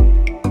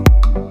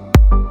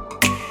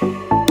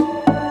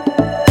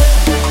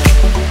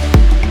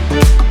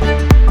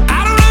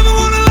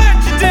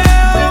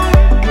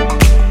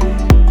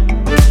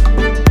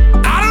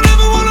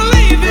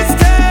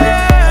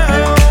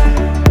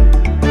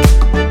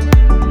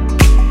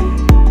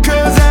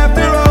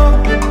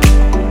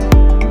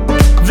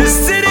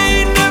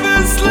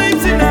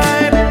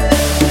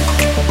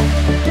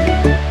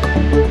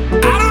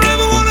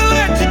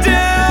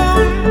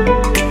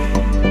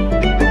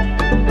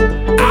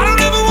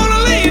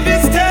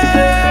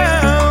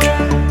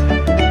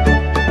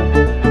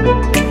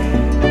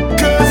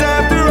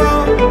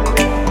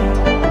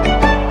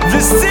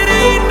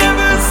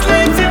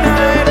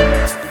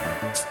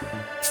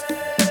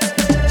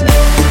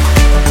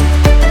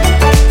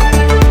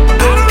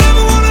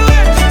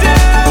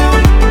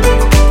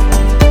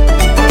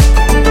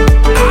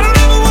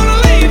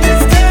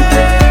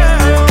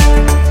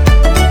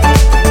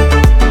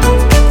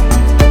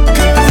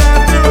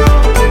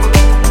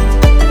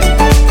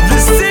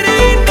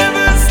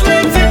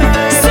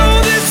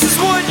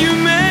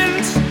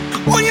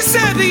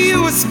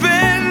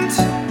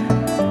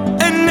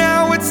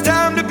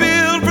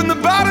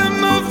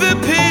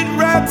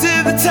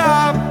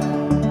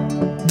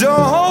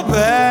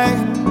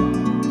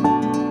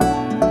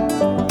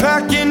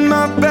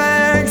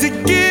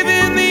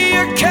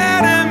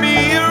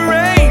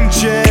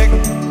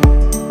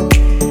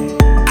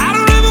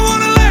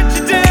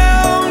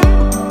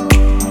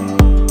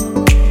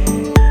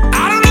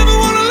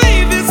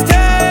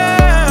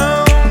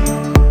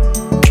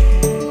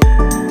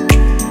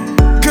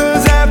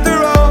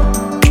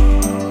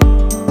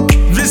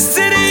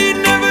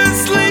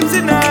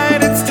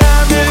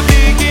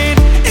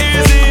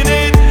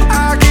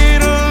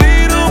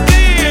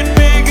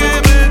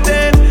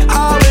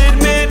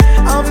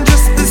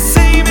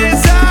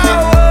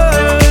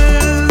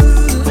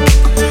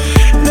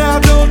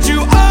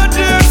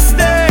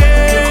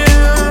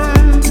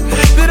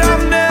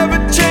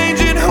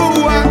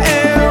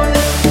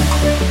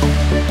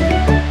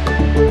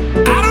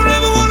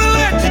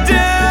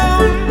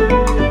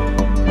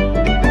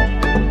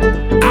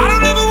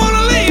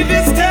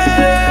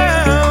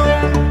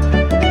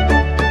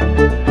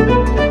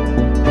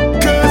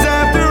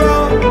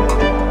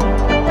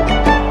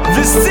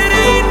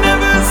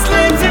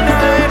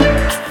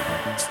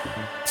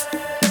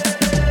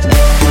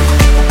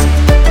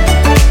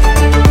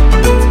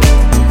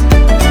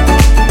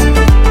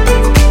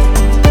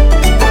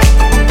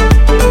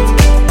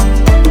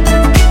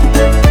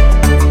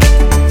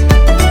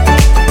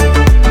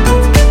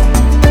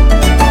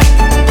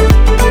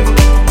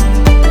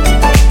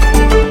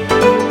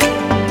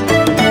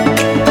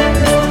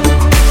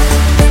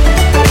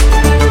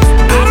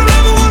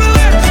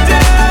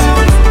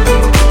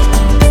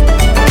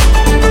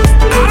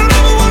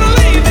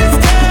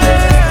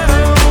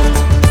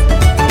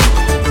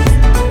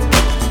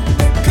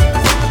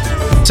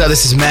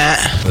 This is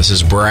Matt. This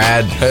is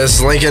Brad. This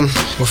is Lincoln.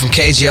 We're from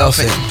Cage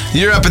Elephant.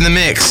 You're up in the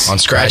mix on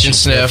Scratch and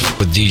Sniff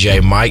with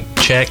DJ Mike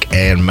Check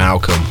and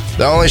Malcolm.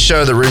 The only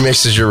show that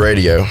remixes your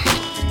radio.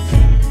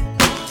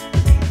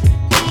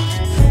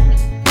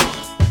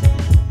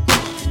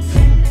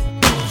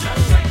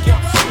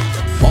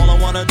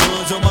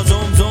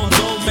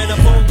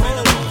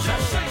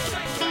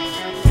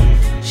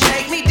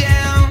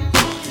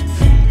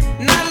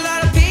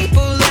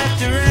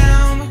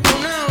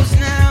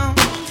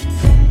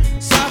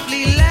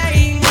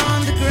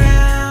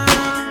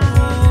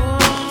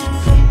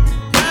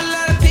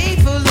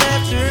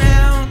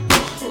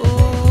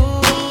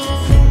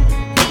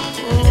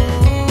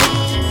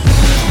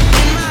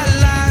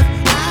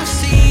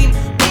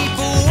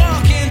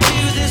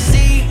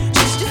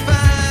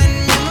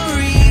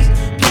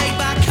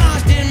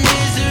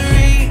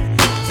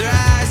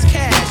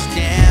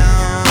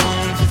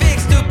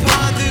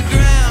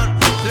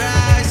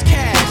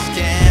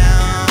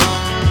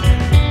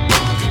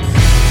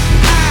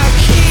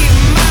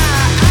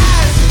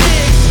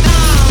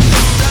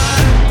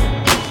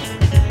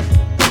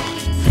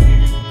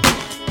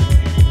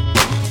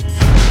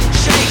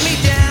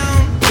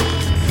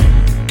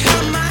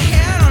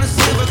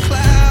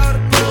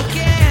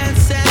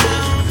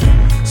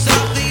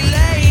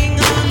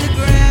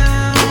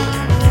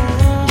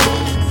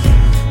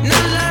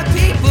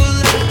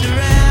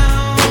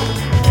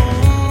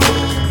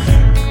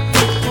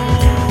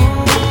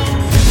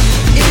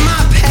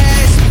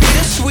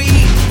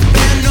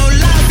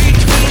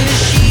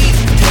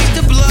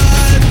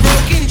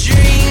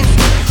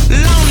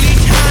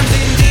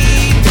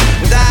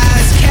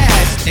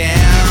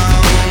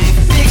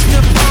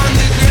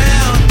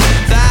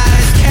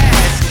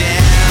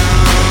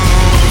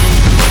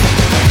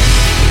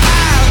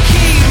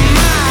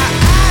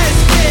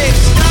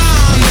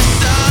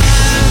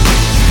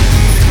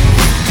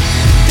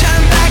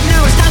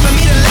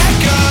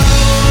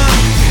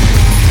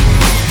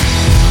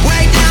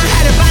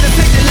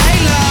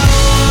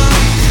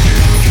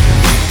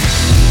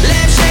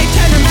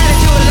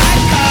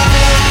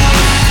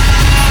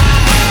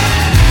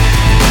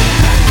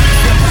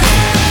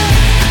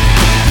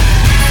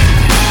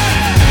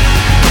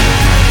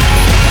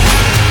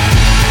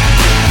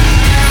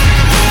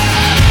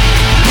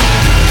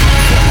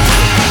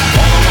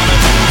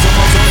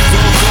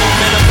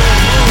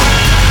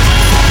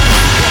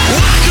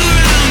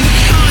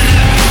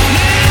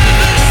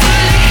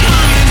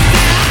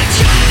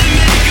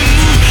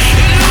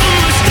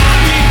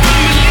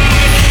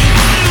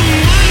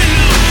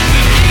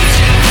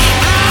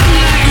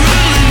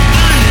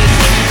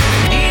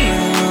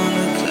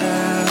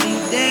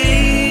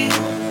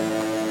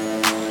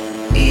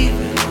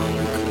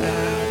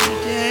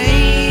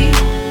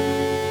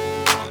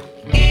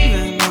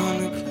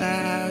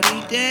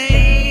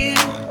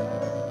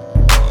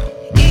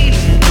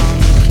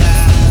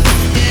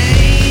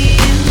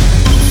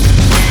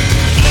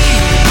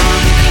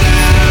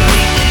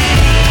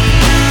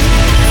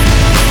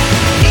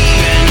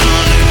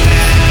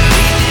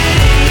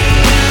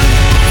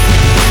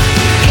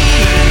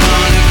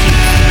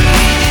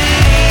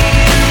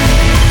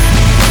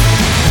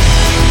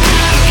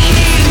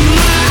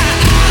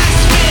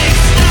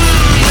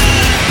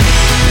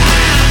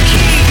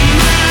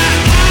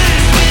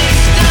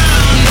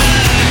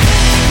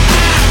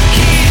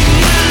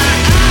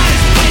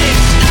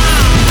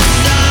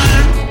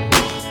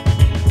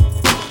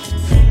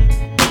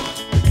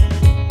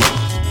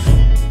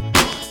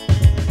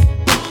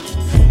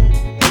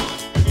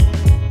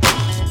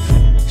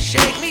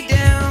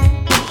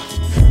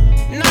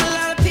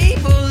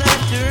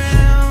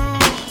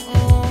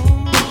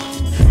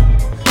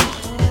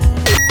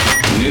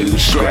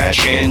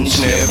 Scratch and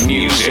Sniff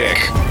Music.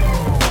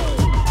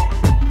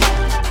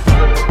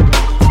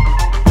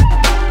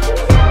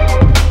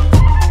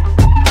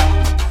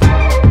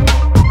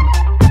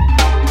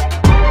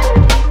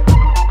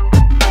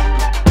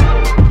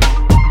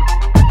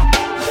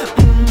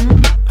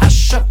 I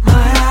shut my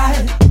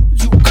eyes,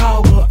 you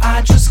call, well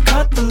I just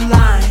cut the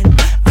line.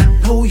 I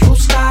know your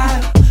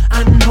style,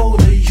 I know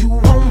that you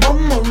want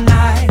one more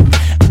night.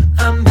 And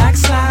I'm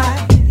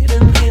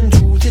backsliding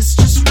into this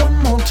just one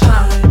more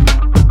time.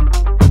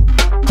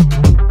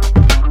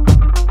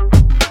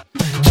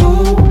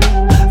 Too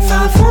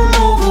far from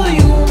over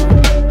you,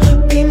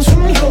 beams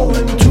from your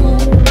into,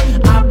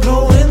 I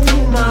blow in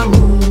through my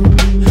room.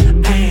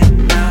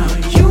 And now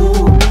you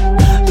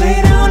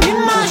lay down in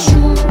my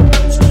shoes,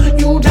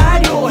 you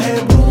dyed your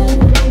hair blue,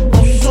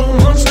 oh so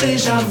much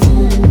deja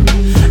vu.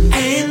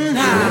 And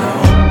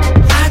now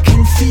I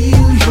can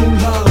feel your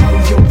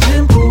love, your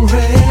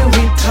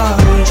temporary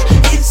touch.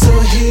 It's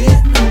a hit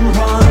and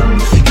run,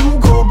 you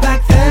go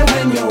back there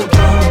when you're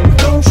done.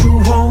 Don't you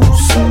want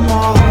some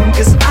more?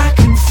 'Cause I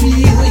can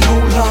feel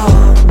your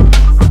love.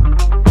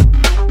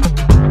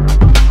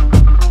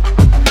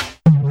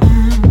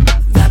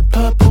 That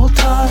purple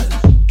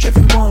touch,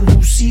 everyone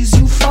who sees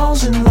you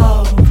falls in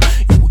love.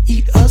 You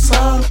eat us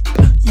up,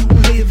 you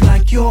live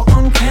like you're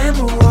on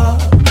camera.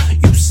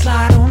 You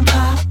slide on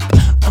top,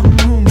 I'm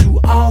immune to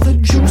all the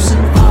juice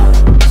in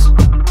us.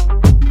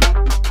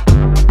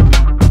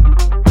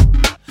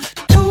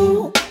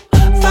 Too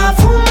far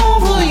from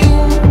over you,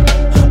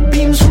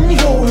 beams from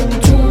your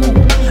into,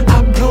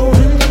 I blow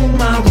into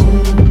my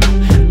room.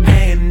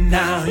 And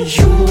now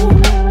you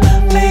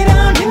lay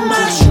down in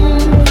my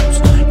shoes,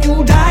 you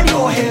dyed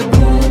your hair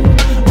blue,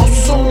 oh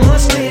so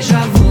much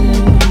deja vu.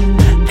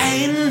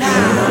 And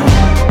now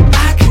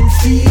I can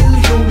feel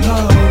your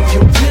love,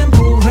 your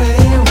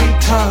temporary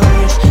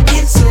touch.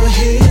 It's a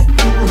hit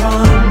and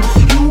run,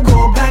 you go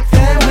back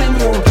there when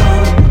you're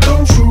done.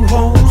 Don't you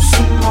want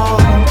some more?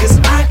 'Cause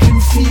I can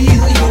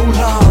feel your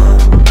love.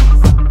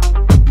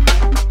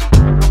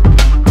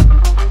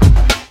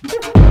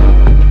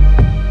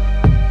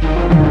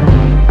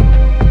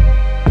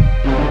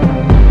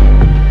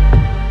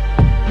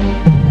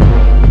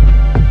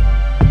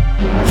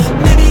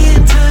 Maybe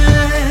in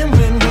time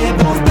when we're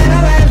both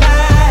better at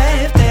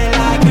life, that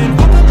I can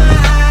open my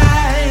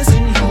eyes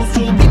and you'll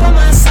still be by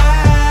my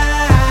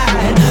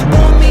side.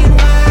 But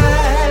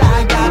meanwhile,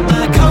 I got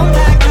my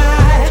contact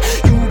high,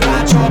 you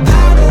got your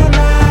powder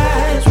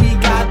lights, we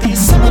got these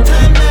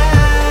summertime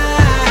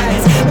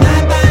nights.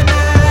 Night by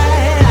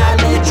night, I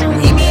let you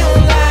eat me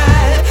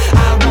alive.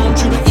 I want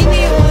you to eat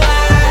me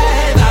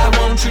alive. I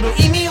want you to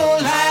eat me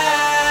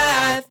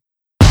alive.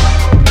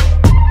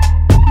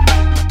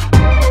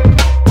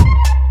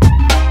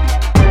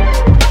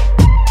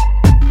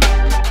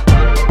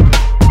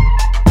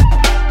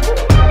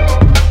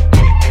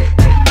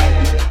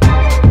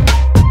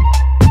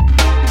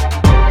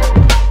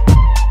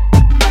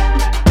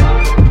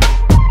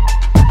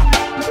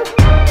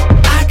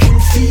 I can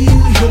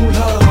feel your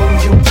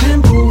love, your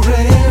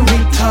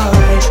temporary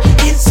touch.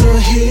 It's a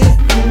hit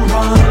and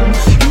run,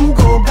 you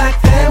go back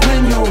there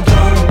when you're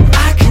done.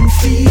 I can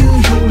feel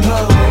your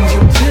love,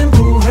 your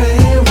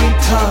temporary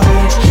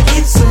touch.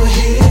 It's a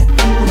hit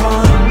and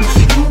run,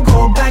 you go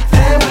back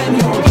there when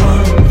you're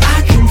done.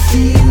 I can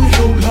feel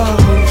your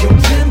love, your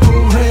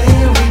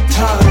temporary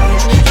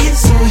touch.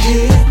 It's a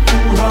hit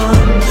and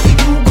run,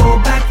 you go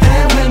back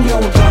there when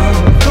you're done.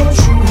 Don't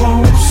you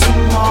want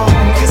some more?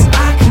 'Cause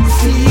I can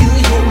feel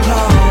your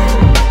love.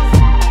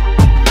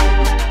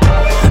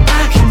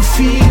 I can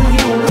feel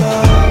your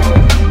love.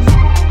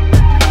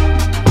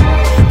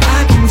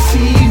 I can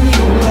feel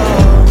your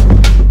love.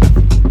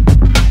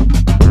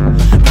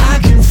 I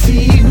can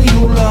feel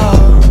your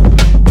love.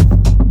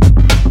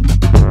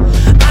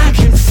 I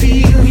can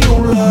feel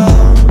your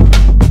love.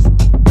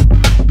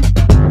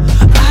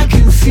 I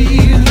can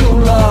feel your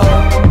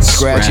love.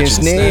 Scratch and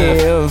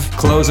Sniff.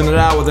 Closing it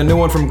out with a new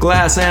one from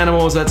Glass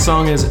Animals. That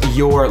song is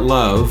Your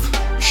Love.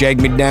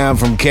 Shake Me Down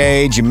from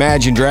Cage,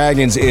 Imagine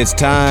Dragons, It's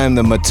Time,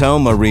 the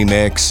Matoma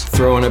remix.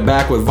 Throwing it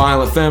back with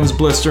Violent Femmes,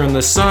 Blister in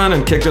the Sun,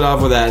 and kicked it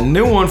off with that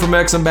new one from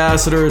X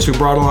Ambassadors, who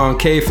brought along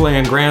K-Flay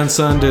and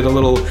Grandson, did a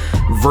little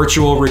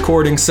virtual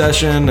recording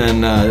session,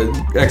 and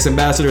X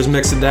Ambassadors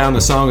mixed it down.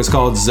 The song is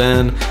called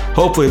Zen.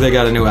 Hopefully they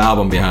got a new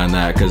album behind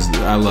that, because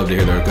I love to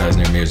hear those guys'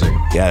 new music.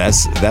 Yeah,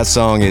 that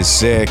song is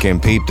sick,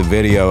 and peep the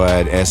video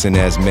at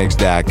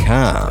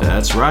snsmix.com.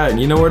 That's right.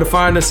 And you know where to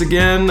find us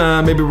again.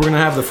 Maybe we're going to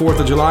have the 4th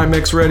of July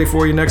mix ready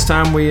for you next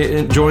time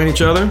we join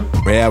each other.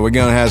 Yeah, we're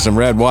going to have some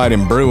red, white,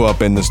 and brew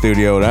up in the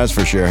studio, that's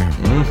for sure.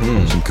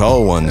 Mm-hmm. Some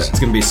cold ones. It's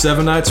going to be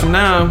 7 nights from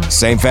now.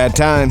 Same fat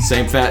time.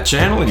 Same fat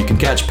channel, and you can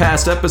catch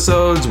past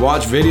episodes,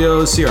 watch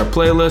videos, see our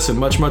playlists, and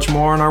much, much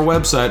more on our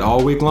website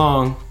all week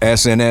long.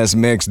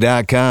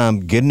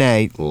 snsmix.com. Good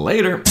night.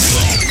 Later.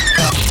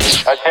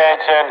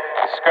 Attention,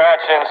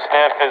 Scratch and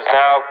Sniff is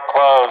now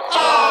closed.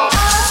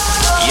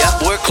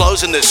 Yep, we're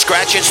closing the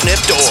Scratch and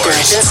Sniff doors.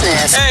 Scratch and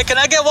Sniff. Hey, can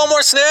I get one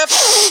more sniff?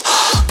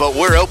 But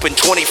we're open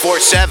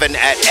 24/7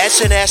 at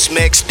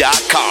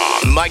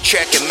snsmix.com. Mike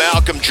Check and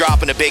Malcolm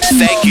dropping a big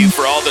thank you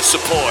for all the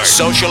support.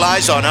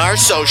 Socialize on our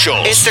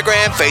socials.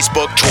 Instagram,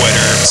 Facebook,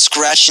 Twitter.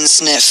 Scratch and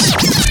Sniff.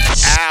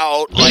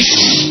 Out.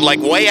 Like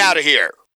way out of here.